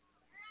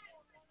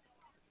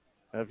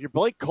 If you're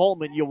Blake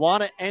Coleman, you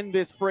want to end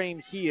this frame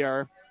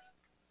here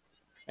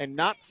and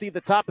not see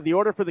the top of the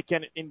order for the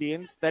Kennett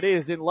Indians. That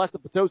is, unless the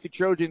Potosi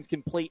Trojans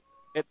can plate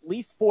at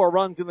least 4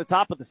 runs in the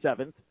top of the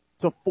 7th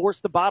to force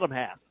the bottom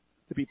half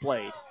to be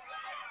played.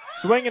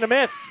 Swing and a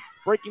miss.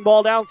 Breaking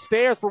ball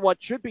downstairs for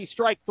what should be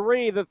strike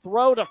 3. The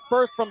throw to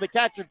first from the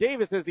catcher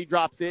Davis as he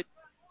drops it.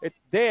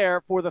 It's there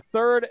for the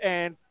 3rd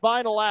and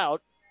final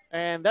out,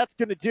 and that's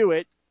going to do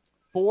it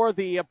for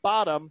the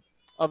bottom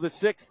of the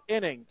 6th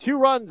inning. 2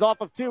 runs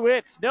off of 2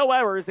 hits, no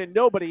errors, and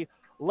nobody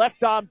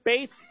left on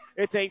base.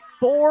 It's a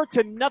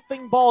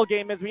 4-0 ball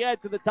game as we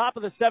head to the top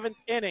of the 7th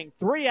inning.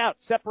 3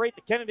 outs separate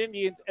the Kennett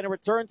Indians and a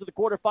return to the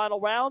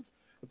quarterfinal rounds.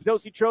 The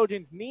Potosi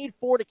Trojans need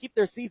 4 to keep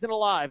their season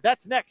alive.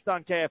 That's next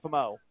on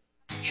KFMO.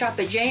 Shop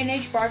at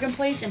J&H Bargain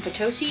Place in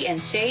Potosi and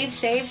save,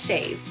 save,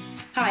 save.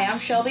 Hi, I'm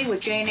Shelby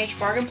with J&H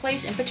Bargain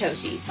Place in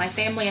Potosi. My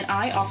family and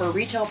I offer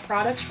retail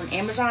products from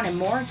Amazon and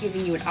more,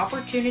 giving you an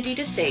opportunity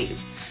to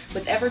save.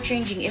 With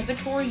ever-changing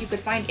inventory, you could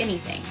find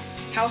anything: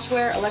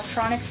 houseware,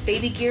 electronics,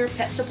 baby gear,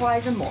 pet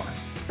supplies, and more.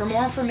 For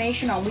more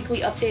information on weekly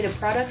updated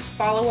products,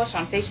 follow us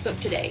on Facebook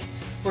today.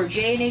 We're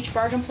J&H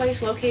Bargain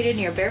Place, located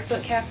near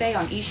Barefoot Cafe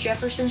on East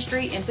Jefferson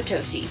Street in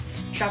Potosi.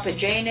 Shop at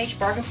J&H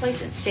Bargain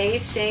Place and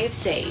save, save,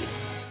 save.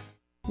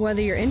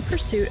 Whether you're in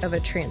pursuit of a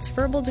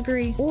transferable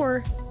degree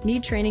or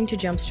need training to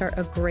jumpstart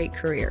a great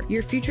career,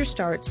 your future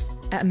starts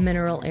at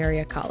Mineral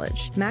Area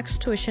College. Max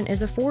tuition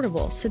is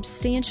affordable,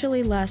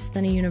 substantially less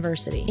than a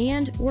university,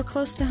 and we're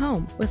close to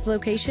home with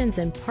locations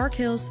in Park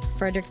Hills,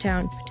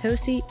 Fredericktown,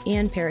 Potosi,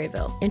 and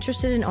Perryville.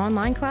 Interested in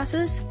online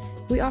classes?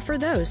 We offer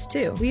those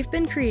too. We've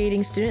been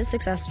creating student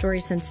success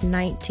stories since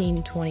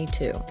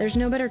 1922. There's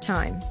no better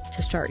time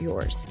to start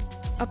yours.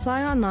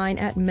 Apply online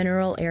at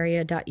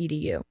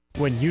mineralarea.edu.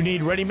 When you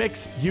need ready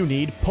mix, you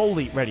need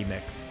Polite Ready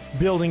Mix.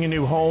 Building a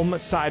new home,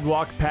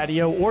 sidewalk,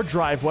 patio, or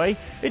driveway,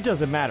 it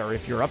doesn't matter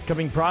if your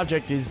upcoming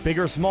project is big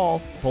or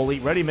small,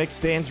 Polite Ready Mix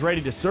stands ready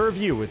to serve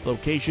you with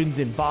locations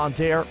in Bonne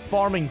Terre,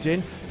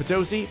 Farmington,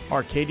 Potosi,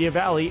 Arcadia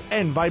Valley,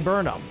 and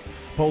Viburnum.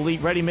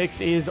 Polite Ready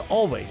Mix is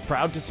always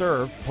proud to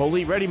serve.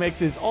 Polite Ready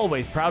Mix is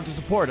always proud to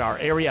support our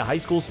area high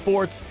school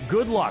sports.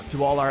 Good luck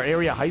to all our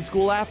area high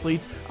school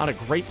athletes on a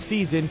great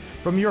season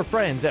from your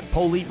friends at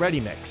Polite Ready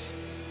Mix.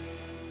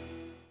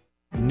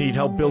 Need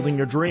help building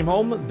your dream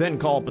home? Then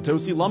call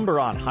Potosi Lumber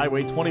on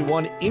Highway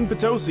 21 in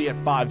Potosi at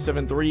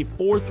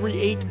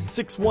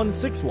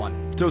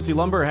 573-438-6161. Potosi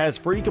Lumber has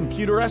free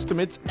computer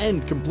estimates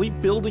and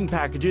complete building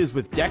packages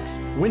with decks,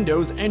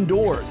 windows, and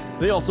doors.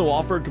 They also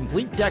offer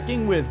complete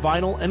decking with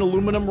vinyl and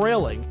aluminum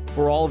railing.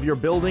 For all of your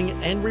building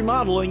and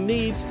remodeling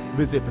needs,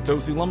 visit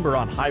Potosi Lumber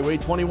on Highway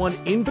 21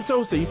 in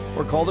Potosi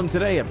or call them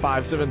today at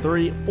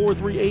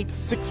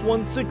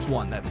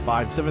 573-438-6161. That's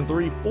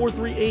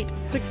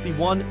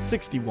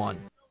 573-438-6161.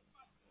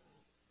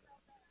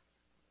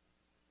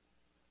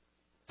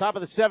 Top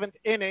of the 7th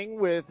inning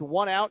with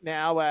one out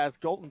now as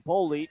Colton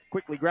Polite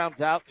quickly grounds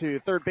out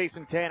to third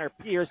baseman Tanner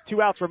Pierce.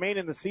 2 outs remain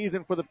in the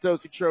season for the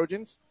Potosi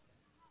Trojans.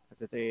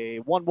 It's at a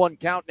 1-1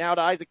 count now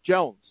to Isaac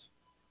Jones.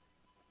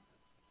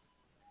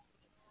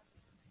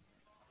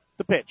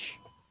 The pitch.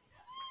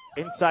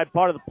 Inside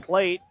part of the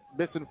plate,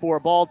 missing for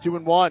a ball,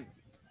 2-1.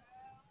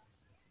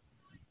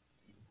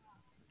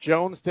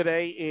 Jones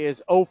today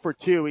is 0 for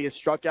 2. He has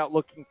struck out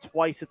looking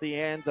twice at the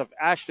hands of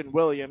Ashton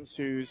Williams,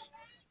 who's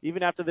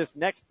even after this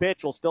next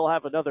pitch, will still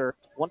have another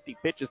 20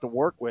 pitches to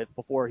work with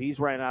before he's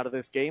ran out of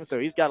this game. So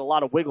he's got a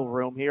lot of wiggle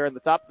room here in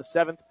the top of the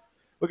 7th,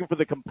 looking for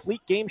the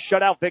complete game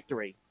shutout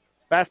victory.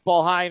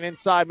 Fastball high and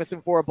inside,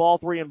 missing for a ball,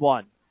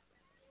 3-1.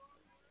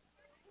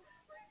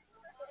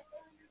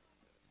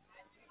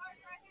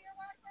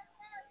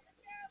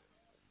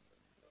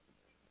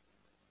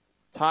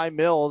 Ty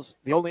Mills,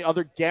 the only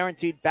other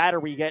guaranteed batter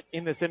we get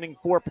in this inning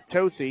for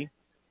Potosi.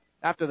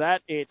 After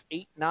that, it's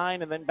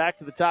 8-9, and then back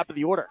to the top of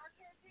the order.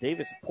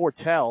 Davis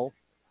Portell,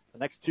 the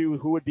next two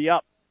who would be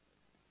up.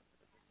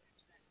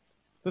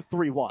 The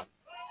 3-1.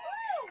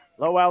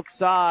 Low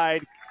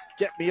outside,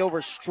 get me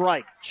over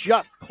strike.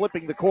 Just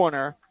clipping the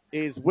corner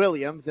is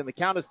Williams, and the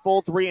count is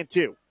full,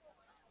 3-2.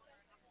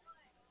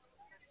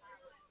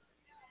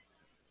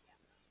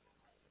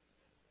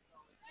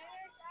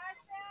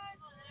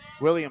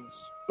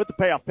 Williams with the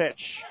payoff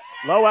pitch.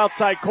 Low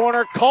outside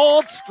corner,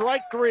 called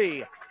strike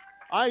 3.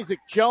 Isaac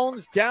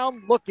Jones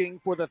down looking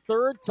for the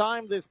third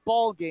time this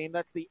ball game.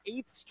 That's the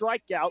 8th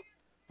strikeout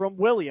from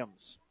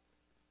Williams.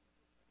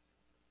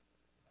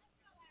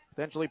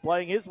 Potentially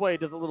playing his way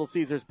to the Little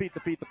Caesars Pizza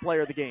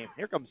player of the game.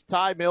 Here comes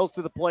Ty Mills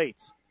to the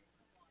plate.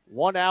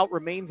 1 out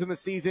remains in the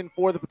season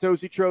for the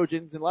Potosi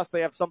Trojans unless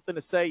they have something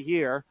to say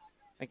here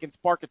and can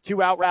spark a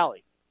 2-out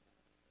rally.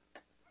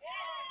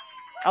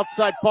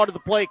 Outside part of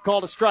the plate,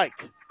 called a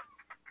strike.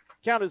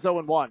 Count is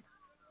 0-1.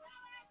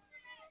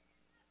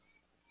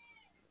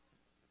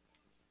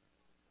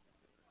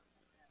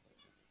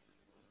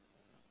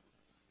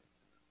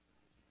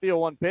 The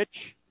 0-1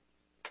 pitch.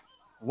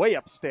 Way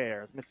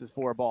upstairs. Misses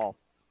for a ball.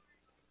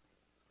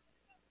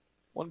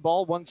 1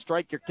 ball, 1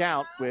 strike your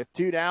count with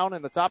 2 down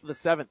in the top of the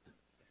 7th.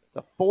 It's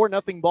a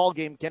 4-0 ball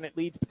game. Kennett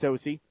leads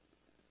Potosi.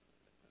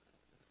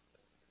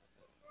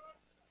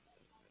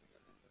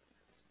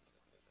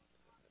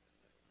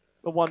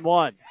 The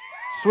 1-1.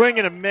 Swing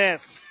and a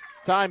miss.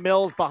 Ty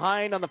Mills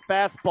behind on the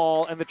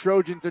fastball, and the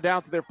Trojans are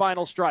down to their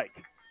final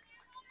strike.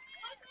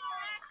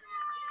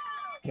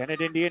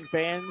 Kennett Indian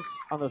fans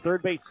on the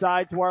third base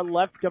side to our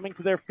left coming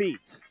to their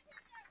feet.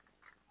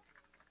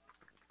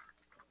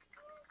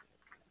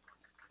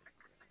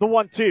 The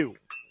 1-2.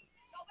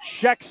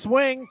 Check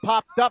swing,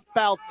 popped up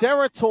foul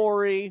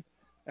territory,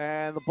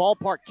 and the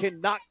ballpark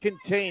cannot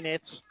contain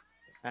it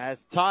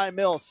as Ty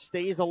Mills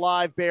stays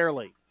alive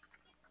barely.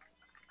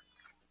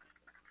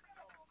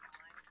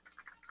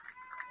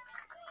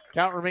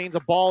 Count remains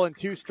a ball and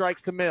 2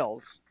 strikes to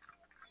Mills.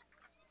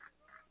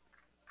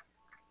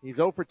 He's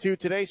 0 for 2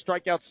 today,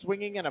 strikeout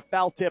swinging and a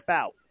foul tip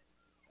out.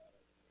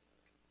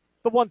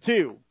 The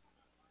 1-2.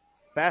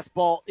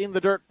 Fastball in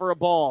the dirt for a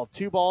ball.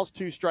 2 balls,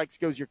 2 strikes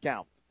goes your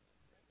count.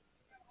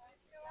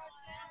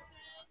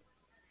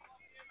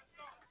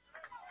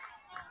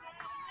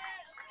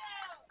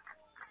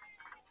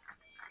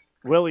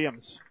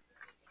 Williams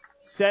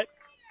set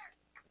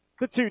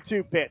the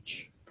 2-2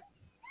 pitch.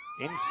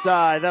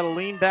 Inside, that'll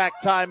lean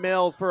back Ty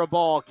Mills for a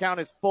ball. Count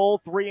is full,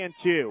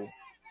 3-2.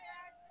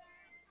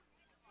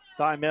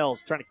 Ty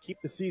Mills trying to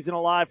keep the season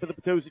alive for the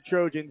Potosi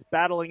Trojans,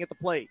 battling at the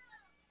plate.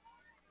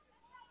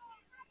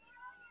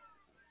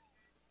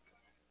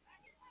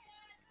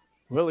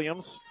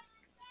 Williams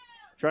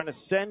trying to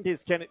send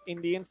his Kennett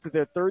Indians to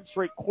their 3rd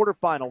straight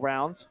quarterfinal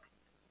rounds.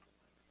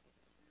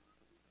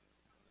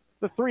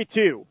 The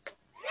 3-2.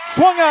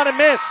 Swung on and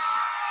miss.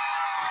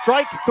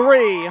 Strike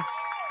 3,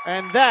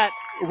 and that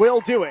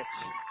will do it.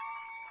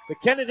 The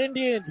Kennett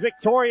Indians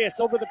victorious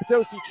over the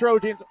Potosi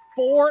Trojans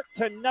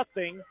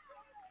 4-0.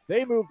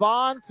 They move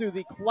on to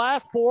the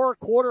Class 4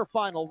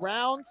 quarterfinal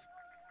rounds.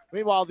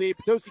 Meanwhile, the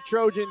Potosi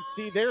Trojans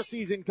see their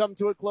season come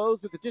to a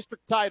close with a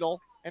district title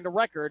and a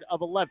record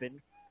of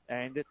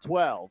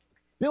 11-12.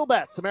 Bill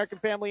Best, American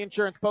Family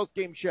Insurance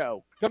postgame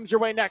show, comes your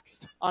way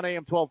next on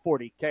AM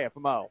 1240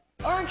 KFMO.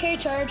 R&K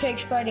Tire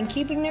takes pride in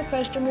keeping their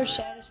customers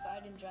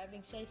satisfied and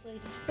driving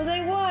safely with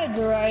a wide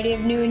variety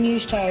of new and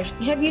used tires.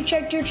 Have you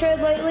checked your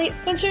tread lately?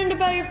 Concerned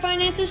about your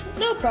finances?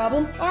 No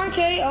problem.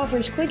 R&K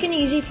offers quick and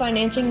easy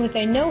financing with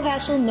a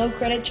no-hassle,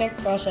 no-credit check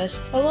process,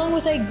 along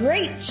with a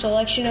great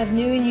selection of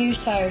new and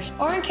used tires.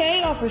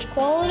 R&K offers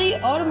quality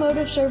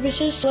automotive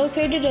services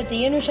located at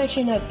the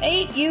intersection of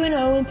 8 U and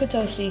O in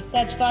Potosi.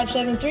 That's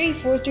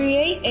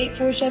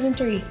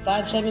 573-438-8473.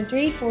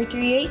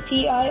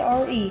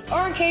 573-438-TIRE.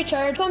 R&K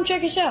Tire, come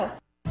check us out.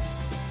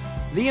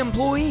 The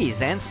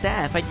employees and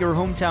staff at your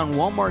hometown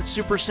Walmart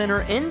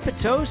Supercenter in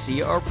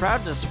Potosi are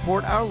proud to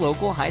support our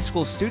local high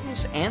school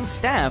students and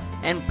staff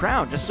and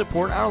proud to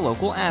support our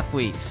local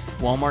athletes.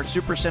 Walmart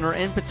Supercenter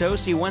in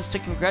Potosi wants to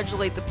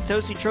congratulate the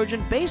Potosi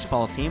Trojan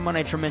baseball team on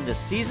a tremendous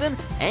season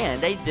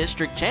and a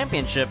district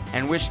championship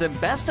and wish them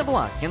best of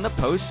luck in the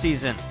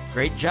postseason.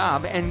 Great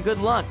job and good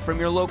luck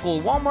from your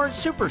local Walmart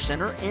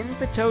Supercenter in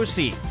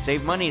Potosi.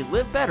 Save money,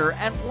 live better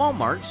at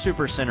Walmart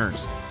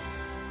Supercenters.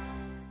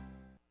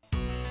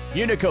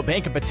 Unico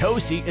Bank of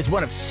Potosi is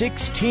one of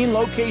 16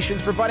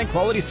 locations providing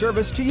quality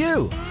service to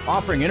you,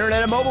 offering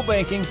internet and mobile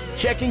banking,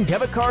 checking,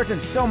 debit cards,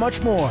 and so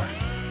much more.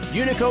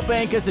 Unico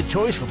Bank is the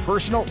choice for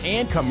personal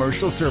and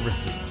commercial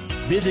services.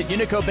 Visit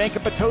Unico Bank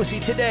of Potosi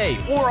today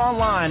or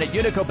online at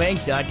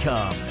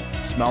unicobank.com.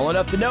 Small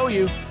enough to know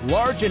you,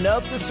 large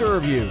enough to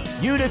serve you.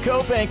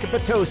 Unico Bank of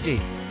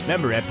Potosi.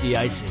 Member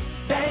FDIC.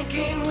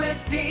 Banking with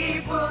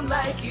people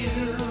like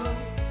you.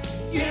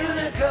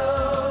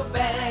 Unico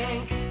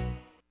Bank.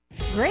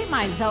 Great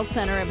Minds Health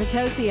Center at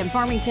Potosi and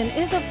Farmington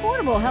is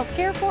affordable health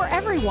care for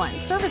everyone.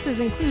 Services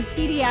include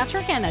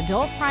pediatric and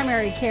adult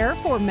primary care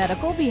for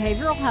medical,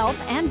 behavioral health,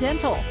 and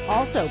dental.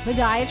 Also,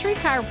 podiatry,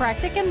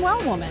 chiropractic, and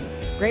well woman.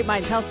 Great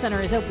Minds Health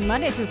Center is open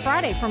Monday through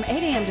Friday from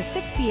 8 a.m. to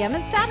 6 p.m.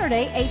 and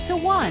Saturday 8 to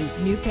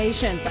 1. New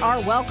patients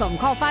are welcome.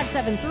 Call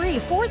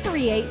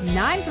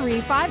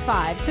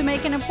 573-438-9355 to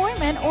make an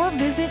appointment or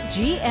visit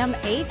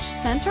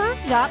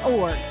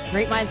gmhcenter.org.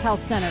 Great Minds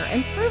Health Center,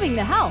 improving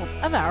the health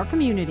of our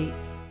community.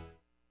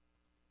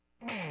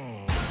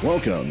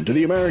 Welcome to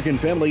the American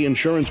Family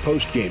Insurance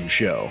Post-Game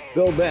Show.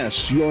 Bill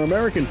Bess, your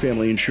American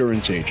Family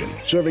Insurance agent,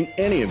 serving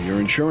any of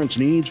your insurance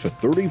needs for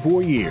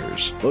 34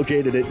 years.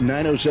 Located at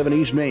 907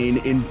 East Main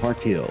in Park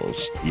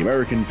Hills. The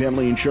American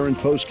Family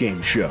Insurance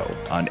Post-Game Show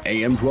on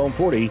AM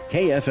 1240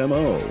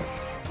 KFMO.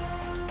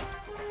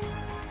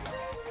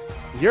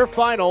 Your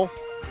final,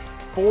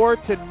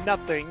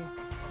 4-0.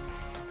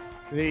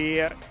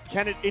 The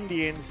Kennett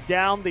Indians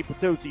down the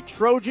Potosi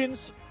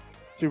Trojans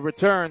to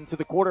return to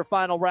the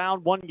quarterfinal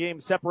round. One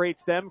game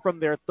separates them from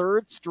their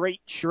third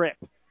straight trip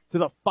to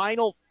the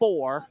Final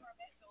Four.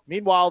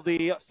 Meanwhile,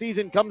 the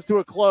season comes to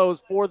a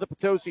close for the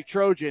Potosi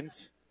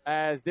Trojans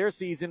as their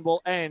season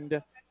will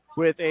end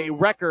with a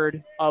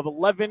record of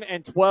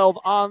 11-12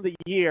 on the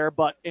year,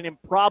 but an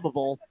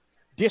improbable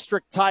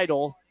district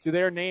title to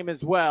their name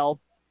as well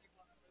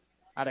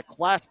at a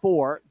Class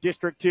 4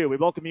 District 2. We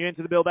welcome you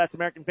into the Bill Bass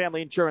American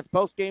Family Insurance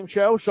Post-Game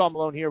Show. Sean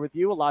Malone here with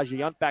you. Elijah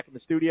Yunt back in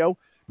the studio,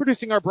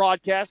 producing our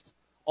broadcast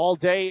all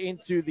day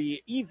into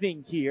the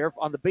evening here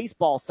on the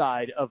baseball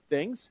side of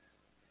things.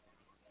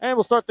 And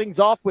we'll start things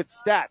off with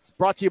stats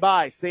brought to you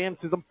by Sam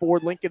Sism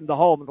Ford Lincoln, the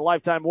home, and the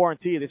lifetime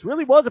warranty. This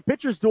really was a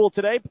pitcher's duel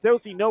today.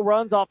 Potosi, no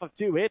runs off of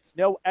 2 hits,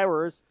 no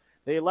errors.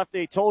 They left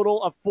a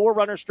total of 4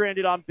 runners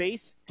stranded on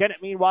base.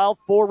 Kennett, meanwhile,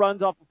 4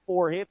 runs off of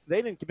 4 hits.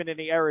 They didn't commit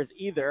any errors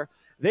either.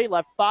 They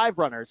left 5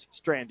 runners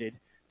stranded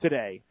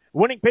today.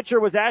 Winning pitcher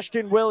was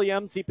Ashton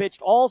Williams. He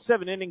pitched all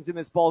 7 innings in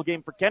this ball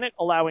game for Kennett,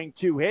 allowing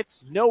 2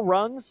 hits, no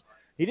runs.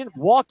 He didn't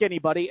walk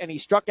anybody, and he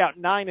struck out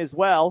 9 as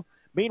well.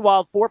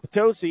 Meanwhile, for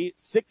Potosi,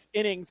 6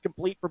 innings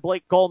complete for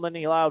Blake Coleman.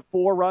 He allowed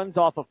 4 runs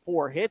off of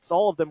 4 hits.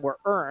 All of them were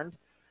earned.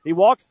 He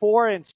walked 4 and